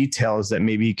little details that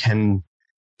maybe can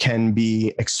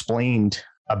be explained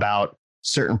about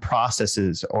certain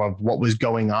processes of what was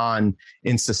going on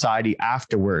in society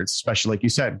afterwards, especially like you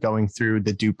said, going through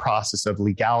the due process of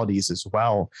legalities as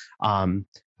well.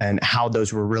 And how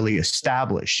those were really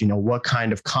established, what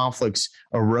kind of conflicts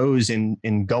arose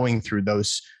in going through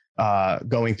those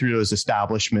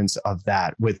establishments of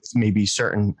that, with maybe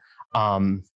certain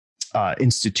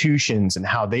institutions and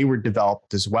how they were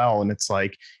developed as well. And it's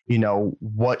like,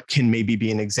 what can maybe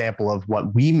be an example of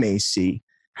what we may see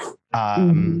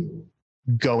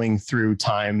going through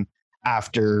time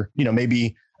after,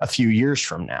 maybe a few years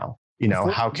from now,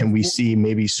 how can we see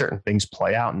maybe certain things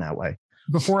play out in that way?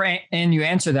 Before and you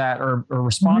answer that or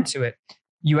respond to it,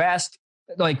 you asked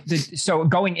so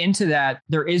going into that,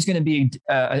 there is going to be,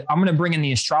 I'm going to bring in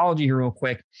the astrology here real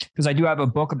quick, because I do have a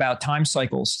book about time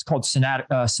cycles. It's called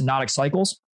Synodic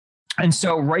Cycles. And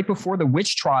so right before the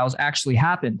witch trials actually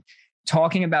happened,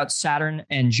 talking about Saturn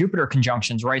and Jupiter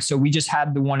conjunctions, right? So we just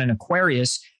had the one in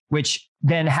Aquarius, which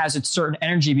then has its certain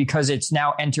energy because it's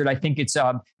now entered, I think it's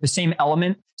the same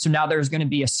element. So now there's going to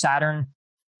be a Saturn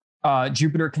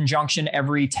Jupiter conjunction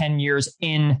every 10 years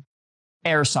in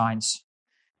air signs,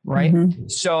 right? Mm-hmm.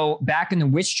 So back in the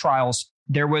witch trials,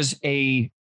 there was in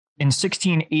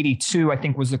 1682, I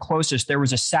think was the closest, there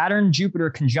was a Saturn Jupiter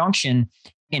conjunction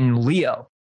in Leo,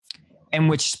 and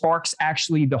which sparks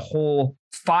actually the whole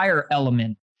fire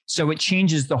element. So it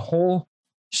changes the whole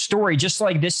story, just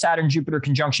like this Saturn Jupiter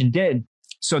conjunction did.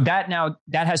 So that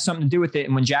has something to do with it.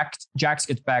 And when Jax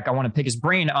gets back, I want to pick his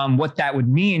brain on what that would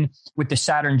mean with the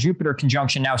Saturn Jupiter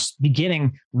conjunction now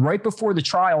beginning right before the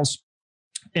trials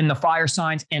in the fire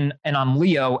signs and on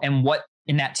Leo, and what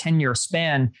in that 10-year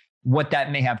span, what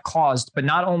that may have caused. But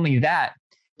not only that,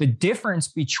 the difference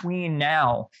between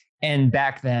now and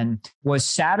back then was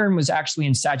Saturn was actually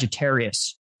in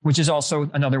Sagittarius, which is also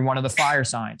another one of the fire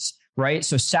signs, right?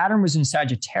 So Saturn was in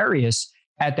Sagittarius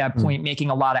at that point, making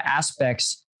a lot of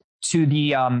aspects to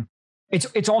the,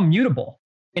 it's all mutable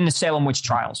in the Salem witch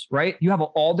trials, right? You have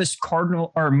all this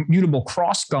cardinal or mutable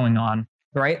cross going on,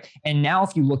 right? And now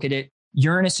if you look at it,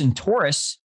 Uranus in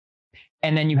Taurus,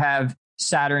 and then you have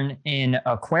Saturn in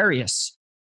Aquarius,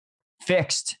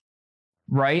 fixed,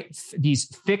 right? These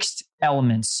fixed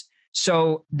elements.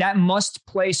 So that must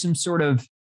play some sort of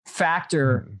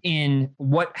factor in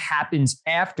what happens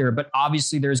after, but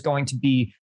obviously there's going to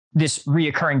be this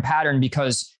reoccurring pattern,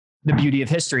 because the beauty of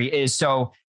history is,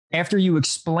 so after you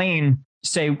explain,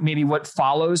 say maybe what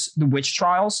follows the witch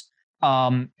trials,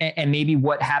 and maybe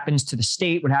what happens to the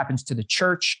state, what happens to the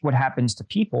church, what happens to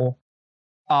people,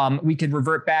 we could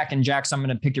revert back. And Jax, I'm going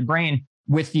to pick your brain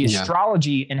with the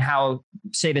astrology and how,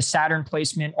 say, the Saturn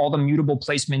placement, all the mutable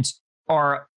placements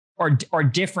are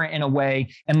different in a way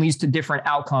and leads to different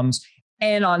outcomes.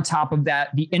 And on top of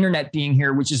that, the internet being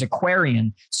here, which is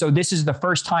Aquarian. So this is the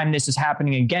first time this is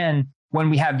happening again, when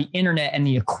we have the internet and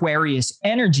the Aquarius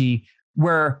energy,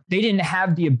 where they didn't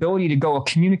have the ability to go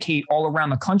communicate all around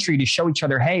the country to show each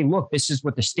other, hey, look, this is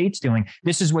what the state's doing.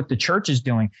 This is what the church is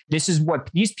doing. This is what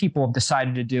these people have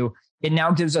decided to do. It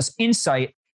now gives us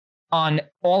insight on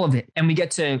all of it. And we get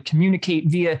to communicate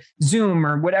via Zoom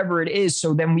or whatever it is.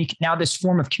 So then now this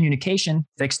form of communication,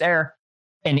 fixed air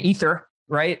and ether,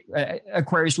 right?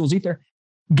 Aquarius rules ether,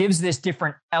 gives this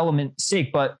different element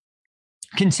sake, but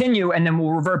continue. And then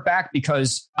we'll revert back,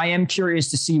 because I am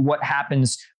curious to see what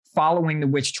happens following the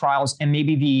witch trials and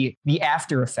maybe the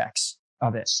after effects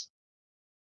of it.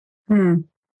 Yeah,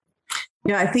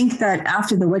 I think that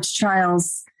after the witch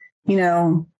trials,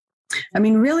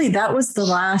 really that was the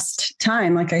last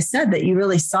time, like I said, that you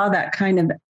really saw that kind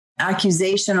of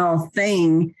accusational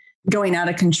thing going out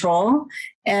of control.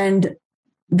 And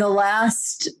the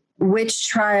last witch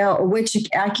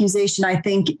accusation, I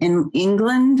think in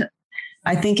England,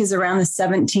 is around the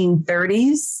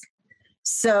 1730s.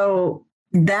 So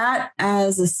that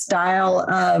as a style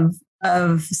of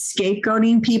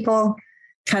scapegoating people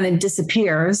kind of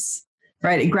disappears,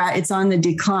 right? It's on the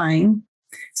decline.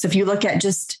 So if you look at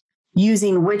just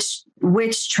using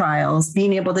witch trials,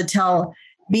 being able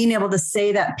to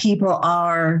say that people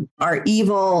are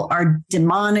evil, are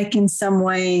demonic in some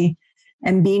way,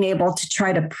 and being able to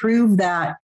try to prove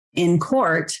that in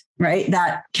court, right?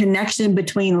 That connection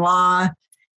between law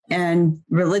and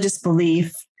religious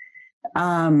belief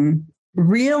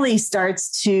really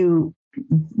starts to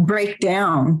break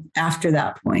down after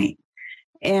that point.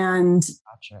 And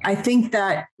gotcha. I think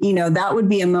that, that would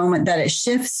be a moment that it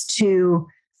shifts to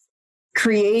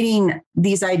creating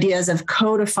these ideas of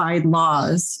codified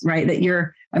laws, right?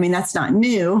 That's not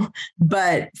new,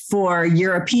 but for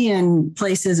European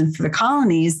places and for the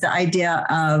colonies, the idea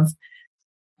of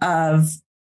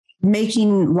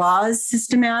making laws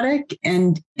systematic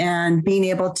and being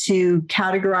able to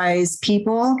categorize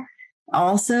people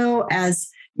also as,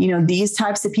 these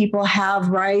types of people have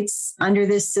rights under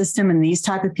this system and these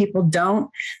type of people don't.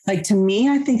 Like, to me,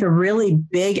 I think a really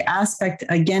big aspect,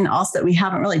 again, also that we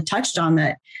haven't really touched on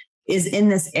that is in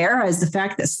this era is the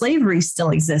fact that slavery still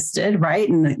existed, right?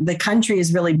 And the country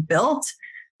is really built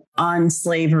on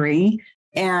slavery,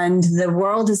 and the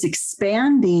world is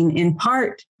expanding in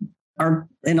part or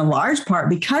in a large part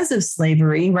because of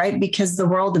slavery, right? Because the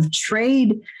world of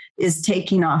trade is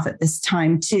taking off at this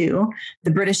time too. The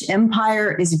British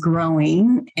Empire is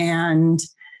growing, and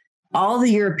all the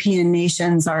European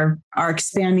nations are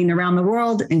expanding around the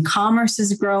world, and commerce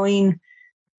is growing.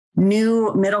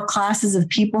 New middle classes of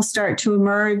people start to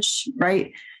emerge,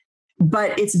 right?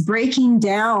 But it's breaking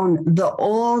down the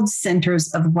old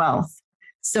centers of wealth.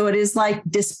 So it is like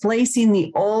displacing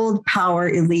the old power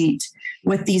elite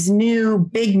with these new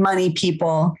big money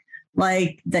people,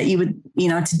 like that you would,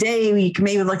 today we can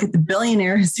maybe look at the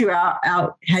billionaires who are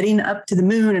out heading up to the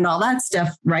moon and all that stuff,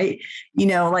 right?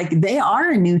 Like they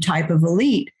are a new type of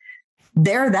elite.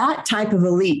 They're that type of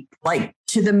elite, like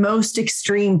to the most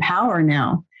extreme power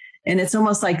now. And it's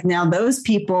almost like now those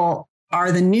people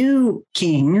are the new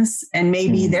kings, and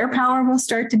maybe their power will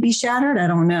start to be shattered. I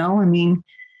don't know. I mean,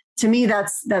 to me,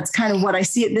 that's kind of what I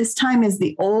see at this time is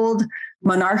the old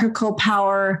monarchical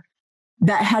power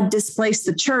that had displaced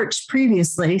the church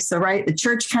previously. So, right, the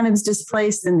church kind of is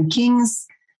displaced and the kings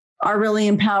are really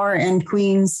in power and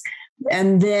queens.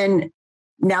 And then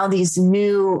now these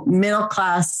new middle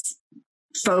class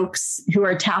folks who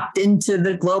are tapped into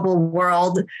the global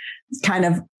world kind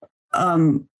of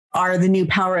are the new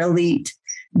power elite.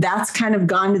 That's kind of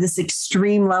gone to this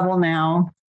extreme level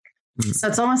now. So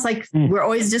it's almost like we're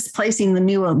always displacing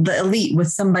the elite with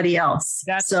somebody else.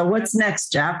 So what's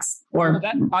next, Jax? Or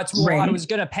I was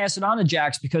going to pass it on to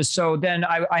Jax because then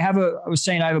I have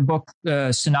a book,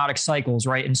 Synodic Cycles,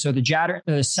 right? And so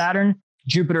the Saturn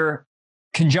Jupiter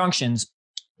conjunctions,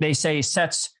 they say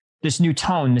sets this new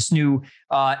tone, this new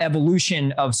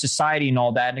evolution of society and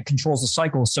all that, and it controls the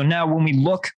cycles. So now when we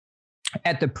look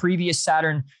at the previous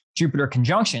Saturn Jupiter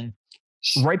conjunction,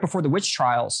 right before the witch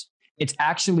trials, it's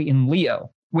actually in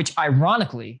Leo, which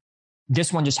ironically,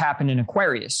 this one just happened in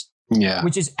Aquarius,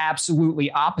 which is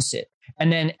absolutely opposite.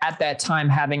 And then at that time,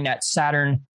 having that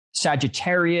Saturn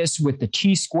Sagittarius with the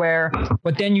T-square,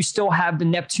 but then you still have the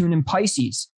Neptune in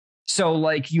Pisces. So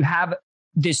like you have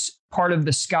this part of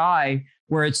the sky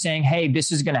where it's saying, hey,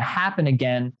 this is going to happen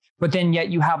again. But then yet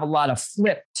you have a lot of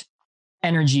flipped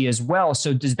energy as well.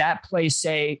 So does that play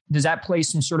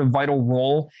some sort of vital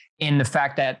role in the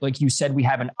fact that, like you said, we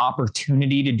have an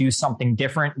opportunity to do something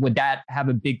different? Would that have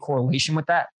a big correlation with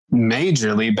that?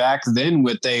 Majorly. Back then,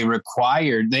 what they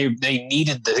required, they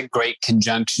needed the great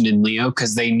conjunction in Leo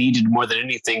because they needed more than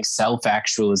anything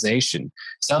self-actualization.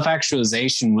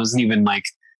 Self-actualization wasn't even like,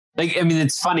 I mean,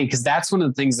 it's funny because that's one of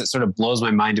the things that sort of blows my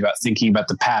mind about thinking about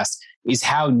the past is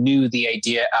how new the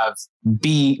idea of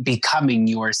becoming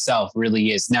yourself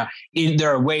really is. Now, there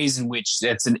are ways in which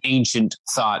that's an ancient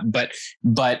thought, but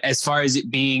as far as it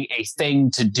being a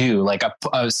thing to do, like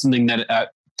something that a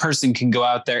person can go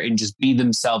out there and just be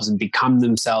themselves and become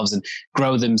themselves and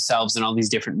grow themselves in all these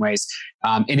different ways,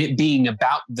 and it being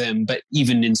about them, but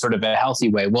even in sort of a healthy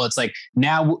way. Well, it's like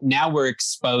now we're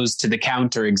exposed to the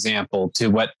counter example to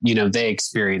what they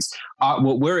experienced.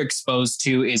 What we're exposed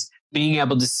to is being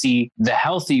able to see the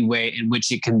healthy way in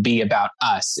which it can be about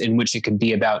us, in which it can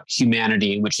be about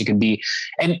humanity, in which it can be.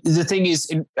 And the thing is,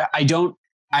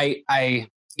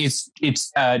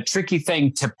 it's a tricky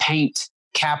thing to paint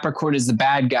Capricorn as the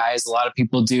bad guy, as a lot of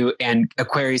people do, and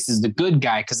Aquarius is the good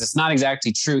guy, because it's not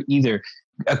exactly true either.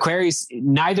 Aquarius,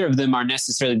 neither of them are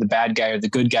necessarily the bad guy or the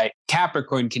good guy.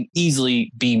 Capricorn can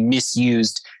easily be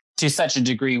misused to such a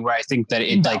degree where I think that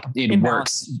it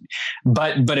works.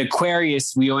 But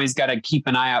Aquarius, we always got to keep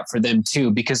an eye out for them too,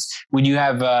 because when you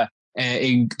have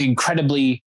an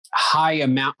incredibly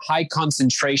high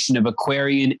concentration of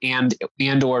Aquarian and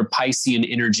or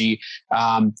Piscean energy,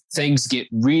 things get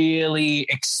really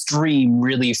extreme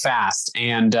really fast.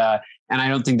 And I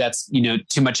don't think that's,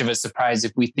 too much of a surprise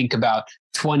if we think about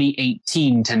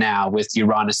 2018 to now with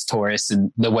Uranus Taurus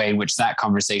and the way in which that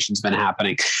conversation's been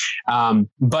happening.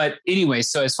 But anyway,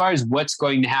 so as far as what's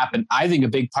going to happen, I think a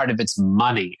big part of it's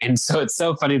money. And so it's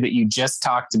so funny that you just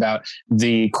talked about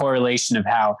the correlation of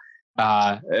how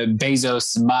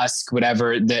Bezos, Musk,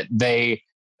 whatever, that they're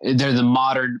the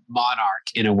modern monarch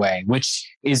in a way, which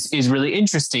is really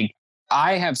interesting.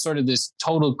 I have sort of this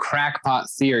total crackpot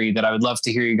theory that I would love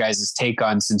to hear you guys' take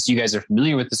on, since you guys are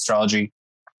familiar with astrology,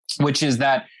 which is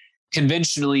that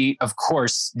conventionally, of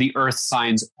course, the earth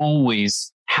signs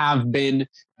always have been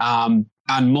on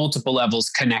multiple levels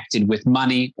connected with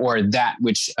money, or that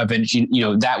which eventually,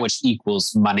 that which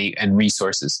equals money and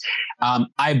resources.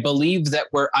 I believe that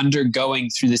we're undergoing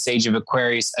through this age of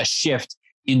Aquarius a shift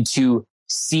into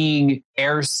seeing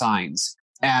air signs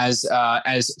as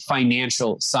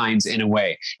financial signs in a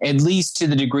way, at least to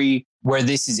the degree where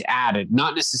this is added.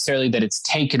 Not necessarily that it's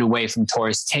taken away from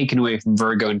Taurus, taken away from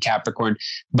Virgo and Capricorn,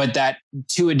 but that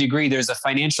to a degree there's a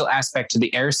financial aspect to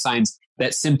the air signs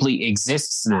that simply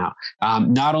exists now.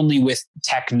 Not only with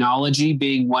technology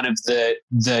being one of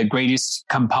the greatest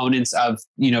components of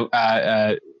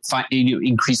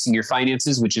increasing your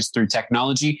finances, which is through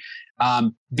technology.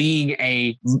 Being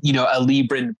a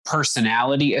Libran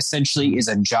personality essentially is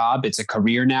a job. It's a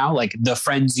career now. Like the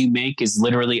friends you make is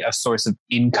literally a source of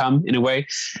income in a way.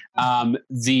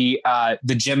 The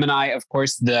Gemini, of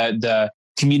course, the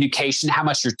communication, how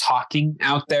much you're talking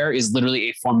out there is literally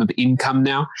a form of income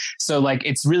now. So like,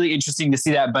 it's really interesting to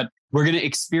see that, but we're going to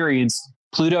experience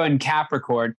Pluto in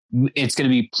Capricorn. It's going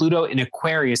to be Pluto in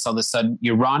Aquarius all of a sudden,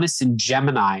 Uranus in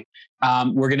Gemini.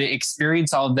 We're going to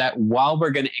experience all of that while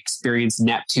we're going to experience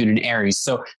Neptune in Aries.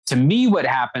 So to me, what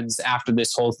happens after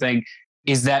this whole thing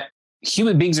is that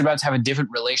human beings are about to have a different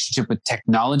relationship with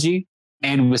technology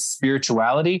and with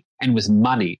spirituality and with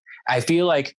money. I feel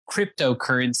like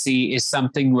cryptocurrency is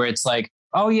something where it's like,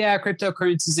 oh yeah,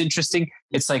 cryptocurrency is interesting.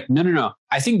 It's like, no.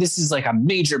 I think this is like a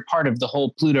major part of the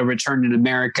whole Pluto return in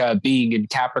America being in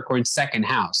Capricorn's second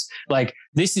house. Like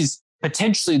this is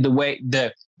potentially the way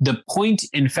the point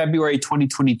in February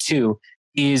 2022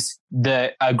 is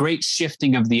a great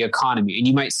shifting of the economy. And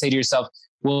you might say to yourself,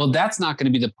 well, that's not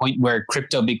going to be the point where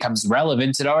crypto becomes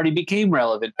relevant. It already became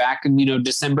relevant back in,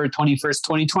 December 21st,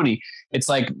 2020. It's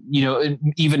like,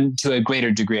 even to a greater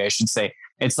degree, I should say.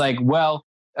 It's like, well,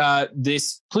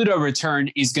 this Pluto return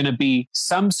is going to be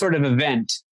some sort of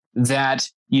event that,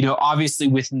 obviously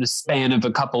within the span of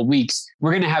a couple of weeks, we're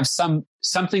going to have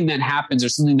something that happens or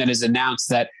something that is announced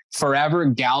that forever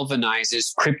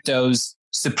galvanizes crypto's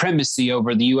supremacy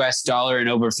over the US dollar and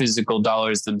over physical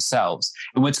dollars themselves.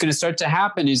 And what's going to start to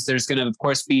happen is there's going to, of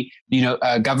course, be,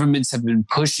 governments have been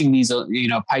pushing these,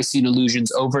 Piscean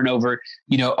illusions over and over,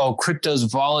 crypto's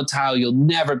volatile. You'll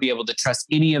never be able to trust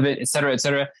any of it, et cetera, et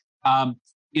cetera.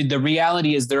 The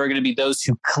reality is there are going to be those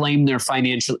who claim their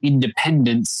financial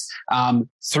independence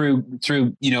through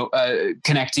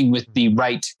connecting with the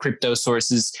right crypto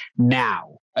sources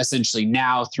now, essentially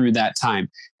now through that time.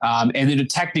 And then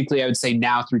technically, I would say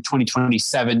now through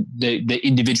 2027, the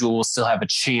individual will still have a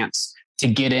chance to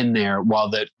get in there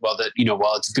while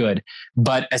it's good.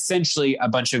 But essentially, a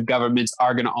bunch of governments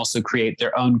are going to also create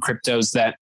their own cryptos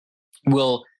that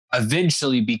will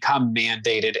eventually become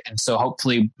mandated. And so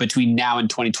hopefully between now and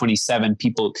 2027,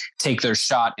 people take their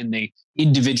shot and they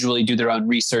individually do their own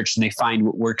research and they find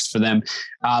what works for them.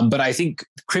 But I think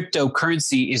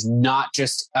cryptocurrency is not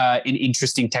just an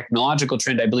interesting technological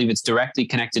trend. I believe it's directly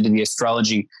connected to the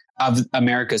astrology of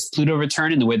America's Pluto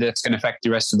return and the way that's going to affect the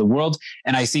rest of the world.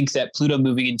 And I think that Pluto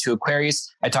moving into Aquarius,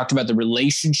 I talked about the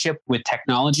relationship with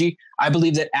technology. I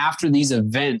believe that after these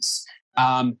events,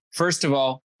 first of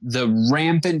all, the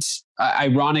rampant,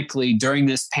 ironically, during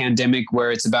this pandemic where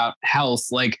it's about health,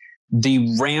 like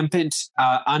the rampant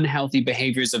unhealthy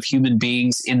behaviors of human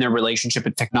beings in their relationship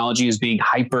with technology is being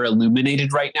hyper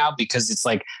illuminated right now because it's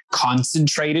like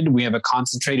concentrated. We have a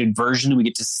concentrated version we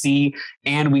get to see,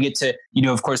 and we get to,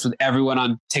 of course, with everyone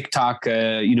on TikTok,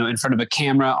 in front of a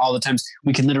camera all the times,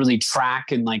 we can literally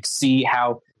track and like see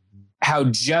how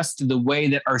just the way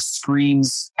that our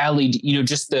screens LED,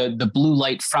 just the blue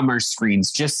light from our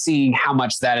screens, just seeing how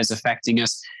much that is affecting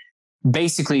us.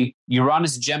 Basically,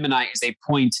 Uranus Gemini is a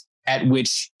point at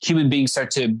which human beings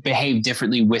start to behave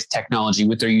differently with technology,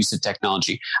 with their use of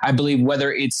technology. I believe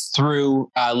whether it's through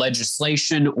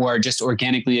legislation or just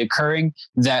organically occurring,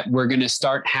 that we're going to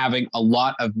start having a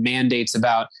lot of mandates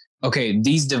about, okay,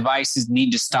 these devices need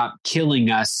to stop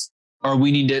killing us, or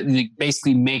we need to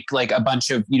basically make like a bunch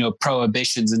of,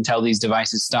 prohibitions until these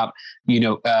devices stop,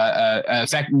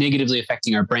 negatively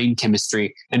affecting our brain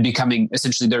chemistry and becoming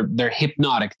essentially they're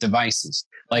hypnotic devices.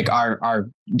 Like our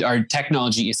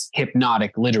technology is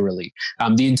hypnotic, literally.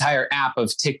 The entire app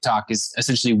of TikTok is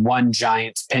essentially one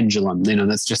giant pendulum,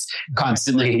 that's just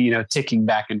constantly, ticking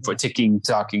back and forth,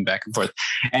 talking back and forth.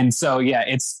 And so, yeah,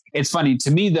 it's funny to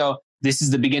me though. This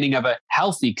is the beginning of a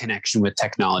healthy connection with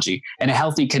technology and a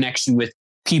healthy connection with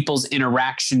people's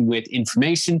interaction with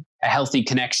information, a healthy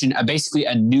connection, basically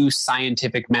a new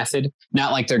scientific method.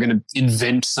 Not like they're going to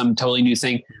invent some totally new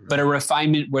thing, but a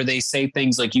refinement where they say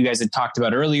things like you guys had talked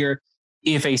about earlier.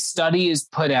 if a study is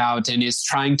put out and is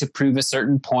trying to prove a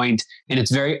certain point, and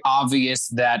it's very obvious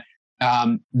that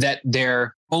that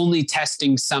they're only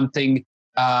testing something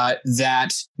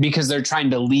that because they're trying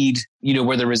to lead,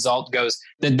 where the result goes,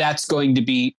 that's going to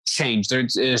be changed.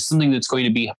 There's something that's going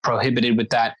to be prohibited with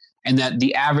that, and that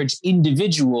the average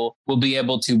individual will be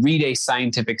able to read a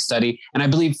scientific study. And I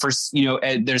believe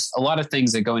there's a lot of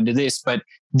things that go into this, but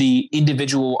the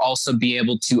individual will also be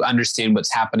able to understand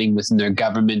what's happening within their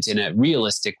government in a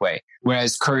realistic way.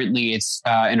 Whereas currently it's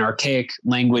an archaic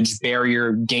language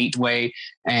barrier gateway.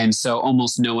 And so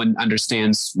almost no one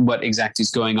understands what exactly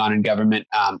is going on in government,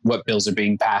 what bills are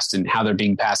being passed and how they're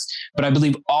being passed. But I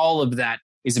believe all of that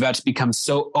is about to become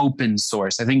so open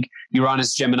source. I think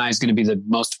Uranus Gemini is going to be the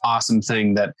most awesome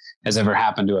thing that has ever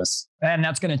happened to us. And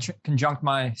that's going to conjunct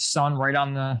my sun right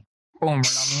on the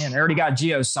end. I already got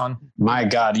Geo's sun. My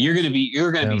God, you're going to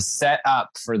be set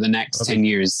up for the next 10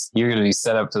 years. You're going to be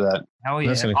set up to that. Hell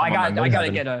yeah. I got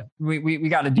to get we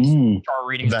got to do chart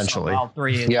readings eventually. All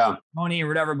three. Yeah. Money or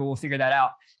whatever, but we'll figure that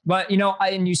out. But,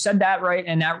 and you said that, right?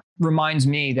 And that reminds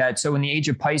me that, so in the age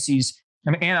of Pisces,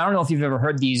 and I don't know if you've ever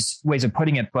heard these ways of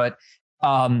putting it, but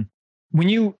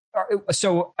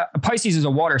Pisces is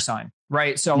a water sign,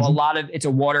 right? So it's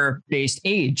a water-based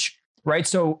age, right?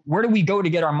 So where do we go to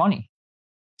get our money?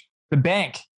 The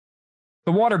bank,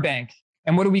 the water bank.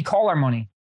 And what do we call our money?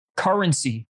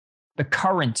 Currency, the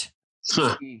current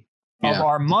of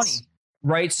our money,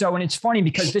 right? So, and it's funny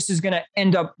because this is going to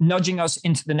end up nudging us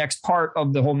into the next part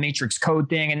of the whole matrix code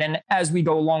thing. And then as we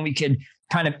go along, we could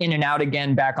kind of in and out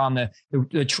again back on the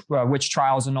witch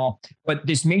trials and all. But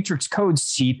this matrix code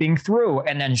seeping through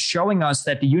and then showing us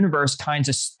that the universe kind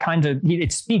of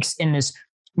it speaks in this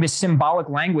symbolic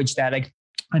language that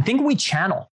I think we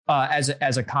channel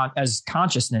as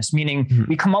consciousness, meaning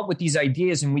we come up with these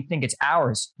ideas and we think it's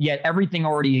ours, yet everything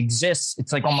already exists.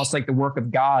 It's like almost like the work of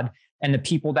God, and the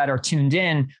people that are tuned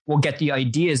in will get the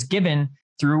ideas given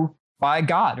through by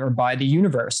God or by the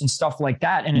universe and stuff like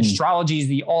that. And astrology is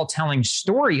the all-telling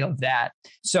story of that.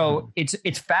 So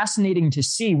it's fascinating to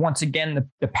see once again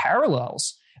the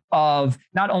parallels of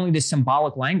not only the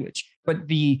symbolic language, but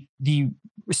the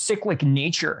cyclic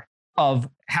nature of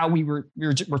how we're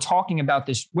talking about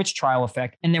this witch trial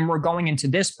effect. And then we're going into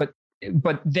this, but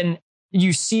then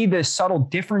you see the subtle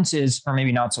differences, or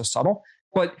maybe not so subtle,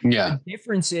 but the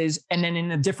differences, and then in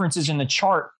the differences in the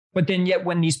chart. But then yet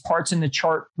when these parts in the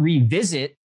chart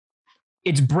revisit,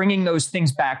 it's bringing those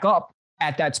things back up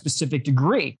at that specific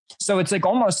degree. So it's like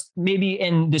almost maybe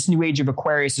in this new age of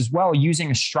Aquarius as well, using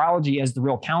astrology as the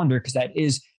real calendar, because that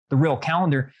is the real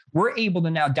calendar, we're able to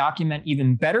now document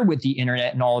even better with the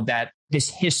internet and all of that, this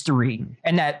history,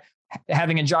 and that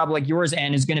having a job like yours,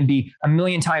 Anne, is going to be a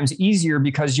million times easier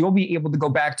because you'll be able to go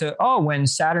back to, when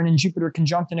Saturn and Jupiter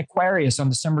conjunct in Aquarius on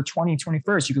December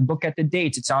 21st, you could look at the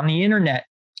dates. It's on the internet.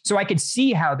 So I could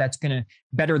see how that's going to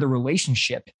better the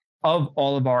relationship of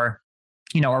all of our,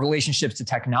 our relationships to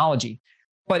technology.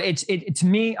 But it to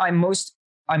me, I'm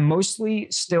mostly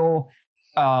still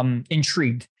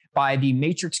intrigued by the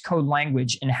matrix code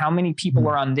language and how many people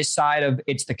are on this side of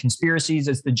it's the conspiracies,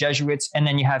 it's the Jesuits, and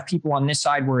then you have people on this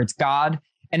side where it's God,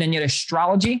 and then yet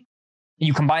astrology.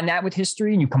 You combine that with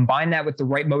history, and you combine that with the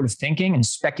right mode of thinking and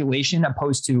speculation,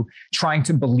 opposed to trying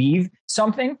to believe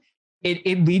something.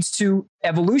 It leads to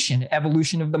evolution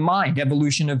of the mind,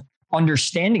 evolution of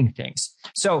understanding things.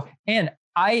 So, and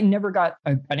I never got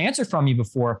an answer from you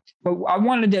before, but I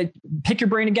wanted to pick your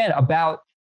brain again about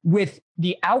with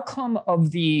the outcome of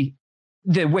the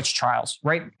witch trials,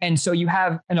 right? And so you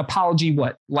have an apology,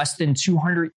 less than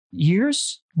 200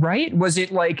 years, right? Was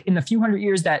it like in the few hundred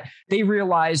years that they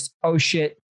realized, oh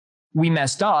shit, we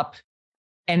messed up?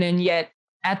 And then yet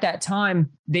at that time,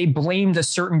 they blamed a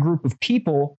certain group of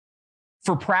people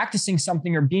for practicing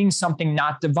something or being something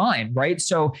not divine, right?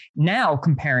 So now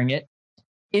comparing it,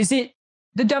 is it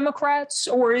the Democrats,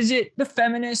 or is it the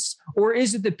feminists, or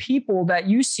is it the people that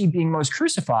you see being most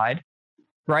crucified,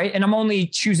 right? And I'm only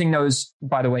choosing those,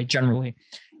 by the way, generally,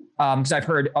 because I've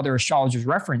heard other astrologers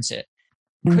reference it.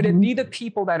 Could it be the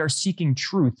people that are seeking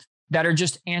truth, that are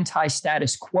just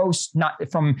anti-status quo, not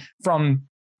from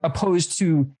opposed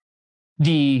to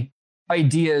the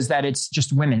ideas that it's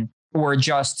just women or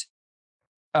just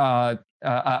a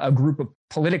group of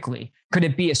politically? Could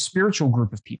it be a spiritual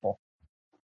group of people?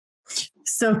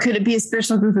 So could it be a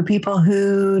spiritual group of people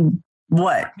who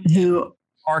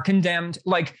are condemned?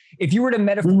 Like if you were to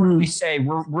metaphorically say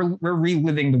we're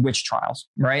reliving the witch trials,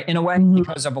 right? In a way,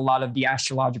 because of a lot of the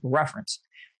astrological reference.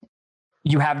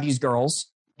 You have these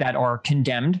girls that are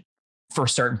condemned for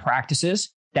certain practices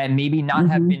that maybe not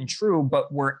have been true,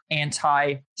 but were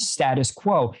anti-status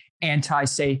quo.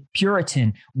 say,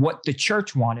 Puritan, what the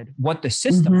church wanted, what the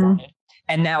system wanted.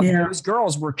 And now those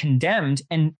girls were condemned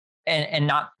and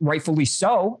not rightfully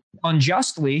so,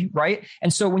 unjustly, right?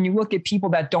 And so when you look at people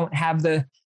that don't have the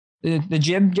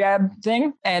jib jab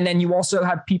thing, and then you also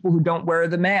have people who don't wear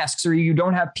the masks, or you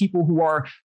don't have people who are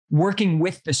working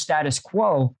with the status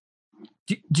quo,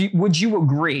 would you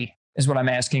agree, is what I'm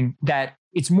asking, that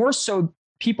it's more so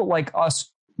people like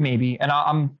us, maybe, and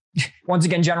I'm once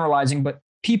again generalizing, but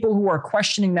people who are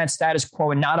questioning that status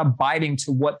quo and not abiding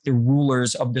to what the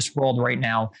rulers of this world right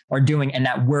now are doing, and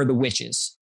that we're the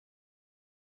witches?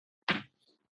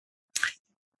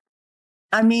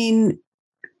 I mean,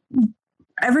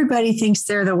 everybody thinks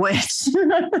they're the witch.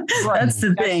 That's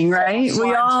the thing, right?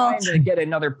 We all trying to get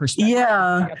another perspective.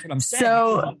 Yeah. That's what I'm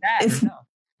saying. So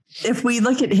if we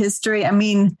look at history, I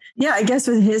mean, yeah, I guess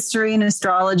with history and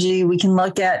astrology, we can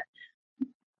look at,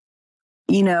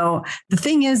 the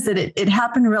thing is that it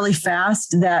happened really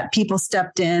fast, that people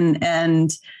stepped in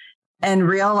and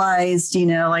realized,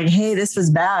 like, hey, this was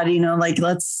bad, like,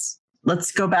 let's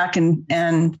go back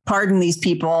and pardon these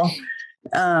people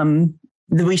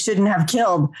that we shouldn't have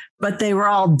killed, but they were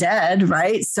all dead.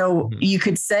 Right. So you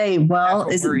could say, well,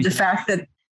 is it the fact that,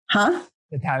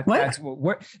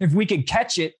 if we could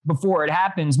catch it before it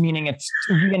happens, meaning if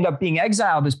we end up being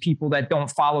exiled as people that don't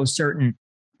follow certain,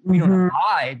 we don't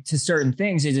abide to certain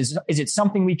things, is it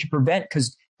something we could prevent?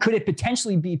 Because could it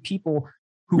potentially be people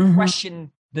who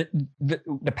question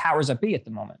the powers that be at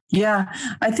the moment? Yeah,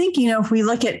 I think, if we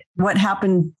look at what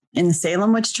happened in the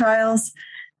Salem witch trials,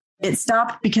 it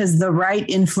stopped because the right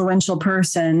influential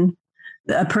person,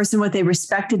 a person with a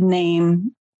respected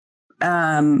name,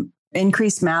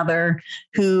 Increase Mather,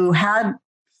 who had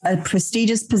a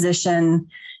prestigious position.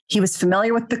 He was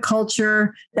familiar with the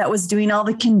culture that was doing all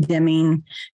the condemning,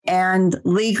 and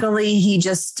legally he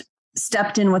just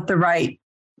stepped in with the right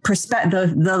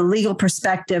perspective, the legal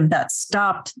perspective that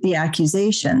stopped the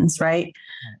accusations, right?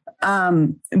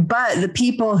 But the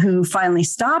people who finally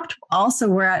stopped also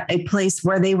were at a place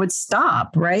where they would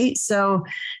stop, right? So,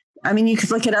 I mean, you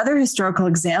could look at other historical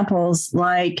examples,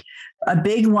 like a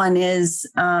big one is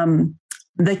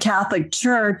the Catholic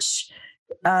Church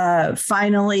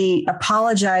finally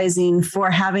apologizing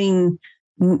for having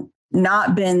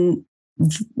not been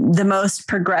the most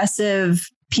progressive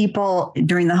people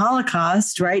during the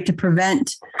Holocaust, right? To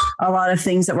prevent a lot of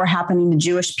things that were happening to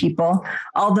Jewish people,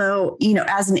 although,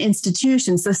 as an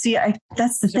institution. So see,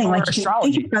 that's the thing. Like,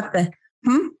 astrology. Think about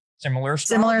Similar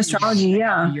astrology,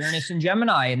 yeah. Uranus and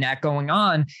Gemini and that going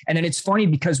on. And then it's funny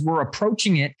because we're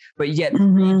approaching it, but yet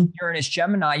Uranus,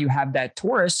 Gemini, you have that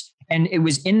Taurus, and it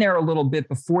was in there a little bit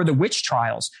before the witch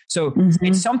trials. So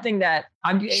it's something that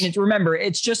remember,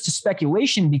 it's just a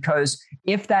speculation, because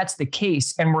if that's the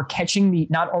case, and we're catching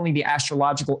not only the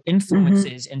astrological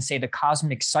influences and say the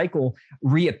cosmic cycle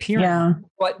reappearing,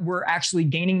 but we're actually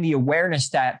gaining the awareness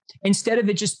that instead of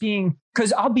it just being,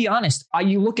 because I'll be honest,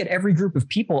 you look at every group of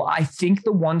people, I think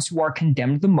the ones who are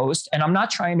condemned the most, and I'm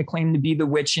not trying to claim to be the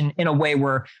witch in a way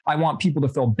where I want people to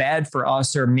feel bad for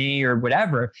us or me or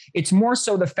whatever. It's more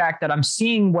so the fact that I'm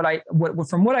seeing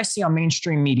from what I see on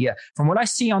mainstream media, from what I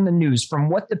see on the news, from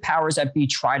what the powers that be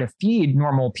try to feed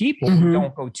normal people who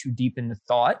don't go too deep into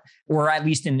thought, or at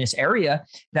least in this area,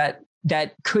 that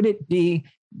could it be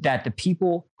that the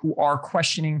people who are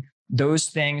questioning those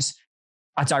things,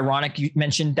 it's ironic you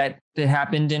mentioned that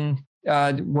happened in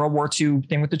World War II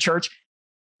thing with the church.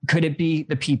 Could it be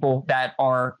the people that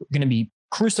are going to be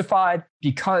crucified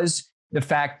because the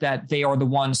fact that they are the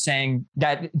ones saying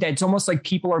that it's almost like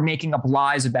people are making up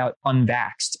lies about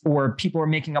unvaxxed, or people are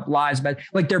making up lies about,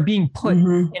 like, they're being put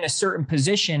in a certain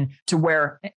position to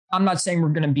where, I'm not saying we're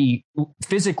going to be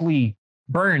physically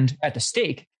burned at the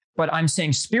stake, but I'm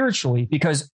saying spiritually,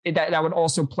 because that would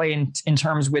also play in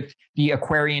terms with the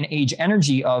Aquarian age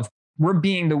energy of we're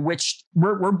being the witch.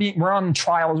 We're on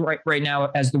trials right now,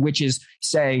 as the witches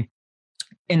say,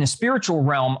 in the spiritual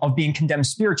realm of being condemned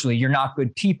spiritually. You're not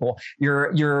good people.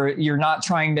 You're not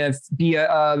trying to be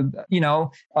a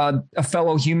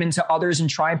fellow human to others and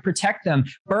try and protect them.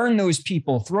 Burn those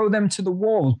people, throw them to the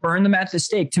wolves, burn them at the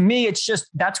stake. To me, it's just,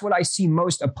 that's what I see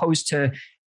most, opposed to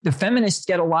the feminists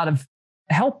get a lot of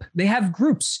help. They have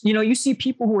groups. You see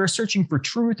people who are searching for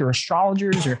truth, or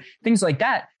astrologers or things like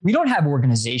that. We don't have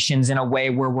organizations in a way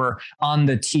where we're on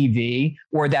the TV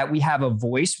or that we have a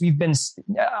voice. We've been,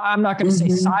 I'm not going to say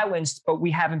silenced, but we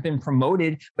haven't been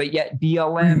promoted. But yet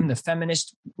BLM, the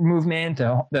feminist movement,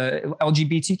 the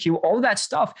LGBTQ, all of that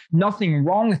stuff, nothing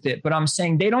wrong with it. But I'm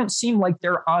saying they don't seem like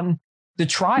they're on the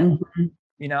trial,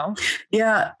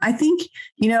 Yeah, I think,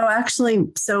 actually,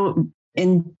 so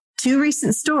in two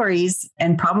recent stories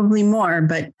and probably more,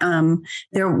 but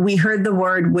we heard the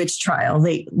word witch trial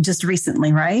just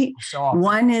recently, right?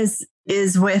 One is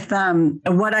with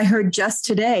what I heard just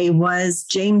today was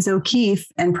James O'Keefe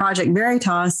and Project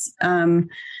Veritas,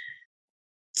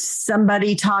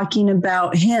 somebody talking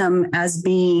about him as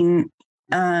being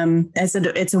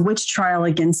it's a witch trial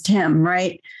against him,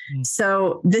 right?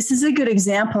 So this is a good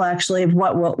example actually of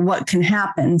what can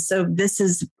happen. So this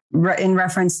is in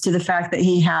reference to the fact that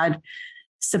he had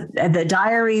the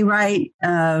diary, right?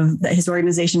 That his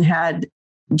organization had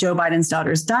Joe Biden's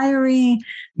daughter's diary,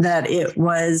 that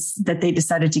they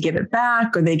decided to give it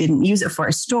back, or they didn't use it for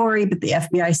a story, but the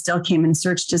FBI still came and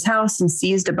searched his house and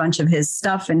seized a bunch of his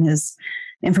stuff and his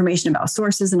information about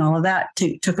sources and all of that,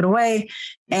 took it away.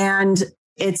 And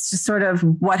it's just sort of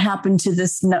what happened to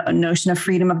this notion of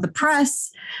freedom of the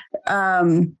press.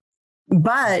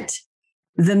 But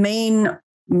the main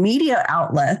media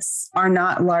outlets are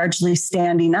not largely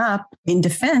standing up in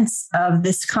defense of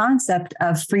this concept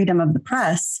of freedom of the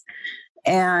press.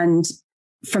 And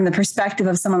from the perspective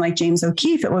of someone like James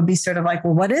O'Keefe, it would be sort of like,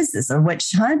 well, what is this? A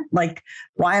witch hunt? Like,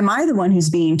 why am I the one who's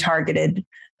being targeted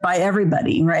by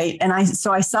everybody? Right. And I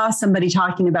saw somebody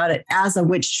talking about it as a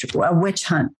witch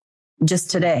hunt just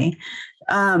today.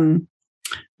 What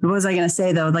was I going to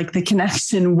say though? Like the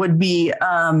connection would be,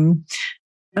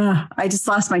 I just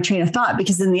lost my train of thought,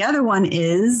 because then the other one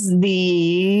is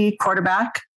the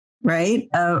quarterback, right?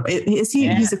 Is he?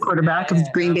 Yeah. He's a quarterback of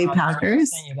Green Bay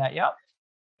Packers. Yep.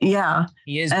 Yeah.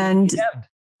 He is. And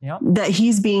that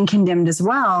he's being condemned as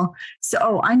well.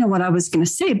 So, I know what I was going to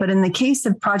say, but in the case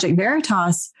of Project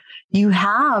Veritas, you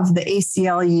have the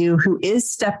ACLU who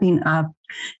is stepping up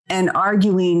and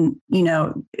arguing,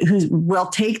 who will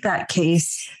take that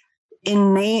case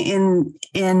in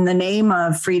the name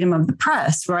of freedom of the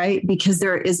press, right? Because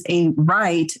there is a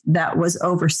right that was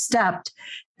overstepped,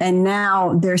 and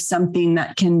now there's something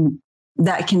that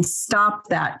can stop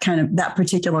that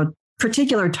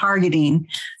particular targeting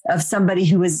of somebody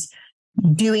who is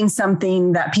doing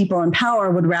something that people in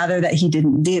power would rather that he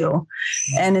didn't do.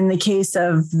 And in the case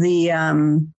of the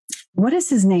what is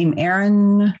his name?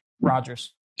 Aaron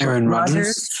Rodgers.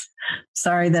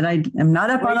 Sorry that I am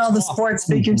not up on all the sports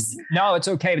figures. No, it's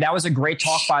okay. That was a great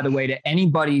talk, by the way, to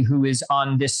anybody who is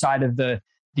on this side of the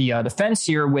fence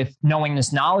here with knowing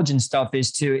this knowledge and stuff,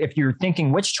 is to, if you're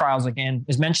thinking witch trials again,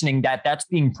 is mentioning that that's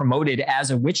being promoted as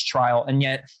a witch trial. And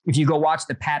yet, if you go watch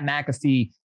the Pat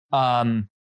McAfee,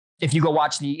 if you go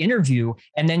watch the interview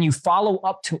and then you follow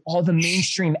up to all the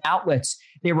mainstream outlets,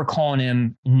 they were calling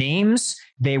him names.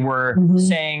 They were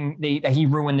saying that he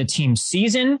ruined the team's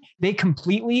season. They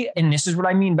completely, and this is what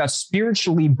I mean about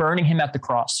spiritually burning him at the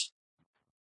cross.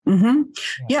 Mm-hmm.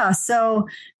 Yeah. So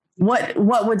what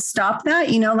would stop that?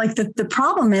 Like the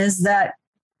problem is that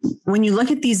when you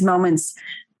look at these moments,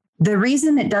 the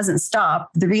reason it doesn't stop,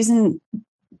 the reason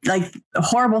like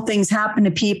horrible things happen to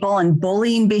people and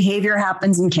bullying behavior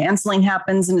happens and canceling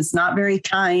happens and it's not very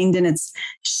kind and it's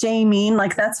shaming.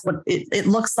 Like that's what it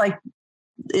looks like.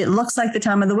 It looks like the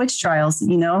time of the witch trials,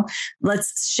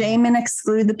 let's shame and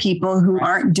exclude the people who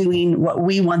aren't doing what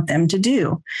we want them to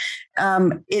do.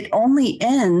 It only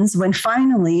ends when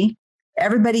finally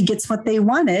everybody gets what they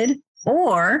wanted,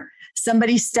 or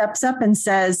somebody steps up and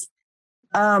says,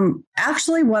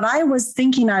 actually, what I was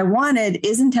thinking I wanted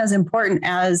isn't as important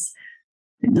as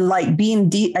like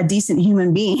being a decent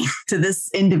human being to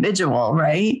this individual.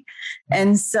 Right.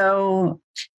 And so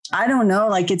I don't know,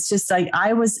 like, it's just like,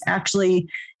 I was actually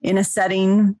in a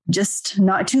setting just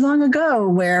not too long ago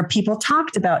where people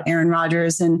talked about Aaron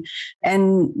Rodgers and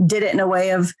did it in a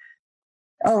way of,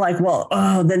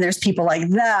 then there's people like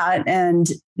that, and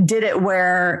did it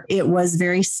where it was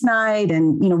very snide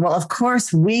and, of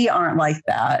course we aren't like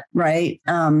that. Right.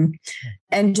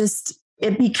 And just,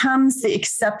 it becomes the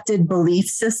accepted belief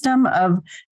system of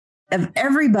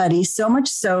everybody, so much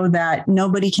so that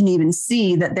nobody can even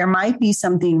see that there might be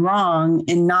something wrong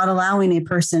in not allowing a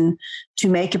person to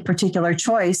make a particular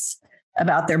choice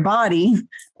about their body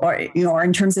or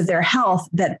in terms of their health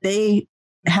that they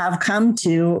have come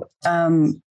to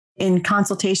in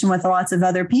consultation with lots of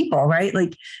other people, right?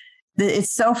 Like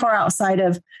it's so far outside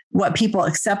of what people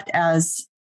accept as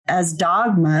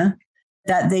dogma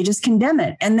that they just condemn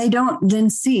it. And they don't then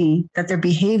see that they're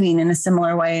behaving in a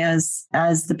similar way as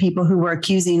the people who were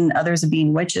accusing others of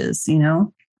being witches,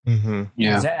 Mm-hmm.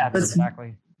 Yeah, that's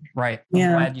exactly right.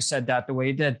 I'm glad you said that the way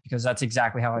you did, because that's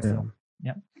exactly how I feel.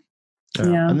 Yeah.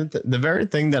 And then the very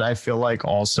thing that I feel like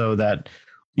also that,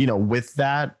 with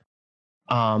that,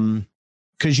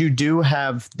 because you do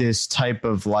have this type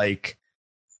of like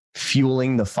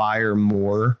fueling the fire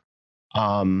more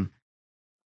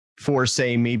for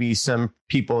say maybe some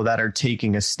people that are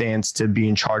taking a stance to be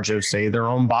in charge of say their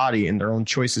own body and their own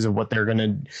choices of what they're going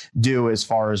to do as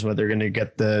far as whether they're going to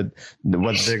get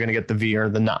whether they're going to get the V or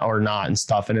the not or not and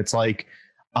stuff. And it's like,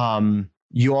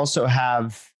 you also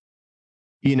have,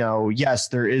 you know, yes,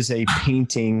 there is a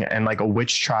painting and like a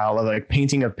witch trial of like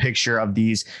painting a picture of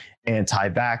these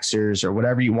anti-vaxxers or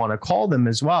whatever you want to call them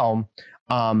as well.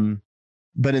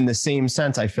 But in the same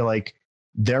sense, I feel like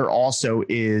there also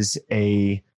is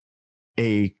a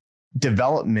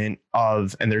development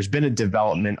of, and there's been a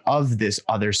development of this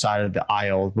other side of the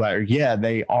aisle where, yeah,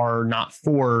 they are not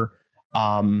for,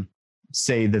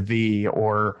 say the V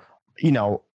or, you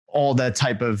know, all that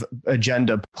type of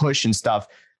agenda push and stuff,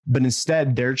 but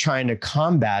instead they're trying to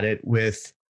combat it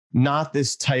with not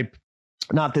this type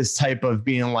of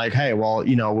being like, hey, well,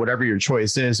 you know, whatever your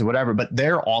choice is or whatever, but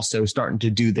they're also starting to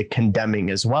do the condemning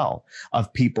as well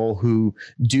of people who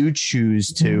do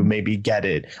choose to maybe get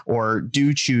it or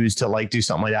do choose to like do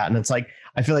something like that. And it's like,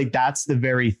 I feel like that's the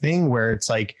very thing where it's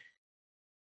like,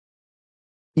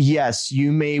 yes,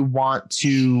 you may want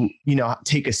to, you know,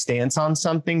 take a stance on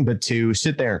something, but to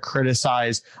sit there and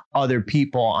criticize other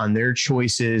people on their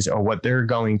choices or what they're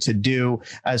going to do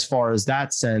as far as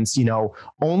that sense, you know,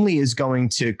 only is going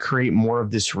to create more of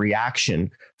this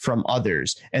reaction from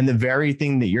others. And the very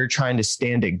thing that you're trying to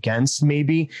stand against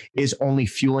maybe is only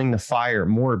fueling the fire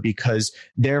more, because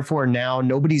therefore now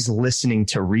nobody's listening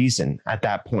to reason at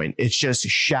that point. It's just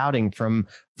shouting from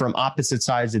opposite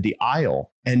sides of the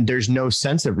aisle. And there's no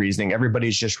sense of reasoning.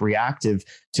 Everybody's just reactive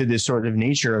to this sort of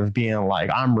nature of being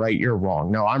like, I'm right, you're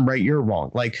wrong. No, I'm right, you're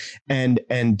wrong. Like, and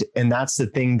that's the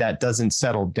thing that doesn't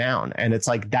settle down. And it's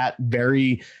like that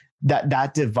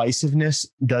divisiveness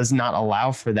does not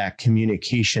allow for that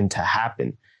communication to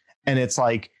happen. And it's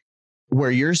like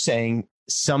where you're saying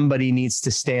somebody needs to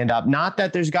stand up. Not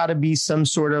that there's got to be some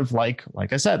sort of like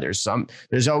I said,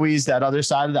 there's always that other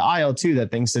side of the aisle too,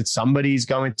 that thinks that somebody's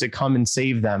going to come and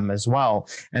save them as well.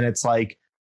 And it's like,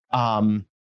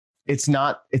 it's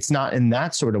not in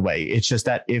that sort of way. It's just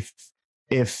that if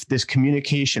this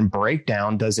communication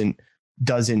breakdown doesn't,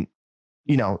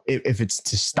 you know, if it's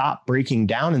to stop breaking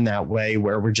down in that way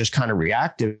where we're just kind of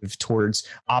reactive towards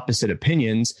opposite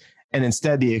opinions, and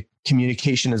instead the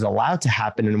communication is allowed to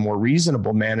happen in a more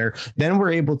reasonable manner, then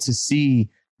we're able to see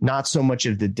not so much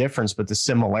of the difference, but the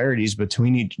similarities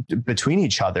between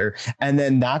each other. And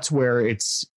then that's where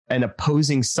it's an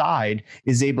opposing side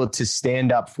is able to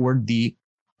stand up for the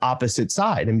opposite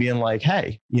side and being like,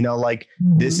 hey, you know, like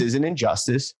this is an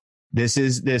injustice. This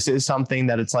is something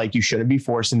that it's like, you shouldn't be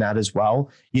forcing that as well,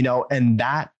 you know, and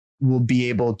that will be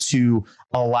able to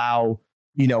allow,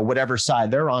 you know, whatever side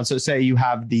they're on. So say you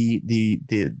have the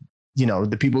you know,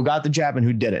 the people who got the jab and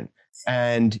who didn't.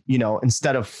 And, you know,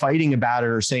 instead of fighting about it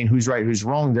or saying who's right, who's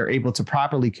wrong, they're able to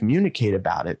properly communicate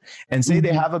about it and say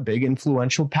they have a big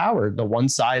influential power. The one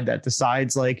side that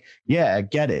decides like, yeah,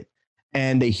 get it.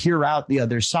 And they hear out the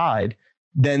other side,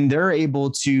 then they're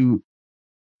able to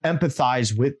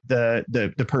empathize with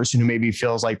the person who maybe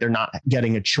feels like they're not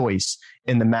getting a choice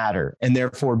in the matter, and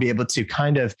therefore be able to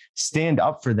kind of stand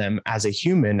up for them as a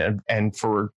human and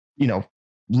for, you know,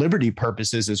 liberty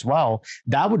purposes as well.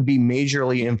 That would be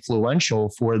majorly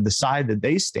influential for the side that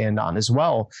they stand on as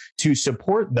well, to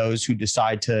support those who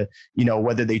decide to, you know,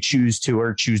 whether they choose to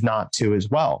or choose not to as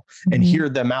well, and hear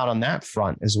them out on that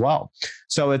front as well.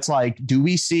 So it's like, do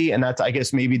we see, and that's, I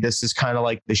guess maybe this is kind of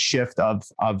like the shift of,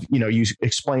 you know, you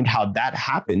explained how that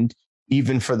happened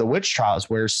even for the witch trials,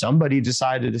 where somebody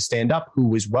decided to stand up who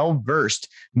was well versed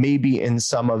maybe in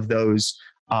some of those,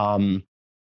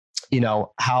 you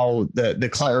know, how the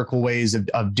clerical ways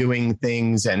of doing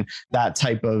things and that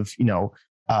type of, you know,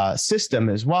 system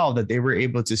as well, that they were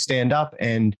able to stand up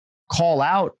and call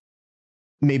out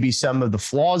maybe some of the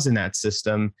flaws in that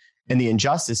system and the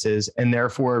injustices. And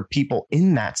therefore people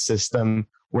in that system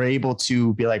were able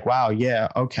to be like, wow, yeah,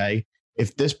 okay,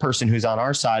 if this person who's on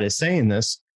our side is saying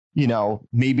this, you know,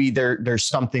 maybe there's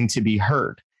something to be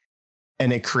heard.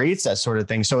 And it creates that sort of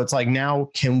thing. So it's like, now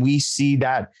can we see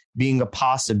that being a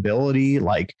possibility,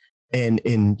 like in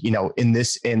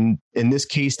this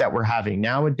case that we're having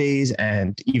nowadays?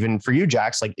 And even for you,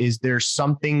 Jax, like, is there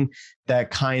something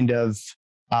that kind of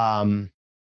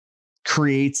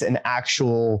creates an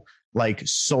actual like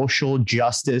social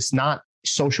justice, not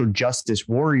social justice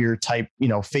warrior type, you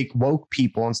know, fake woke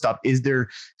people and stuff? Is there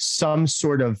some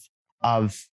sort of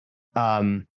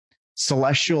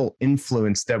celestial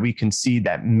influence that we can see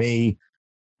that may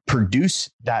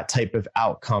produce that type of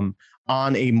outcome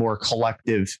on a more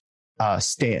collective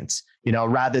stance?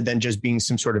 rather than just being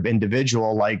some sort of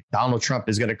individual, like Donald Trump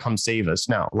is going to come save us.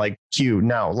 No, like Q,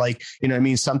 no, like,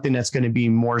 something that's going to be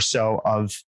more so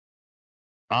of,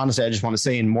 honestly, I just want to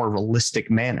say in more realistic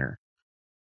manner.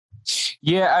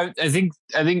 Yeah, I think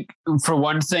for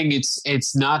one thing,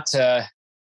 it's not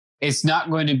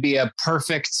going to be a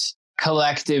perfect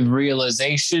collective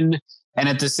realization. And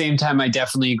at the same time, I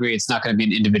definitely agree. It's not going to be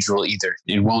an individual either.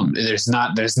 It won't. There's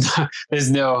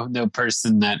no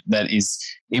person that is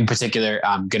in particular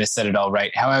going to set it all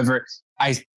right. However,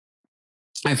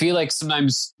 I feel like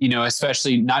sometimes,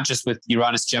 especially not just with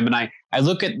Uranus Gemini, I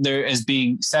look at there as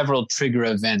being several trigger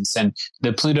events, and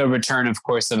the Pluto return, of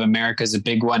course, of America is a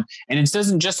big one. And it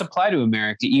doesn't just apply to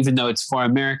America, even though it's for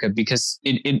America, because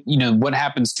it what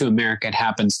happens to America, it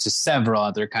happens to several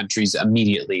other countries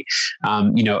immediately,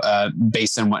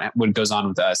 based on what goes on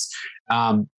with us.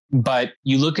 But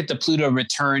you look at the Pluto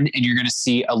return and you're going to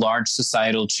see a large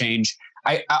societal change.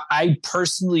 I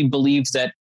personally believe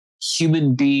that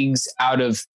human beings, out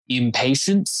of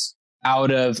impatience,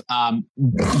 out of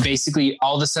basically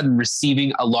all of a sudden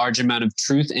receiving a large amount of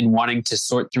truth and wanting to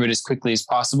sort through it as quickly as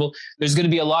possible, there's going to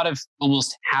be a lot of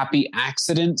almost happy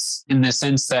accidents, in the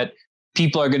sense that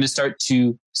people are going to start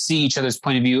to see each other's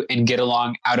point of view and get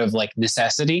along out of like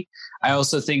necessity. I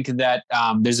also think that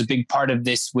there's a big part of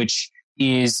this, which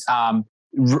is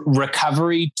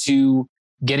recovery to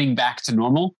getting back to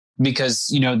normal. Because,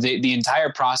 the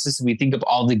entire process, we think of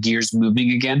all the gears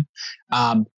moving again,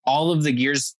 all of the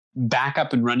gears back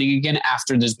up and running again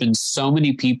after there's been so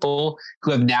many people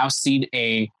who have now seen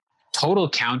a total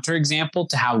counterexample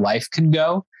to how life can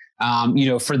go,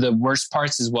 for the worst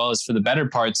parts as well as for the better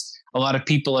parts. A lot of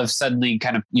people have suddenly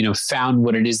kind of, found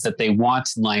what it is that they want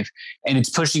in life, and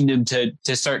it's pushing them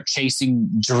to start chasing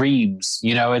dreams.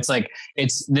 It's like,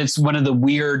 it's one of the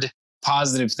weird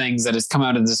positive things that has come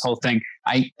out of this whole thing.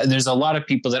 There's a lot of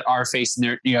people that are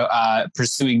facing their,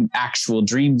 pursuing actual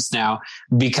dreams now,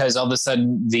 because all of a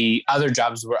sudden the other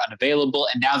jobs were unavailable.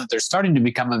 And now that they're starting to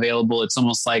become available, it's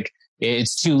almost like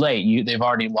it's too late. They've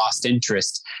already lost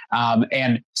interest.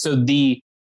 And so the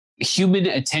human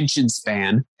attention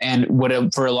span, and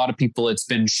for a lot of people, it's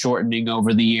been shortening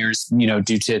over the years,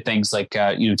 due to things like,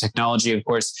 technology, of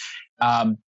course,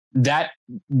 that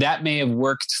may have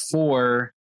worked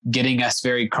for getting us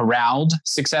very corralled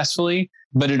successfully,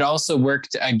 but it also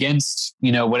worked against,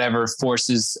 whatever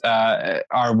forces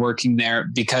are working there,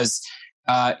 because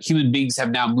human beings have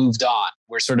now moved on.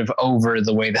 We're sort of over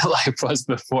the way that life was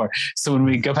before. So when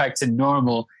we go back to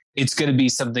normal, it's going to be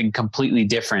something completely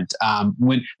different.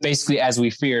 When basically, as we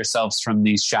free ourselves from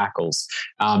these shackles,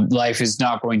 life is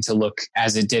not going to look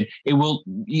as it did. It will.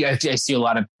 I see a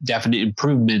lot of definite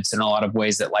improvements in a lot of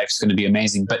ways that life's going to be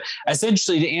amazing. But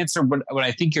essentially, to answer what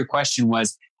I think your question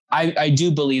was, I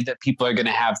do believe that people are going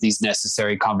to have these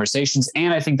necessary conversations,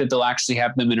 and I think that they'll actually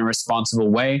have them in a responsible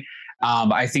way.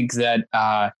 I think that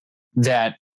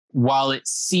that while it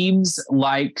seems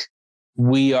like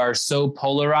we are so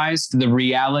polarized, the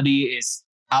reality is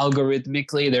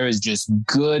algorithmically there is just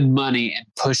good money in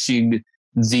pushing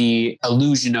the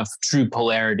illusion of true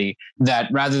polarity, that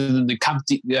rather than the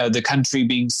country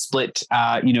being split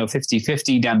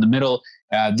 50-50 down the middle,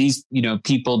 these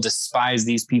people despise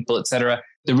these people, etc.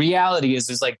 The reality is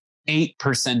there's like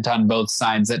 8% on both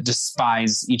sides that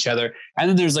despise each other. And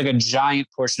then there's like a giant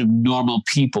portion of normal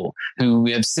people who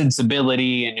have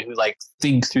sensibility and who like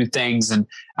think through things and,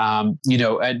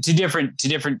 to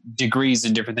different degrees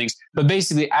and different things. But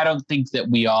basically, I don't think that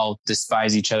we all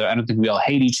despise each other. I don't think we all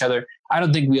hate each other. I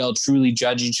don't think we all truly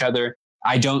judge each other.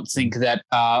 I don't think that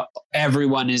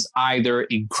everyone is either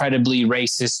incredibly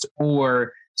racist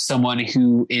or someone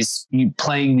who is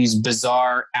playing these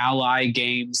bizarre ally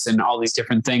games and all these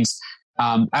different things.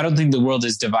 I don't think the world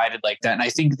is divided like that. And I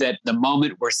think that the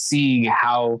moment we're seeing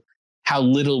how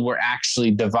little we're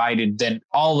actually divided, then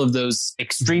all of those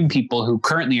extreme people who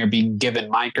currently are being given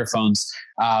microphones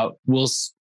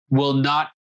will not,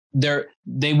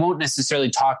 they won't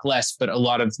necessarily talk less, but a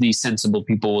lot of the sensible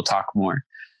people will talk more.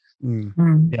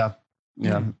 Yeah.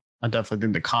 I definitely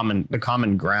think the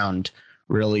common ground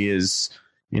really is,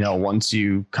 once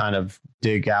you kind of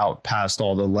dig out past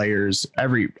all the layers,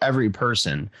 every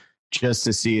person, just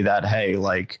to see that, hey,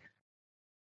 like,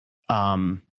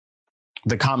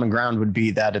 the common ground would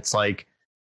be that it's like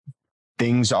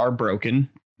things are broken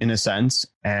in a sense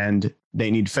and they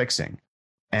need fixing.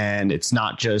 And it's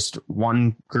not just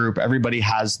one group. Everybody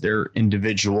has their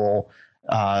individual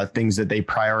things that they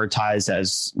prioritize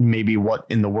as maybe what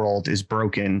in the world is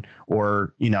broken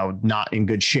or, not in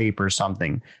good shape or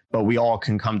something. But we all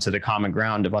can come to the common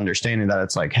ground of understanding that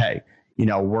it's like, hey,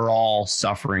 we're all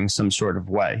suffering some sort of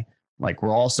way. Like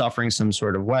we're all suffering some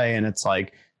sort of way. And it's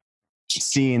like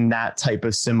seeing that type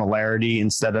of similarity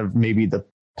instead of maybe the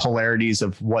polarities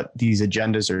of what these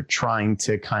agendas are trying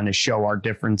to kind of show our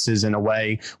differences in a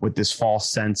way, with this false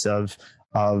sense of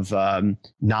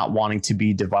not wanting to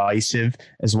be divisive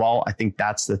as well. I think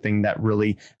that's the thing that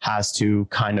really has to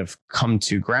kind of come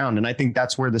to ground. And I think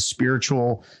that's where this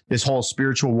whole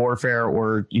spiritual warfare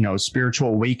or, spiritual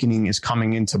awakening is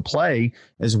coming into play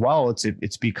as well.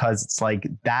 It's because it's like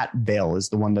that veil is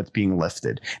the one that's being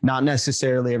lifted, not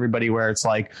necessarily everybody where it's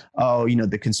like, oh,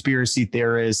 the conspiracy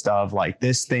theorist of like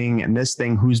this thing and this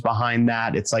thing, who's behind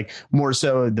that. It's like more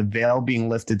so the veil being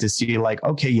lifted to see like,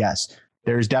 okay, yes,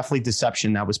 there's definitely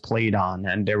deception that was played on,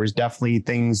 and there was definitely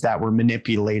things that were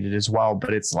manipulated as well.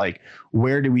 But it's like,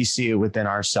 where do we see it within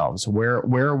ourselves? Where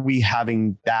are we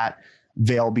having that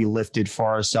veil be lifted for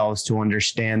ourselves to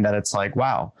understand that it's like,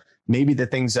 wow, maybe the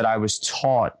things that I was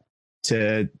taught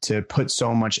to put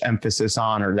so much emphasis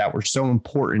on, or that were so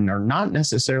important, are not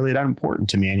necessarily that important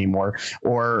to me anymore.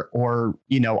 Or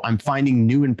I'm finding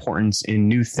new importance in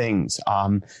new things,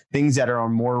 things that are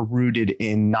more rooted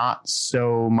in not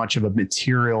so much of a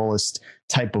materialist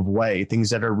type of way,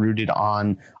 things that are rooted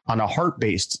on a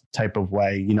heart-based type of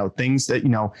way, things that,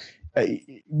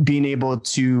 being able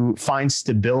to find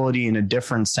stability in a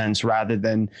different sense rather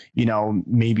than,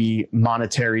 maybe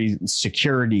monetary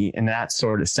security in that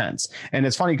sort of sense. And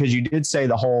it's funny because you did say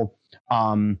the whole,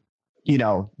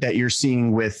 that you're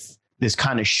seeing with this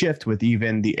kind of shift with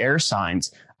even the air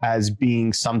signs as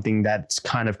being something that's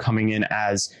kind of coming in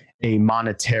as a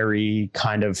monetary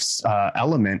kind of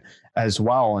element as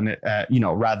well. And,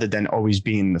 rather than always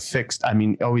being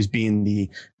always being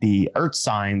the earth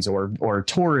signs or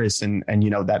Taurus and,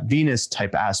 that Venus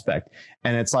type aspect.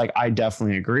 And it's like, I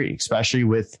definitely agree, especially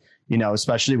with the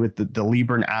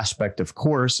Libran aspect, of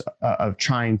course, of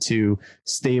trying to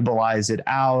stabilize it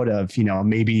out of,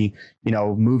 maybe,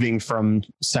 moving from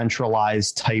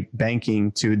centralized type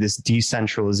banking to this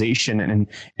decentralization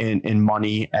in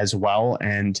money as well.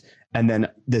 And then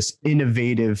this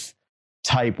innovative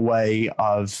type way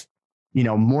of,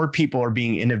 more people are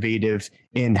being innovative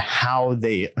in how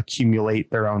they accumulate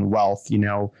their own wealth,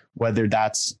 whether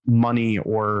that's money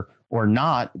or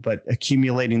not, but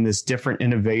accumulating this different,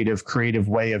 innovative, creative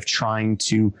way of trying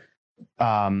to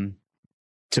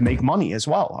make money as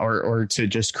well, or to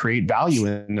just create value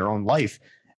in their own life.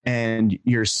 And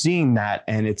you're seeing that,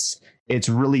 and it's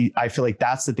really, I feel like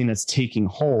that's the thing that's taking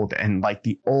hold. And like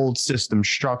the old system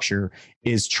structure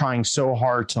is trying so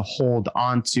hard to hold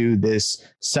onto this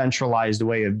centralized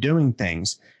way of doing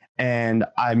things. And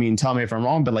I mean, tell me if I'm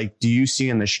wrong, but like, do you see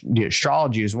in the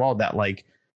astrology as well that like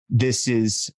this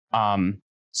is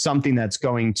something that's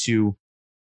going to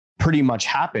pretty much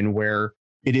happen, where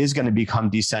it is going to become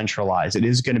decentralized? It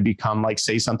is going to become like,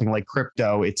 say, something like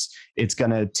crypto. It's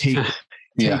going to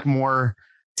take more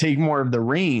of the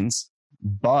reins,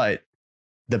 but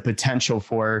the potential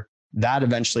for that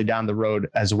eventually down the road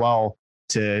as well,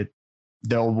 there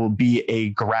will be a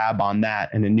grab on that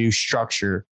and a new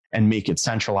structure and make it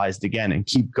centralized again and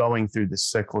keep going through the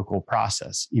cyclical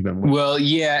process.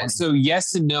 So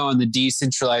yes and no on the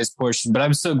decentralized portion, but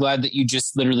I'm so glad that you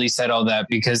just literally said all that,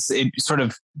 because it sort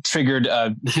of triggered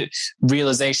a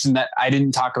realization that I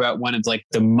didn't talk about one of like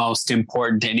the most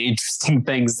important and interesting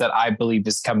things that I believe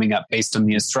is coming up based on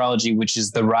the astrology, which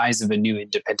is the rise of a new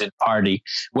independent party.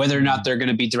 Whether or not they're going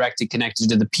to be directly connected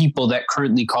to the people that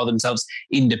currently call themselves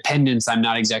independents, I'm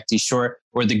not exactly sure,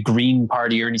 or the Green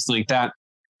Party or anything like that.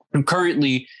 I'm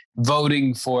currently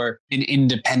voting for an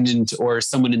independent or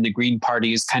someone in the Green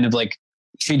Party is kind of like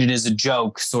treated as a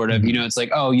joke, sort of. It's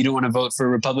like, oh, you don't want to vote for a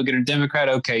Republican or Democrat?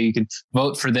 Okay, you can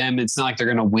vote for them. It's not like they're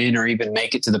going to win or even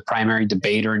make it to the primary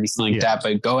debate or anything like that,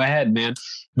 but go ahead, man.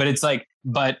 But it's like,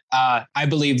 I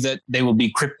believe that they will be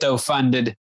crypto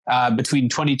funded. Between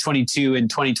 2022 and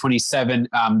 2027,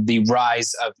 the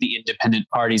rise of the independent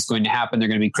party is going to happen. They're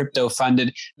going to be crypto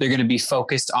funded. They're going to be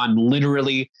focused on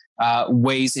literally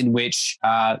ways in which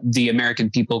the American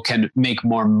people can make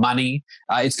more money.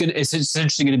 It's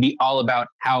essentially going to be all about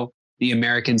how the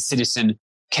American citizen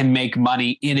can make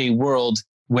money in a world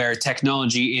where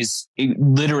technology is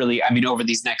literally, over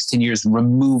these next 10 years,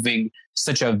 removing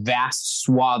such a vast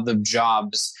swath of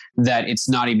jobs that it's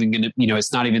not even going to,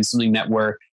 it's not even something that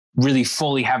we're really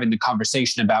fully having the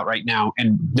conversation about right now.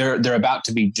 And they're about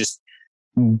to be just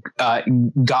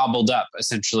gobbled up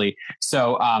essentially.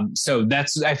 So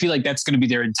that's, I feel like that's going to be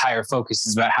their entire focus,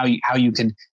 is about how you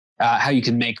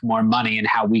can make more money and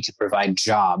how we can provide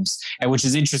jobs. And which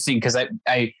is interesting, because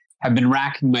I have been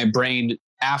racking my brain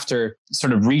after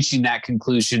sort of reaching that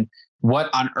conclusion, what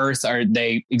on earth are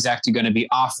they exactly going to be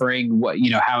offering? What,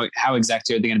 how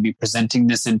exactly are they going to be presenting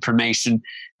this information?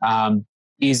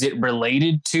 Is it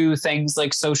related to things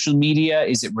like social media?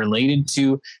 Is it related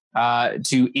to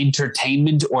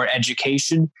entertainment or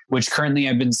education? Which currently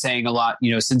I've been saying a lot,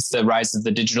 since the rise of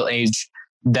the digital age,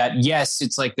 that yes,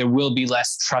 it's like there will be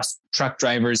less truck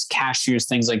drivers, cashiers,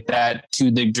 things like that, to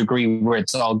the degree where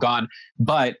it's all gone.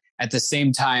 But at the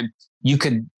same time, you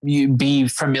could be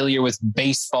familiar with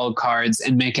baseball cards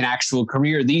and make an actual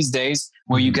career these days,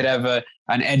 where you could have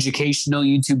an educational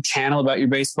YouTube channel about your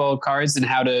baseball cards and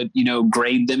how to,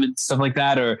 grade them and stuff like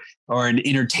that, or an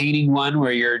entertaining one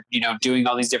where you're, doing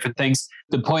all these different things.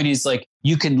 The point is, like,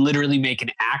 you can literally make an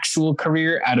actual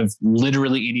career out of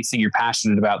literally anything you're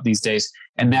passionate about these days.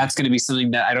 And that's going to be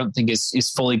something that I don't think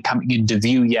is fully coming into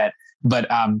view yet. But,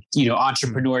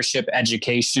 entrepreneurship,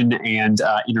 education, and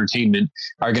entertainment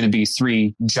are going to be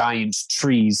three giant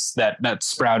trees that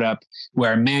sprout up,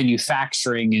 where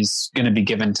manufacturing is going to be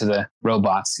given to the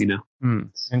robots,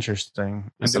 Interesting.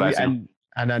 That's what I feel.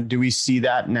 And do we see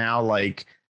that now? Like,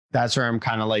 that's where I'm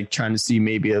kind of like trying to see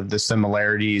maybe of the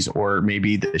similarities, or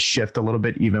maybe the shift a little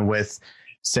bit, even with,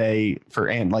 say,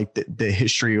 like the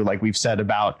history, like we've said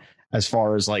about, as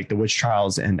far as like the witch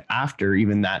trials and after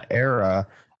even that era.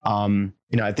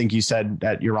 I think you said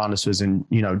that Uranus was in,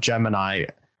 Gemini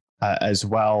as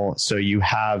well. So you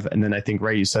have, and then I think,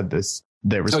 Ray, you said this,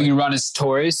 there was Uranus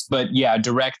Taurus, but yeah,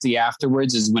 directly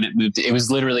afterwards is when it moved. It was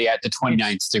literally at the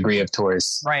 29th degree of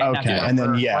Taurus. Right. Okay. And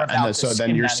then,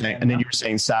 you're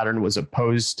saying Saturn was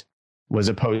opposed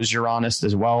Uranus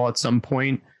as well at some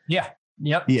point. Yeah.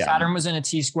 Yep. Yeah. Saturn was in a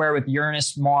T square with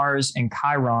Uranus, Mars, and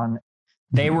Chiron.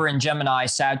 They were in Gemini,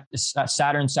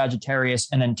 Saturn, Sagittarius,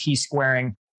 and then T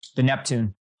squaring the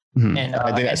Neptune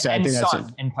and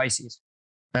Sun in Pisces.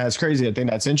 That's crazy. I think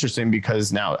that's interesting,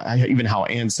 because now even how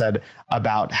Anne said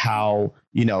about how,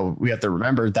 we have to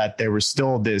remember that there was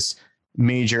still this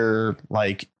major,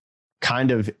 like, kind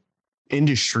of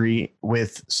industry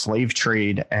with slave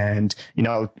trade. And,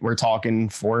 we're talking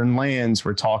foreign lands,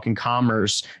 we're talking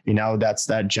commerce, that's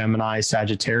that Gemini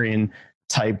Sagittarian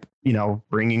type,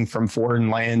 bringing from foreign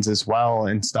lands as well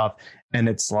and stuff. And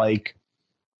it's like,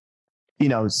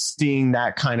 seeing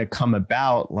that kind of come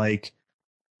about, like,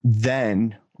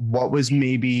 then what was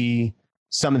maybe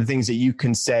some of the things that you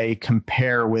can say,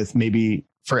 compare with, maybe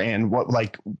for Anne, what,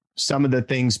 like, some of the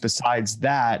things besides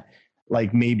that,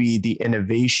 like maybe the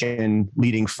innovation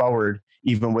leading forward,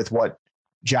 even with what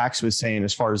Jax was saying,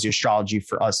 as far as the astrology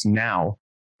for us now,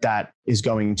 that is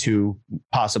going to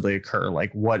possibly occur.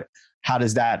 Like, how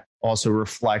does that also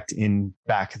reflect in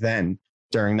back then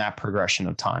during that progression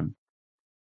of time?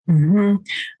 Mm-hmm.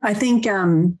 I think,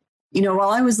 while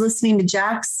I was listening to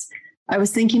Jax, I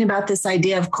was thinking about this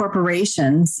idea of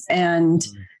corporations and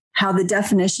how the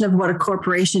definition of what a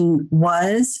corporation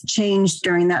was changed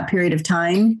during that period of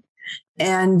time.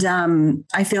 And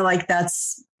I feel like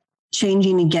that's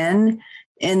changing again,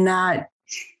 in that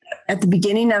at the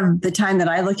beginning of the time that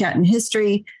I look at in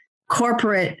history,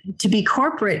 to be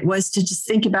corporate was to just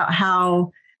think about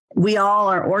how we all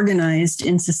are organized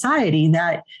in society,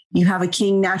 that you have a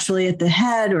king naturally at the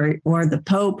head, or the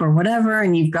Pope or whatever,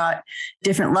 and you've got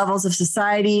different levels of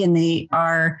society, and they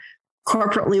are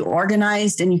corporately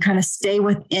organized, and you kind of stay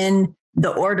within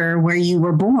the order where you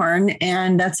were born,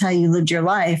 and that's how you lived your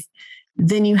life.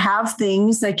 Then you have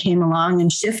things that came along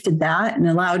and shifted that and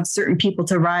allowed certain people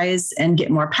to rise and get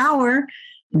more power.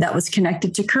 That was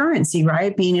connected to currency,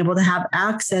 right? Being able to have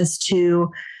access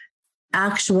to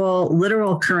actual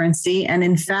literal currency. And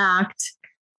in fact,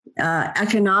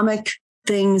 economic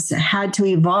things had to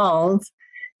evolve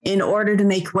in order to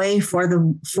make way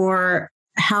for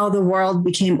how the world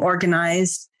became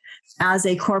organized as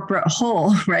a corporate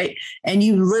whole, right? And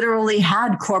you literally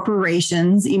had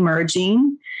corporations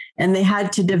emerging, and they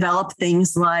had to develop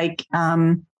things like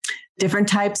different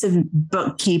types of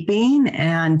bookkeeping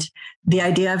and the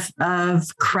idea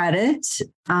of credit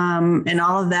and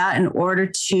all of that, in order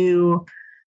to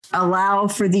allow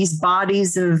for these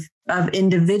bodies of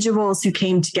individuals who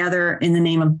came together in the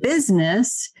name of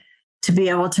business to be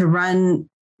able to run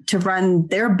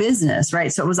their business,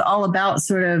 right? So it was all about,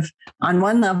 sort of, on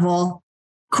one level,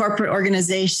 corporate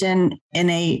organization in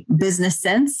a business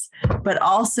sense, but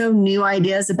also new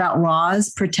ideas about laws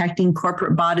protecting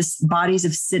corporate bodies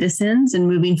of citizens, and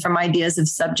moving from ideas of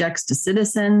subjects to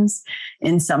citizens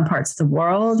in some parts of the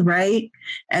world, right?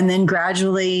 And then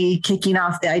gradually kicking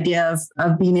off the idea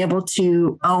of being able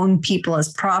to own people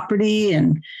as property.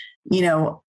 And,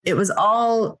 it was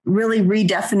all really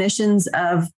redefinitions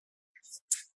of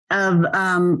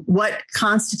what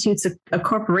constitutes a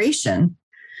corporation.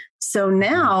 So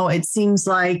now it seems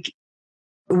like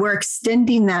we're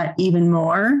extending that even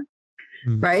more,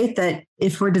 right? That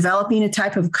if we're developing a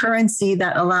type of currency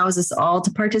that allows us all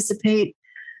to participate,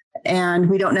 and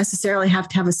we don't necessarily have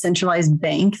to have a centralized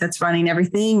bank that's running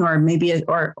everything, or maybe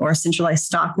a centralized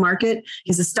stock market,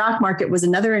 because the stock market was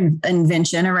another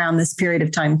invention around this period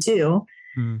of time too.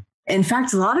 In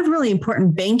fact, a lot of really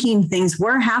important banking things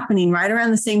were happening right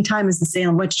around the same time as the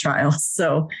Salem witch trials.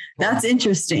 So that's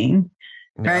interesting,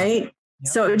 right?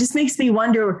 Yeah. So it just makes me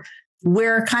wonder,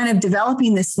 we're kind of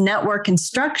developing this network and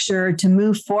structure to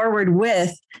move forward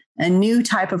with a new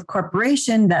type of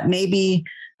corporation that maybe,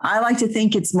 I like to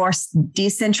think it's more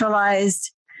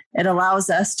decentralized. It allows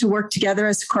us to work together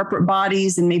as corporate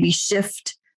bodies and maybe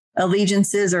shift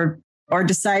allegiances or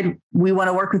decide we want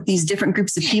to work with these different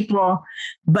groups of people,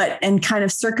 and kind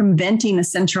of circumventing a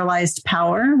centralized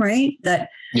power, right? That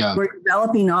we're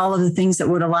developing all of the things that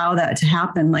would allow that to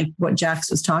happen, like what Jax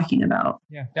was talking about.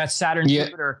 Yeah, that's Saturn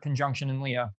Jupiter conjunction in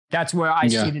Leo. That's where I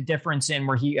see the difference in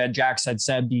where Jax had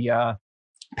said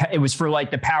it was for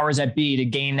like the powers that be to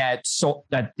gain that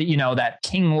that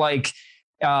king-like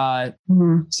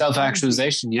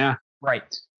self-actualization. Yeah. Right.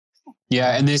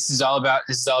 Yeah. And this is all about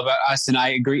us. And I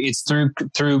agree. It's through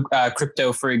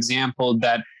crypto, for example,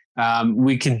 that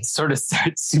we can sort of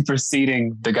start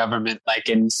superseding the government, like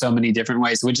in so many different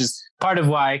ways, which is part of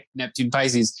why Neptune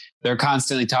Pisces, they're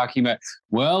constantly talking about,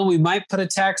 well, we might put a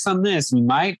tax on this. We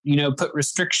might, put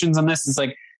restrictions on this. It's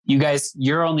like, you guys,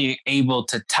 you're only able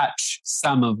to touch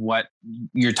some of what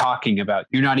you're talking about.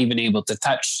 You're not even able to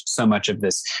touch so much of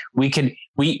this.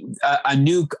 A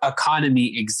new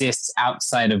economy exists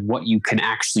outside of what you can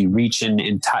actually reach in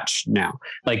and touch now.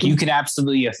 Like you can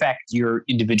absolutely affect your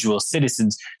individual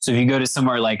citizens. So if you go to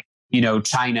somewhere like,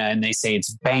 China, and they say it's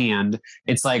banned,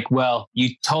 it's like, well, you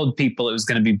told people it was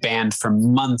going to be banned for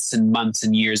months and months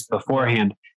and years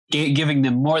beforehand, giving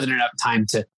them more than enough time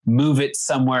to move it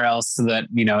somewhere else so that,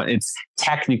 it's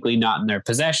technically not in their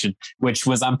possession, which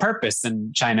was on purpose.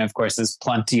 And China, of course, has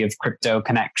plenty of crypto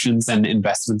connections and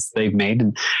investments they've made.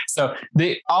 And so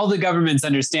all the governments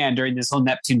understand during this whole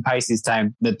Neptune Pisces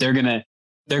time that they're going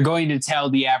to tell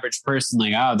the average person,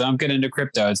 like, oh, don't get into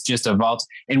crypto. It's just a vault.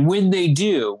 And when they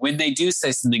do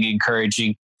say something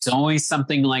encouraging, it's always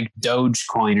something like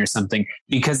Dogecoin or something,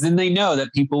 because then they know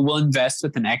that people will invest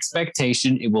with an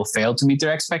expectation. It will fail to meet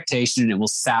their expectation and it will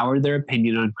sour their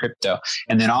opinion on crypto.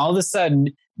 And then all of a sudden,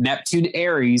 Neptune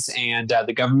Aries and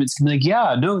the government's going to be like,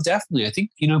 yeah, no, definitely. I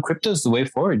think, crypto is the way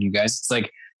forward, you guys. It's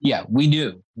like, yeah, we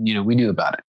knew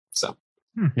about it. So,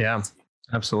 yeah.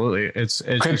 Absolutely. It's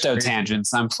crypto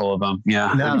tangents. I'm full of them.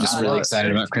 Yeah. No, I'm just really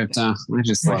excited about crypto. I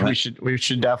just love it. We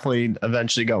should definitely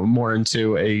eventually go more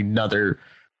into another,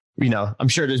 I'm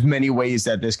sure there's many ways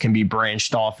that this can be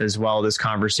branched off as well, this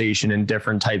conversation in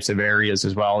different types of areas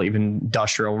as well, even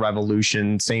industrial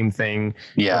revolution, same thing.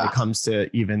 Yeah. When it comes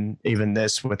to even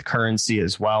this with currency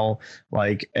as well.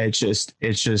 Like it's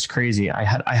just crazy. I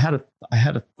had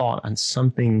a thought on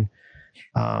something.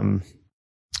 I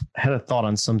had a thought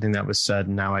on something that was said.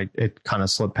 And now it kind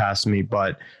of slipped past me,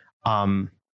 but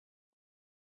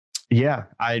yeah,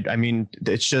 I mean,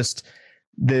 it's just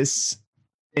this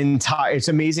it's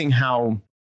amazing how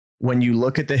when you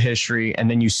look at the history and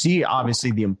then you see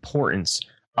obviously the importance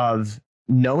of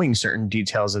knowing certain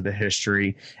details of the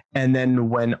history, and then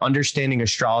when understanding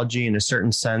astrology in a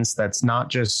certain sense, that's not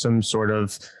just some sort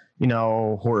of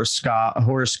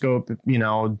horoscope,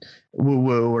 woo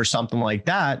woo or something like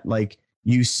that. Like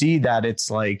you see that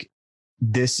it's like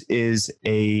this is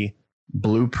a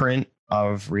blueprint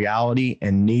of reality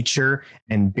and nature,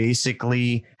 and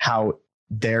basically how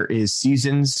there is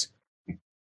seasons,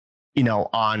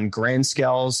 on grand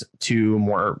scales to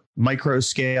more micro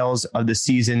scales of the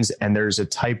seasons. And there's a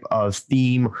type of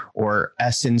theme or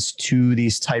essence to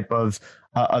these type of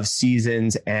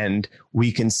seasons. And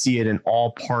we can see it in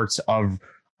all parts of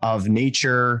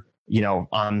nature,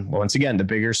 on, once again, the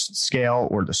bigger scale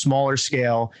or the smaller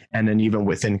scale, and then even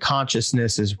within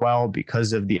consciousness as well,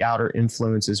 because of the outer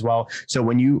influence as well. So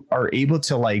when you are able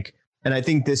to and I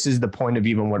think this is the point of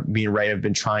even what me and Ray have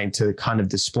been trying to kind of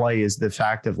display, is the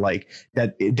fact of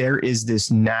that there is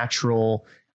this natural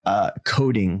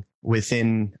coding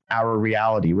within our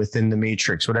reality, within the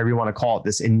matrix, whatever you want to call it,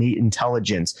 this innate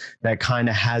intelligence that kind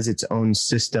of has its own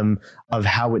system of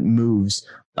how it moves,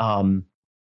 on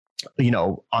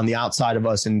the outside of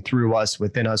us and through us,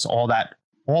 within us, all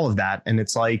of that. And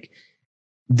it's like,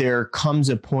 there comes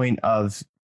a point of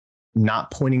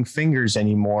not pointing fingers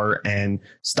anymore and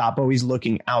stop always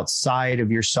looking outside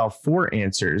of yourself for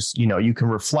answers. You can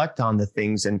reflect on the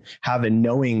things and have a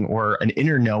knowing or an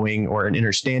inner knowing or an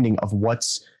understanding of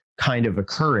what's kind of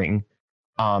occurring.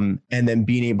 And then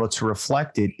being able to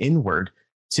reflect it inward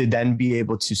to then be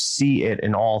able to see it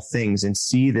in all things and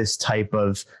see this type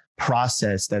of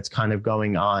process that's kind of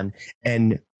going on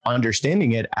and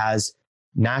understanding it as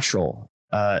natural.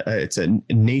 It's a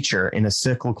nature in a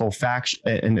cyclical fashion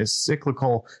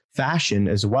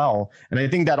as well. And I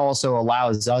think that also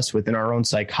allows us within our own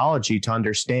psychology to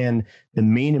understand the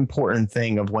main important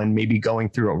thing of when maybe going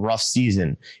through a rough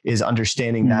season is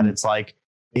understanding that it's like,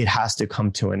 it has to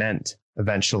come to an end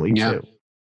eventually too.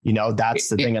 You know, that's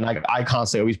the thing. And I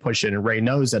constantly always push it, and Ray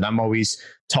knows that I'm always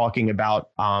talking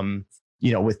about,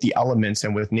 you know, with the elements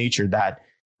and with nature, that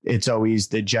it's always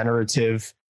the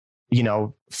generative, you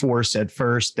know, force at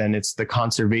first, then it's the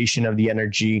conservation of the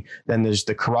energy, then there's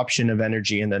the corruption of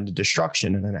energy, and then the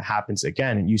destruction, and then it happens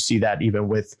again. And you see that even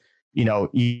with, you know,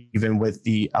 even with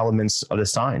the elements of the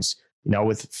signs, you know,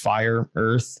 with fire,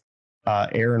 earth,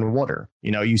 air, and water,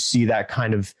 you know, you see that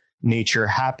kind of nature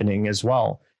happening as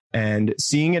well. And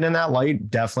seeing it in that light,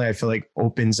 definitely, I feel like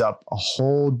opens up a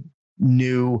whole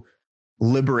new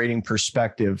liberating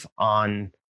perspective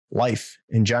on life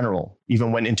in general,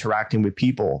 even when interacting with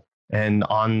people and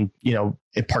on, you know,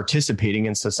 participating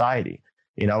in society.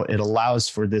 You know, it allows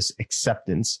for this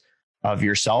acceptance of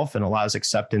yourself and allows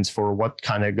acceptance for what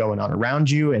kind of going on around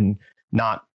you and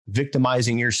not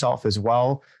victimizing yourself as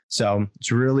well. So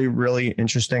it's really, really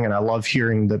interesting. And I love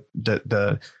hearing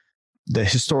the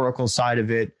historical side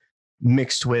of it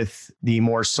mixed with the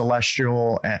more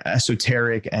celestial,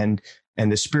 esoteric, and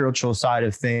the spiritual side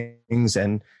of things.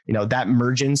 And, you know, that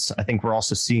emergence, I think we're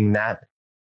also seeing that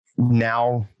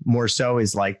now more so,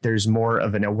 is like there's more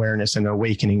of an awareness and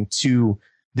awakening to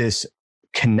this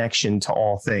connection to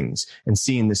all things and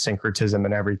seeing the syncretism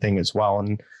and everything as well.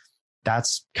 And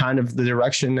that's kind of the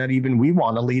direction that even we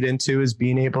want to lead into, is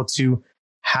being able to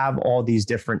have all these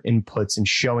different inputs and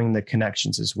showing the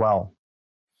connections as well.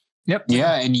 Yep.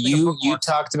 Yeah. And you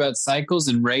talked about cycles,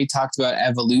 and Ray talked about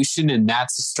evolution, and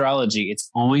that's astrology.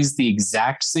 It's always the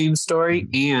exact same story,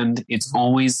 and it's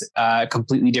always a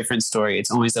completely different story. It's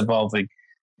always evolving,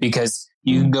 because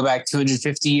you can go back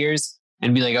 250 years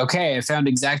and be like, okay, I found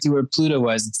exactly where Pluto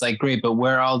was. It's like, great, but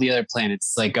where are all the other planets?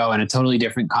 It's like, oh, in a totally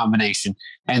different combination.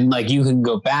 And like, you can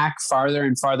go back farther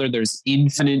and farther. There's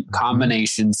infinite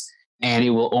combinations, and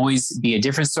it will always be a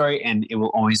different story, and it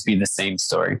will always be the same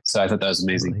story. So I thought that was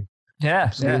amazing. Yeah.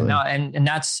 Absolutely. No, and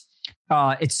that's,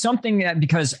 it's something that,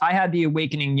 because I had the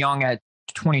awakening young at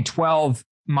 2012,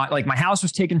 my house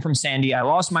was taken from Sandy. I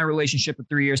lost my relationship for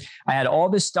 3 years. I had all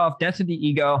this stuff, death of the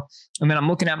ego. And then I'm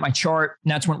looking at my chart,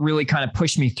 and that's what really kind of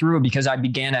pushed me through, because I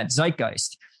began at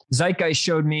Zeitgeist. Zeitgeist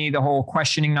showed me the whole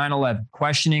questioning 9/11,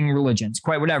 questioning religions,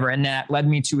 quite whatever. And that led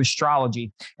me to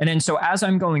astrology. And then, so as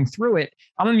I'm going through it,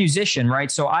 I'm a musician, right?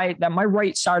 So my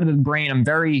right side of the brain, I'm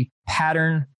very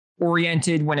pattern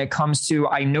oriented when it comes to,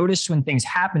 I notice when things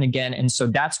happen again. And so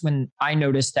that's when I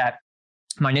noticed that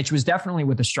my niche was definitely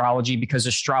with astrology, because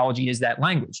astrology is that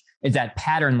language. It's that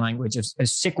pattern language of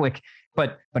cyclic,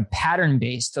 but pattern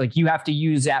based. Like, you have to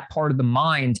use that part of the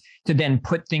mind to then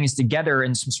put things together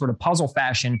in some sort of puzzle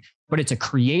fashion, but it's a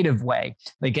creative way.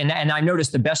 Like, and I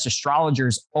noticed the best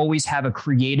astrologers always have a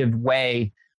creative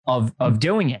way of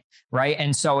doing it. Right.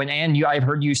 And so, and I've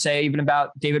heard you say even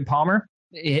about David Palmer,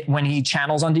 when he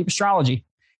channels on deep astrology,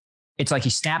 it's like he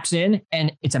snaps in,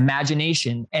 and it's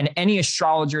imagination. And any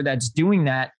astrologer that's doing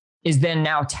that is then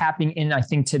now tapping in, I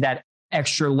think, to that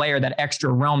extra layer, that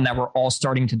extra realm that we're all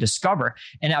starting to discover.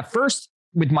 And at first,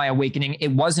 with my awakening,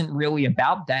 it wasn't really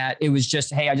about that. It was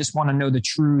just, hey, I just want to know the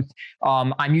truth.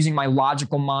 I'm using my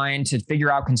logical mind to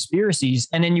figure out conspiracies.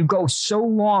 And then you go so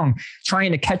long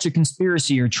trying to catch a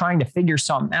conspiracy or trying to figure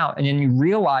something out. And then you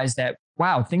realize that,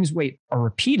 wow, things are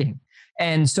repeating.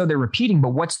 And so they're repeating, but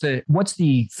what's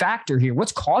the factor here?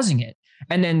 What's causing it?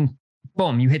 And then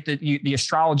boom, you hit the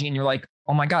astrology, and you're like,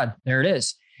 oh my God, there it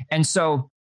is. And so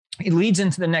it leads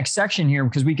into the next section here,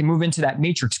 because we can move into that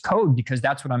matrix code, because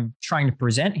that's what I'm trying to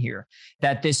present here,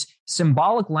 that this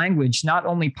symbolic language not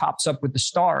only pops up with the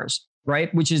stars,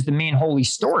 right, which is the main holy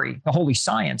story, the holy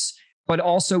science, but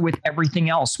also with everything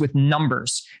else, with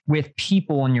numbers, with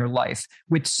people in your life,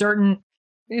 with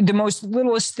the most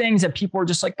littlest things that people are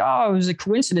just like, oh, it was a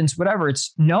coincidence, whatever.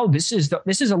 It's no, this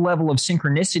is a level of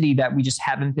synchronicity that we just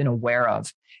haven't been aware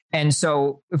of. And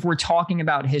so if we're talking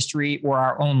about history or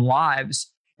our own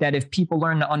lives, that if people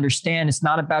learn to understand, it's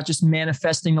not about just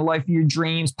manifesting the life of your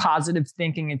dreams, positive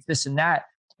thinking, it's this and that.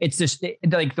 It's just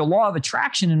like the law of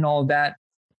attraction and all of that.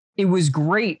 It was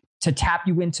great to tap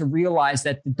you in to realize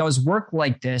that it does work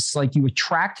like this, like you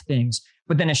attract things,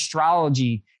 but then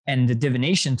astrology and the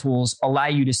divination tools allow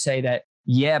you to say that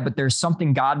yeah, but there's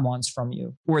something God wants from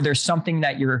you, or there's something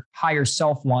that your higher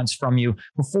self wants from you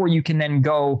before you can then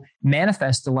go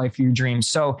manifest the life of your dreams.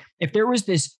 So if there was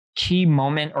this key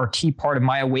moment or key part of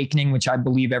my awakening, which I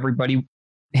believe everybody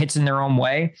hits in their own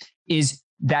way, is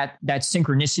that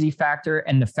synchronicity factor,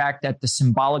 and the fact that the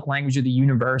symbolic language of the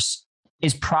universe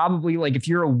is probably, like, if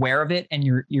you're aware of it and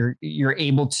you're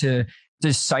able to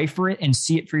decipher it and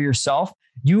see it for yourself,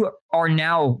 you are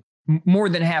now more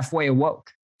than halfway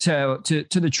awoke to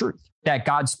the truth that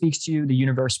God speaks to you, the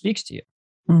universe speaks to you.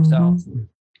 Mm-hmm.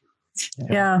 So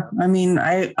yeah, I mean,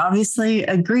 I obviously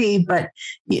agree, but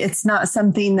it's not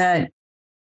something that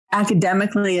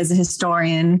academically, as a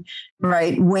historian,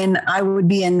 right, when I would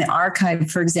be in the archive,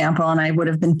 for example, and I would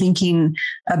have been thinking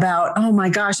about, oh my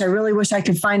gosh, I really wish I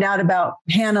could find out about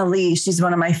Hannah Lee. She's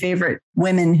one of my favorite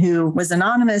women who was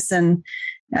anonymous, and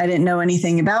I didn't know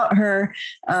anything about her.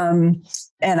 And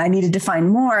I needed to find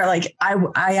more. Like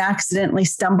I accidentally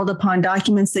stumbled upon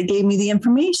documents that gave me the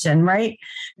information, right?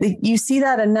 You see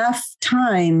that enough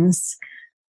times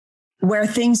where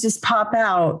things just pop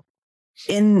out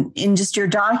in just your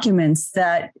documents,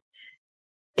 that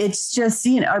it's just,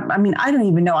 I mean, I don't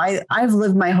even know. I've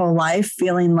lived my whole life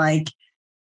feeling like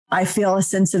I feel a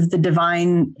sense of the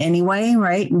divine anyway,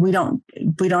 right? We don't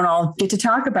all get to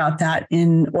talk about that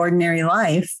in ordinary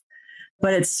life,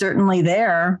 but it's certainly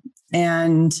there.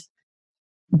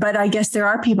 But I guess there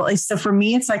are people. So for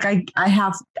me, it's like I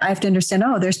have to understand,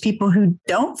 there's people who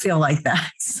don't feel like that.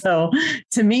 So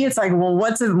to me, it's like, well,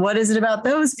 what is it about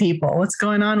those people? What's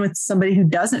going on with somebody who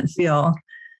doesn't feel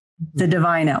the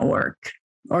divine at work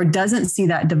or doesn't see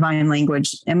that divine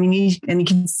language? I mean, you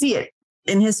can see it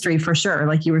in history for sure,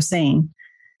 like you were saying.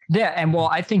 Yeah. And well,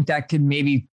 I think that could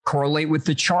maybe correlate with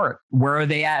the chart. Where are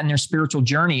they at in their spiritual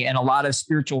journey? And a lot of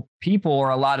spiritual people,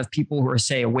 or a lot of people who are,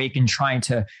 say, awake and trying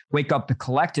to wake up the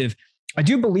collective, I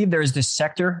do believe there's this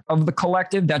sector of the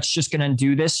collective that's just going to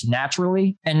do this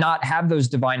naturally and not have those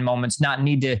divine moments, not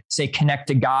need to, say, connect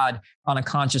to God on a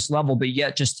conscious level, but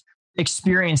yet just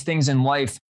experience things in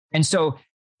life. And so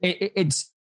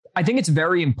I think it's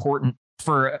very important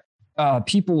for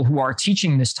people who are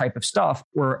teaching this type of stuff,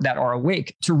 or that are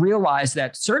awake, to realize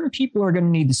that certain people are going to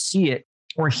need to see it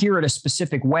or hear it a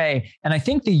specific way. And I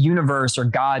think the universe or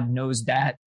God knows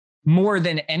that more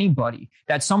than anybody,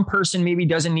 that some person maybe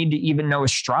doesn't need to even know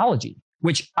astrology,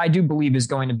 which I do believe is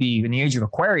going to be, in the age of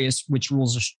Aquarius, which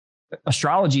rules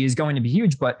astrology, is going to be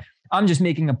huge. But I'm just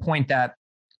making a point that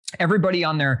everybody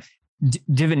on their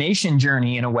divination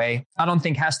journey, in a way, I don't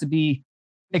think has to be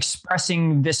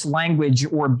expressing this language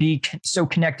or be so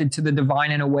connected to the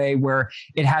divine in a way where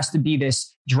it has to be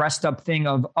this dressed up thing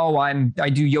of, I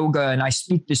do yoga and I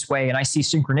speak this way and I see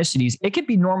synchronicities. It could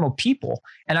be normal people.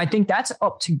 And I think that's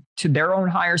up to their own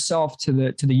higher self, to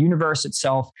the universe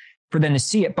itself, for them to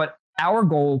see it. But our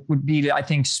goal would be to, I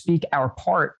think, speak our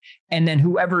part. And then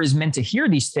whoever is meant to hear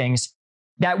these things,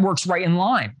 that works right in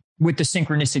line with the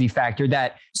synchronicity factor,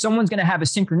 that someone's going to have a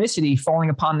synchronicity falling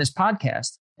upon this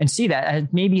podcast and see that, and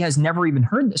maybe has never even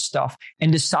heard this stuff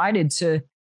and decided to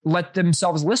let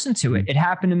themselves listen to it. It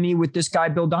happened to me with this guy,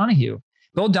 Bill Donahue.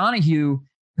 Bill Donahue,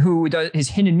 who does his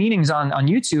hidden meanings on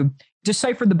YouTube,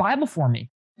 deciphered the Bible for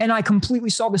me. And I completely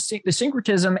saw the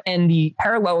syncretism and the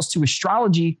parallels to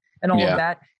astrology and all of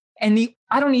that. And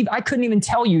I couldn't even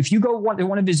tell you, if you go to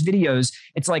one of his videos,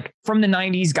 it's like from the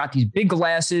 90s, got these big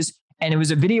glasses, and it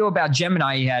was a video about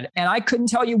Gemini he had. And I couldn't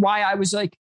tell you why. I was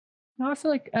like, I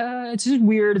feel like it's just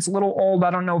weird. It's a little old.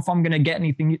 I don't know if I'm going to get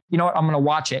anything. You know what? I'm going to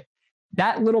watch it.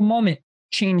 That little moment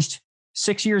changed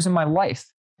 6 years of my life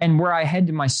and where I head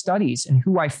to my studies and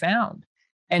who I found.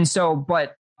 And so,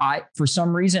 but for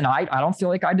some reason, I don't feel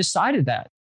like I decided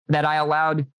that I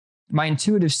allowed my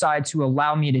intuitive side to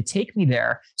allow me to take me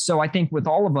there. So I think with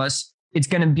all of us, it's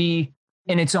going to be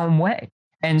in its own way.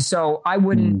 And so I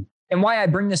wouldn't, and why I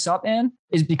bring this up, Ann,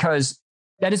 is because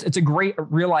it's a great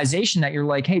realization that you're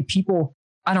like, hey, people,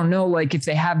 I don't know, like if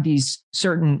they have these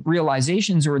certain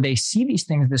realizations or they see these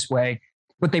things this way,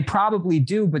 but they probably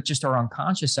do, but just are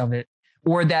unconscious of it,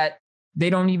 or that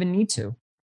they don't even need to,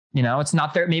 it's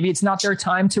not maybe it's not their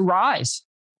time to rise.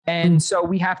 And so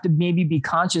we have to maybe be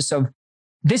conscious of,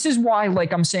 this is why,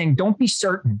 like I'm saying, don't be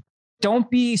certain.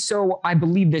 Don't be so, I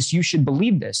believe this, you should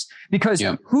believe this, because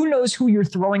who knows who you're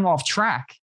throwing off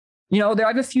track. I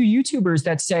have a few YouTubers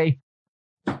that say,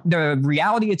 the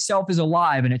reality itself is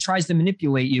alive and it tries to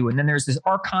manipulate you. And then there's this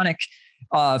archonic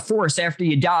force after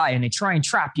you die and they try and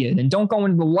trap you and don't go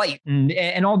into the light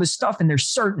and all this stuff. And they're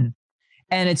certain.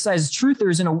 And it says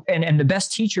truthers and the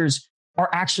best teachers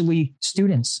are actually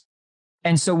students.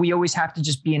 And so we always have to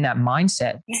just be in that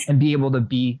mindset and be able to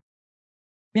be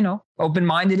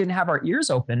open-minded and have our ears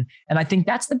open. And I think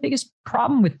that's the biggest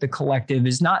problem with the collective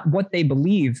is not what they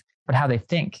believe, but how they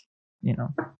think,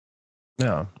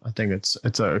 Yeah, I think it's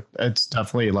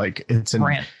definitely like it's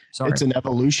an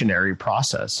evolutionary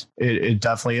process. It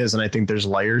definitely is. And I think there's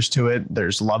layers to it.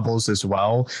 There's levels as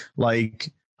well.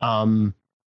 Like,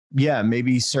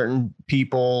 maybe certain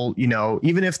people,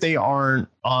 even if they aren't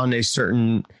on a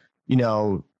certain,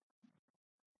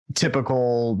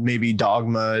 typical maybe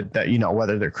dogma that,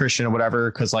 whether they're Christian or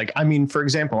whatever. Cause like, I mean, for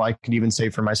example, I could even say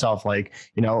for myself, like,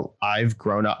 I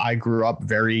grew up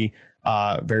very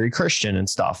Christian and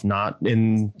stuff, not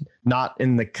in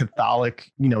the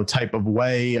Catholic, type of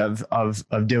way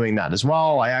of doing that as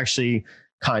well. I actually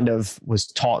kind of was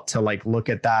taught to like, look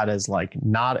at that as like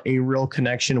not a real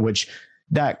connection, which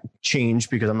that changed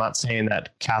because I'm not saying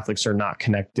that Catholics are not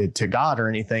connected to God or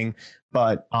anything,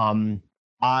 but,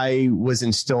 I was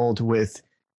instilled with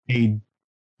a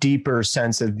deeper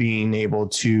sense of being able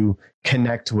to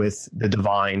connect with the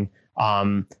divine,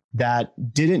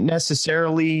 that didn't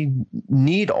necessarily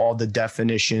need all the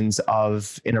definitions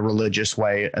of in a religious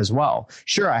way as well.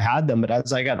 Sure, I had them, but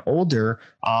as I got older,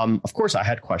 of course, I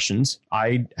had questions.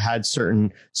 I had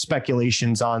certain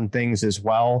speculations on things as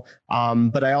well.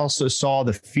 But I also saw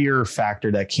the fear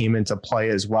factor that came into play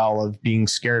as well of being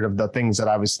scared of the things that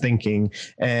I was thinking.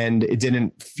 And it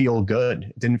didn't feel good.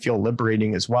 It didn't feel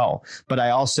liberating as well. But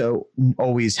I also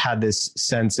always had this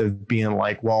sense of being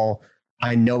like, well,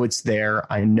 I know it's there.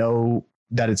 I know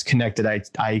that it's connected.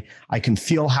 I can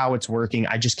feel how it's working.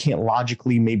 I just can't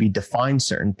logically maybe define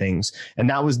certain things. And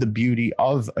that was the beauty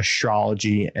of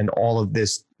astrology and all of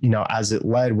this, as it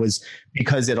led, was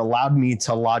because it allowed me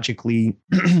to logically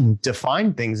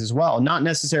define things as well. Not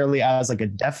necessarily as like a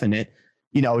definite,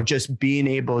 just being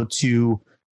able to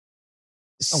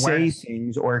say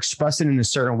things or express it in a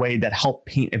certain way that help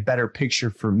paint a better picture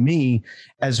for me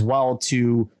as well,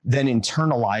 to then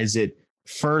internalize it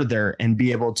further and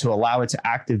be able to allow it to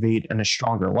activate on a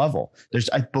stronger level.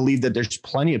 I believe that there's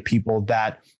plenty of people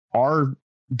that are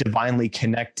divinely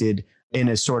connected in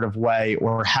a sort of way,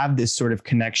 or have this sort of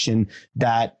connection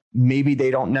that maybe they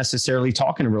don't necessarily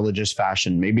talk in a religious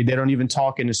fashion. Maybe they don't even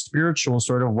talk in a spiritual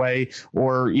sort of way,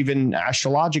 or even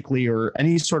astrologically or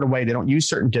any sort of way. They don't use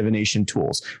certain divination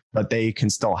tools, but they can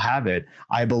still have it.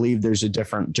 I believe there's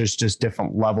just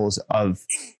different levels of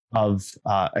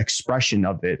expression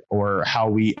of it, or how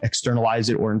we externalize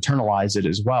it or internalize it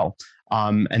as well.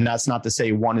 And that's not to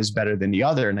say one is better than the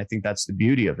other. And I think that's the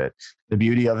beauty of it. The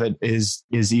beauty of it is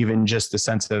even just the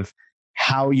sense of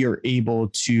how you're able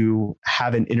to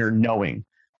have an inner knowing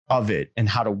of it and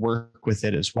how to work with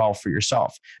it as well for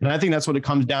yourself. And I think that's what it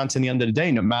comes down to in the end of the day.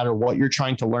 No matter what you're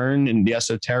trying to learn in the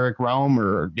esoteric realm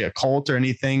or the occult or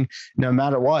anything, no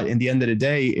matter what, in the end of the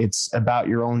day, it's about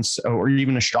your own, or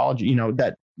even astrology,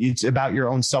 that it's about your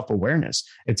own self-awareness.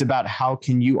 It's about how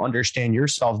can you understand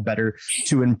yourself better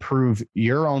to improve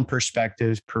your own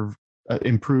perspectives,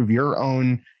 improve your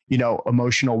own,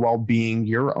 emotional well-being,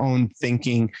 your own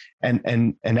thinking,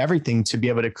 and everything, to be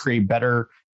able to create better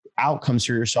outcomes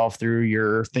for yourself through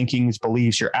your thinkings,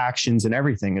 beliefs, your actions, and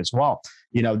everything as well.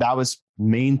 That was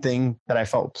main thing that I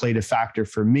felt played a factor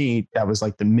for me. That was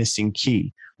like the missing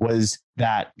key, was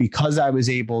that because I was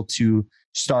able to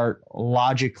start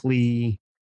logically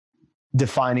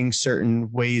defining certain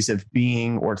ways of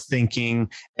being or thinking,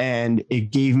 and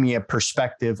it gave me a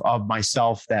perspective of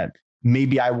myself that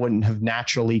maybe I wouldn't have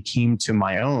naturally came to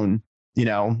my own,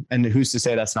 and who's to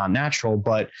say that's not natural,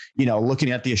 but,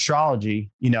 looking at the astrology,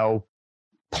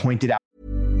 pointed out.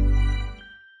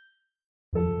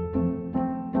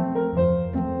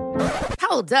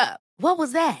 Hold up. What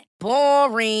was that?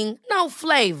 Boring. No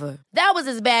flavor. That was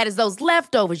as bad as those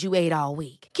leftovers you ate all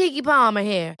week. Keke Palmer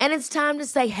here. And it's time to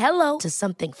say hello to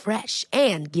something fresh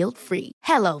and guilt-free.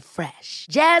 Hello Fresh.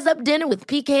 Jazz up dinner with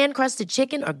pecan-crusted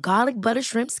chicken or garlic butter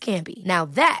shrimp scampi. Now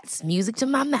that's music to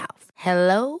my mouth.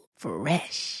 Hello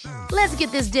Fresh. Let's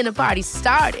get this dinner party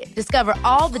started. Discover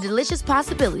all the delicious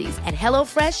possibilities at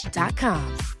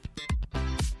HelloFresh.com.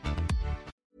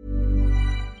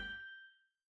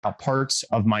 Parts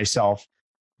of myself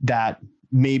that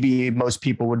maybe most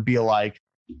people would be like,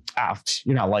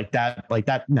 like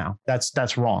that. No,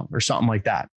 that's wrong, or something like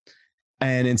that.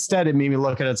 And instead it made me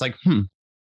look at it. It's like,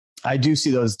 I do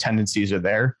see those tendencies are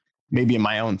there, maybe in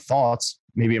my own thoughts,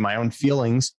 maybe in my own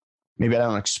feelings. Maybe I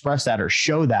don't express that or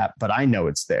show that, but I know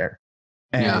it's there.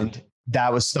 And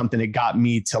that was something that got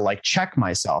me to like check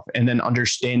myself, and then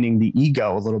understanding the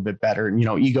ego a little bit better. And,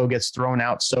 ego gets thrown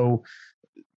out so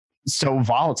so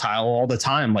volatile all the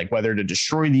time, like whether to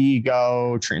destroy the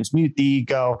ego, transmute the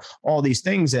ego, all these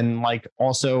things. And like,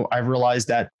 also I've realized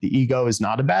that the ego is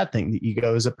not a bad thing. The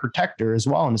ego is a protector as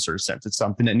well, in a certain sense. It's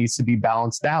something that needs to be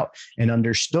balanced out and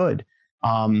understood.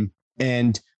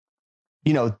 And,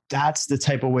 you know, that's the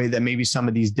type of way that maybe some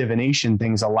of these divination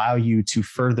things allow you to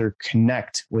further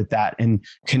connect with that and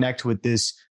connect with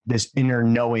this inner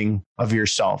knowing of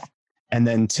yourself. And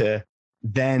then to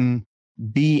then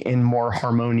be in more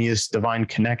harmonious divine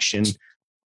connection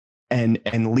and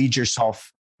lead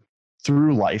yourself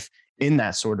through life in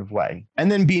that sort of way.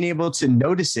 And then being able to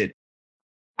notice it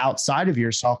outside of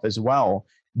yourself as well.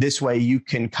 This way you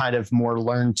can kind of more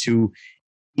learn to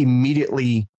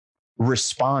immediately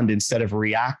respond instead of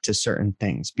react to certain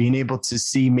things, being able to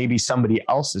see maybe somebody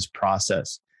else's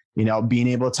process, you know, being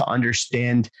able to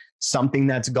understand something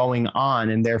that's going on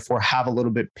and therefore have a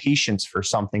little bit patience for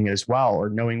something as well, or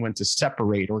knowing when to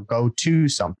separate or go to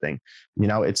something. You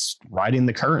know, it's riding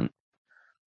the current.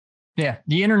 Yeah,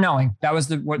 the inner knowing. That was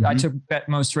what I took that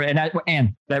most,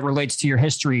 and that relates to your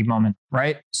history moment,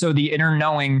 right? So the inner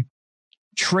knowing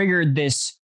triggered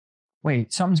this.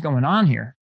 Wait, something's going on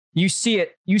here. You see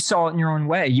it. You saw it in your own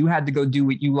way. You had to go do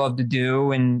what you love to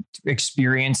do and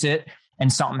experience it.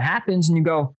 And something happens, and you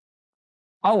go,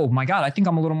 "Oh my God, I think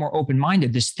I'm a little more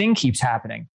open-minded. This thing keeps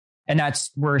happening." And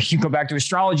that's where you go back to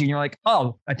astrology, and you're like,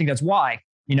 "Oh, I think that's why."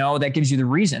 You know, that gives you the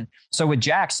reason. So with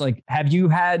Jax, like, have you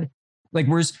had, like,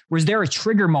 was there a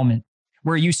trigger moment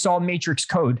where you saw matrix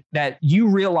code that you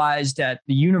realized that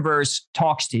the universe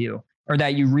talks to you, or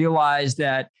that you realized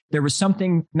that there was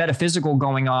something metaphysical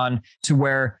going on to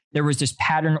where there was this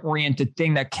pattern oriented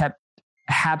thing that kept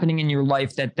happening in your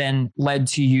life that then led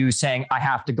to you saying, "I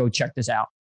have to go check this out"?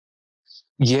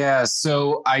 Yeah.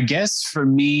 So I guess for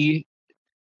me,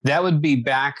 that would be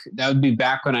back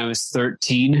when I was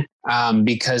 13.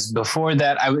 Because before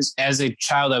that, as a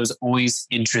child, I was always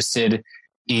interested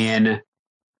in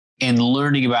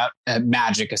learning about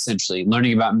magic, essentially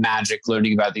learning about magic,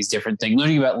 learning about these different things,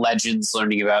 learning about legends,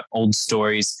 learning about old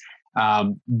stories,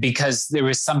 because there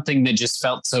was something that just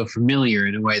felt so familiar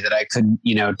in a way that I couldn't,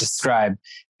 describe.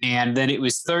 And then it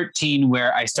was 13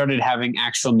 where I started having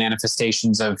actual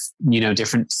manifestations of,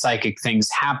 different psychic things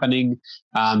happening,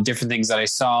 different things that I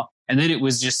saw. And then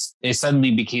it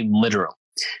suddenly became literal.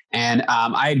 And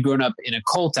I had grown up in a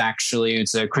cult, actually.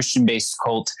 It's a Christian-based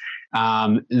cult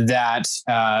that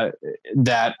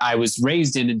I was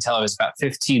raised in until I was about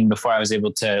 15, before I was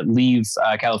able to leave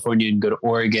California and go to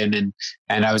Oregon,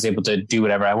 and I was able to do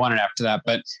whatever I wanted after that.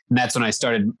 But that's when I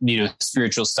started,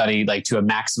 spiritual study, like, to a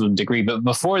maximum degree. But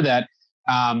before that,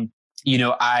 I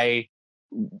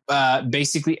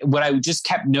basically, what I just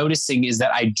kept noticing is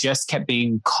that I just kept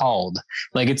being called.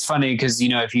 Like, it's funny because,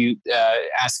 if you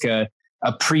ask a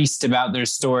priest about their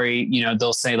story,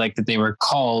 they'll say like that they were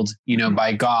called,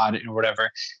 by God or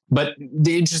whatever. But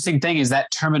the interesting thing is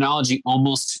that terminology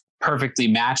almost perfectly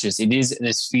matches. It is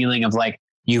this feeling of like,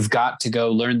 you've got to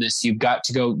go learn this. You've got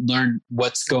to go learn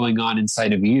what's going on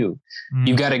inside of you.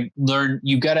 You've got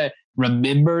to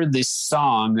remember this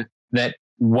song that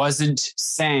wasn't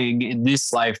sang in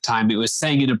this lifetime. It was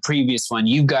sang in a previous one.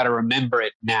 You've got to remember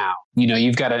it now.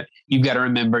 You've got to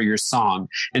remember your song.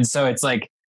 And so it's like,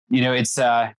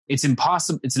 it's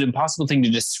impossible. It's an impossible thing to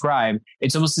describe.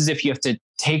 It's almost as if you have to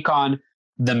take on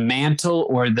the mantle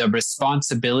or the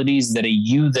responsibilities that a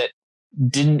you that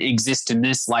didn't exist in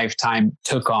this lifetime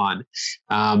took on.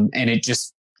 And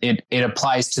it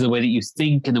applies to the way that you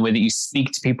think and the way that you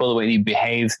speak to people, the way that you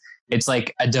behave. It's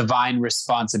like a divine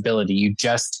responsibility. You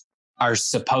just are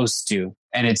supposed to,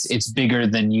 and it's bigger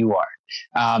than you are.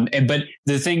 But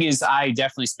the thing is, I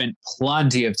definitely spent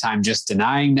plenty of time just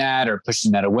denying that or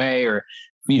pushing that away, or,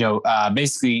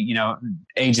 basically,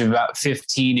 age of about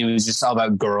 15, it was just all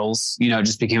about girls, it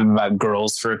just became about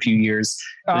girls for a few years.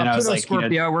 And then I was like,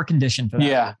 Scorpio, we're conditioned for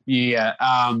that. Yeah.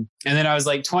 And then I was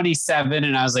like 27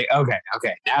 and I was like, okay,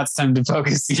 now it's time to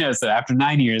focus, so after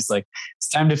 9 years, like, it's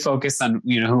time to focus on,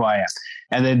 who I am.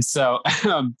 And then, so,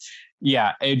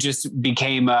 it just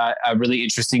became a really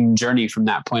interesting journey from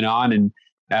that point on,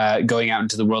 and going out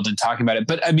into the world and talking about it.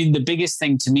 But I mean, the biggest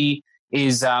thing to me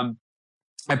is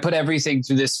I put everything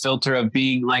through this filter of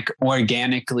being like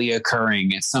organically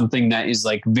occurring. It's something that is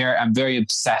like I'm very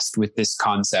obsessed with this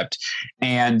concept.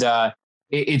 And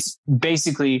it's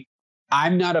basically,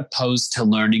 I'm not opposed to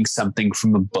learning something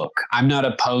from a book. I'm not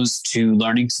opposed to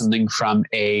learning something from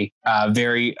a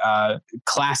very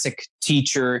classic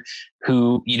teacher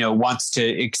who, wants to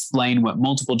explain what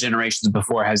multiple generations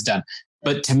before has done.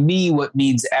 But to me, what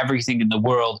means everything in the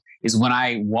world is when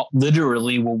I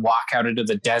literally will walk out into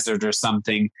the desert or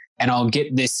something, and I'll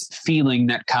get this feeling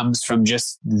that comes from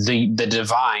just the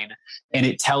divine, and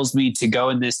it tells me to go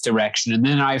in this direction. And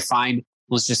then I find,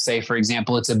 let's just say, for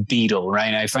example, it's a beetle,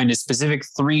 right? I find a specific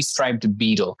 3-striped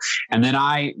beetle. And then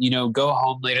I, go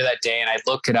home later that day and I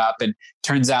look it up, and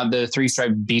turns out the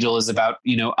 3-striped beetle is about,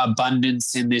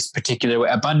 abundance in this particular way,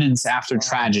 abundance after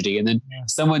tragedy. And then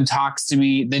someone talks to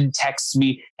me, then texts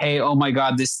me, hey, oh my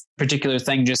God, this particular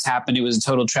thing just happened. It was a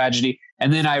total tragedy.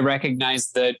 And then I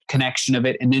recognize the connection of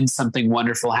it. And then something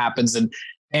wonderful happens.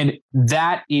 And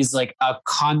that is like a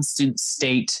constant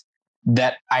state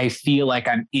that I feel like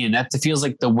I'm in. That feels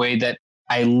like the way that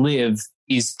I live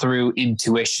is through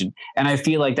intuition. And I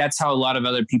feel like that's how a lot of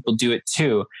other people do it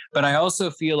too. But I also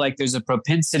feel like there's a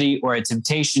propensity or a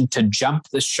temptation to jump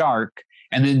the shark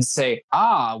and then say,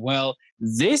 well,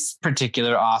 this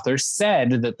particular author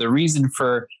said that the reason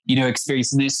for,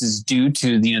 experiencing this is due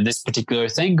to, this particular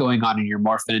thing going on in your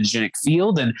morphogenetic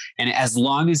field. And as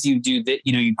long as you do that,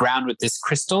 you ground with this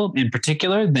crystal in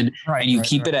particular, then, and you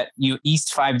keep it at,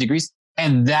 east 5 degrees.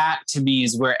 And that to me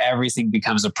is where everything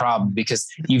becomes a problem, because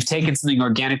you've taken something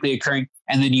organically occurring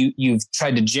and then you've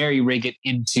tried to jerry rig it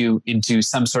into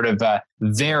some sort of a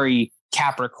very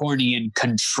Capricornian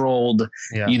controlled,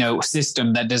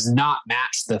 system that does not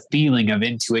match the feeling of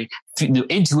intuition.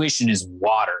 Intuition is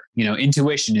water.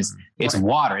 Intuition is it's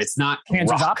water. It's not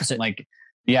Cancer's opposite.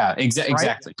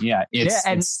 Exactly. Yeah.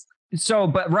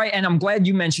 And I'm glad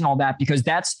you mentioned all that, because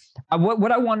that's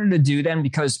what I wanted to do then,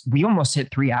 because we almost hit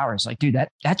 3 hours. Like, dude,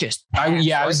 that just passed,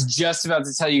 I was just about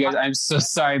to tell you guys, I'm so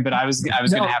sorry, but I was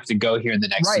going to have to go here in the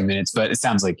next few minutes, but it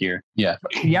sounds like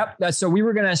Yep. So we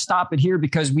were going to stop it here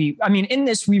because in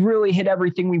this, we really hit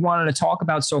everything we wanted to talk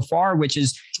about so far, which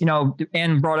is,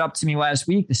 Anne brought up to me last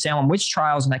week, the Salem witch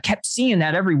trials, and I kept seeing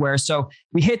that everywhere. So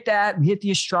we hit that, we hit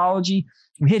the astrology,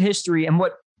 we hit history, and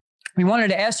what we wanted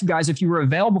to ask you guys if you were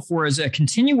available for as a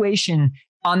continuation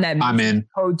on that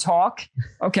code talk.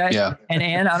 Okay. Yeah. And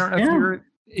Anne, I don't know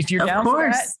if you're down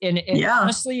for that. And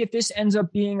honestly, if this ends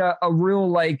up being a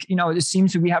real, it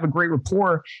seems that we have a great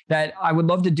rapport, that I would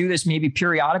love to do this maybe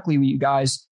periodically with you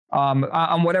guys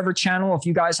on whatever channel, if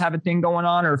you guys have a thing going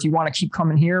on, or if you want to keep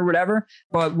coming here or whatever,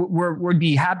 but we'd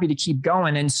be happy to keep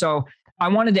going. And so I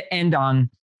wanted to end on,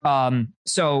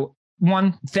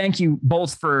 one, thank you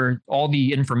both for all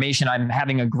the information. I'm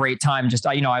having a great time. Just,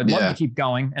 I'd love to keep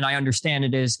going, and I understand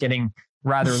it is getting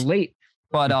rather late,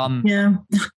 but, And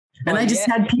I just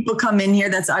had people come in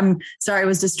here. I'm sorry, I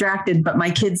was distracted, but my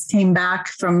kids came back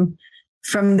from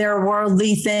their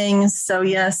worldly things. So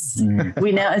yes,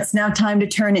 it's now time to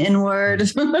turn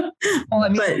inward.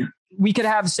 We could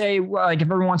have, if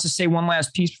everyone wants to say one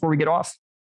last piece before we get off.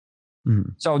 Mm-hmm.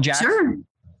 So Jack. Sure.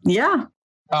 Yeah.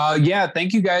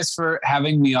 Thank you guys for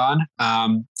having me on.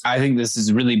 I think this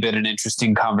has really been an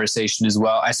interesting conversation as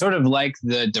well. I sort of like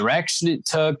the direction it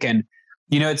took. And,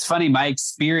 it's funny, my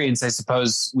experience, I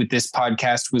suppose, with this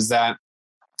podcast was that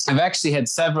I've actually had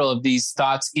several of these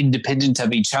thoughts independent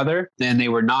of each other, and they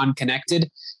were non-connected.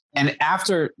 And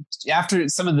after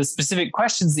some of the specific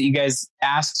questions that you guys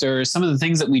asked, or some of the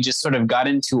things that we just sort of got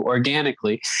into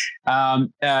organically,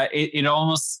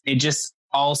 it just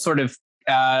all sort of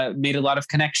made a lot of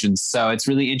connections. So it's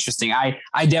really interesting.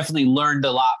 I definitely learned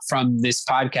a lot from this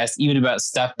podcast, even about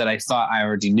stuff that I thought I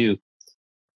already knew.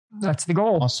 That's the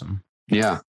goal. Awesome.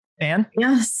 Yeah. Anne?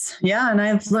 Yes. Yeah. And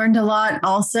I've learned a lot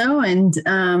also. And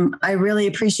I really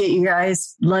appreciate you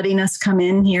guys letting us come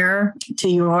in here to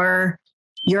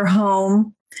your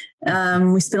home.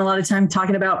 We spent a lot of time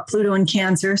talking about Pluto and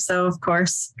Cancer. So of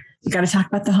course we got to talk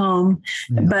about the home,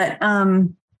 but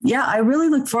I really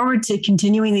look forward to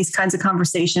continuing these kinds of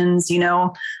conversations.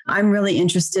 I'm really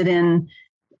interested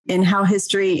in how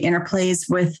history interplays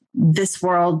with this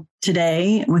world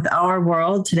today, with our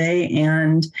world today.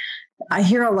 And I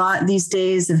hear a lot these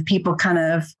days of people kind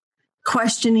of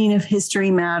questioning if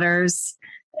history matters,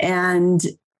 and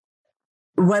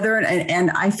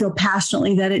and I feel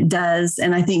passionately that it does.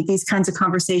 And I think these kinds of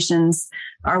conversations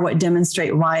are what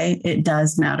demonstrate why it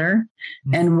does matter,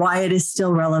 and why it is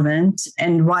still relevant,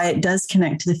 and why it does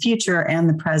connect to the future and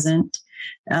the present.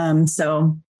 I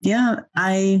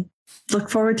look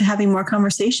forward to having more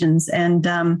conversations.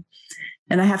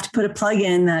 And I have to put a plug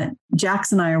in that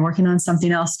Jax and I are working on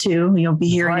something else too. You'll be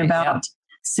hearing about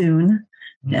soon.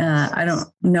 I don't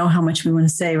know how much we want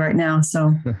to say right now.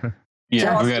 So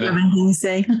Yeah, we Jeff, gotta. anything to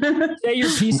say? Say your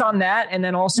piece on that, and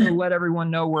then also let everyone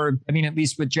know where, I mean, at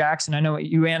least with Jackson, I know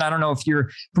you, Ann, I don't know if you're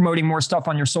promoting more stuff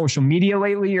on your social media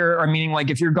lately, or meaning like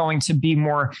if you're going to be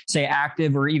more, say,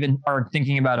 active or even are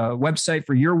thinking about a website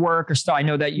for your work or stuff. I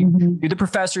know that you do the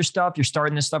professor stuff, you're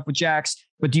starting this stuff with Jax,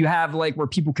 but do you have like where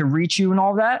people can reach you and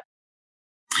all that?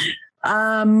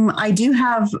 I do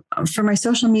have for my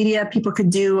social media, people could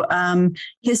do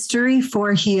History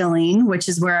for Healing, which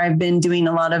is where I've been doing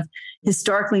a lot of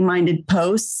historically minded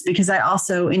posts, because I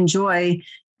also enjoy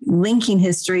linking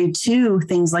history to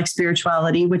things like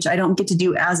spirituality, which I don't get to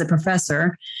do as a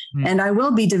professor. And I will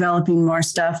be developing more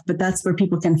stuff, but that's where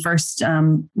people can first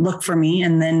look for me,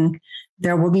 and then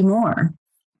there will be more.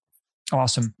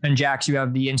 Awesome. And Jax, you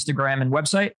have the Instagram and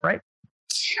website, right?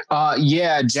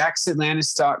 Yeah,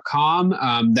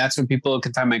 jacksatlantis.com. That's where people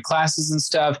can find my classes and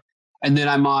stuff. And then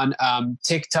I'm on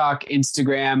TikTok,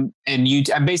 Instagram, and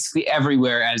YouTube. I'm basically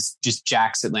everywhere as just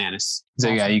Jax Atlantis. So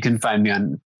yeah, you can find me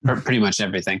on pretty much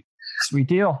everything. Sweet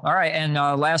deal. All right. And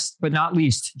last but not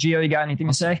least, Gio, you got anything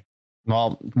to say?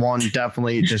 Well, one,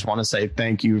 definitely just want to say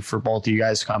thank you for both of you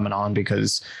guys coming on,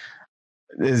 because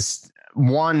this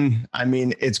one, I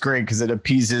mean, it's great because it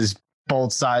appeases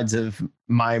both sides of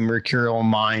my mercurial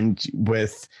mind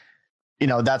with, you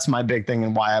know, that's my big thing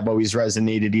and why I've always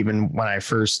resonated, even when I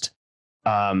first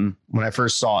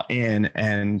saw Ann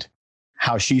and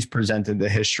how she's presented the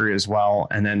history as well.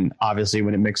 And then obviously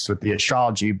when it mixed with the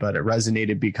astrology, but it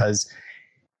resonated because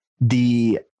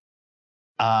the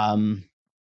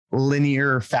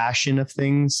linear fashion of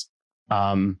things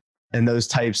and those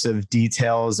types of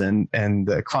details and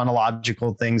the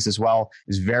chronological things as well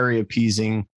is very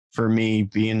appeasing for me,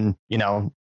 being, you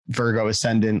know, Virgo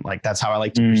ascendant. Like that's how I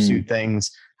like to pursue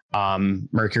things.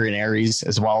 Mercury and Aries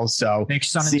as well. So make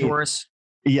Sun and Taurus.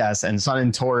 Yes. And Sun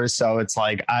and Taurus. So it's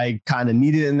like, I kind of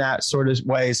need it in that sort of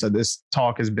way. So this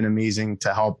talk has been amazing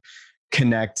to help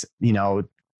connect, you know,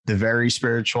 the very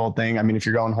spiritual thing. I mean, if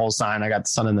you're going whole sign, I got the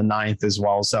Sun in the 9th as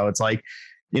well. So it's like,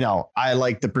 you know, I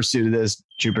like the pursuit of this,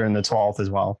 Jupiter in the 12th as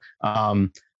well.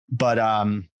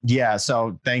 Yeah.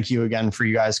 So thank you again for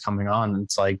you guys coming on.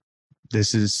 It's like,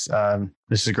 this is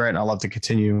great. And I love to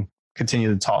continue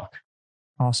the talk.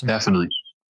 Awesome. Definitely.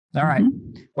 All right.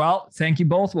 Well, thank you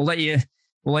both. We'll let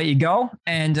you go,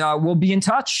 and we'll be in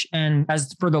touch. And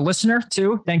as for the listener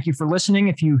too, thank you for listening.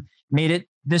 If you made it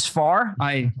this far,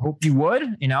 I hope you would.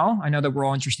 You know, I know that we're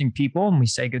all interesting people and we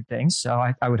say good things, so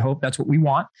I would hope that's what we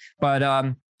want.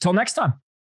 But till next time.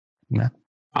 Yeah.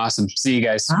 Awesome. See you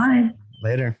guys. Bye.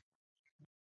 Later.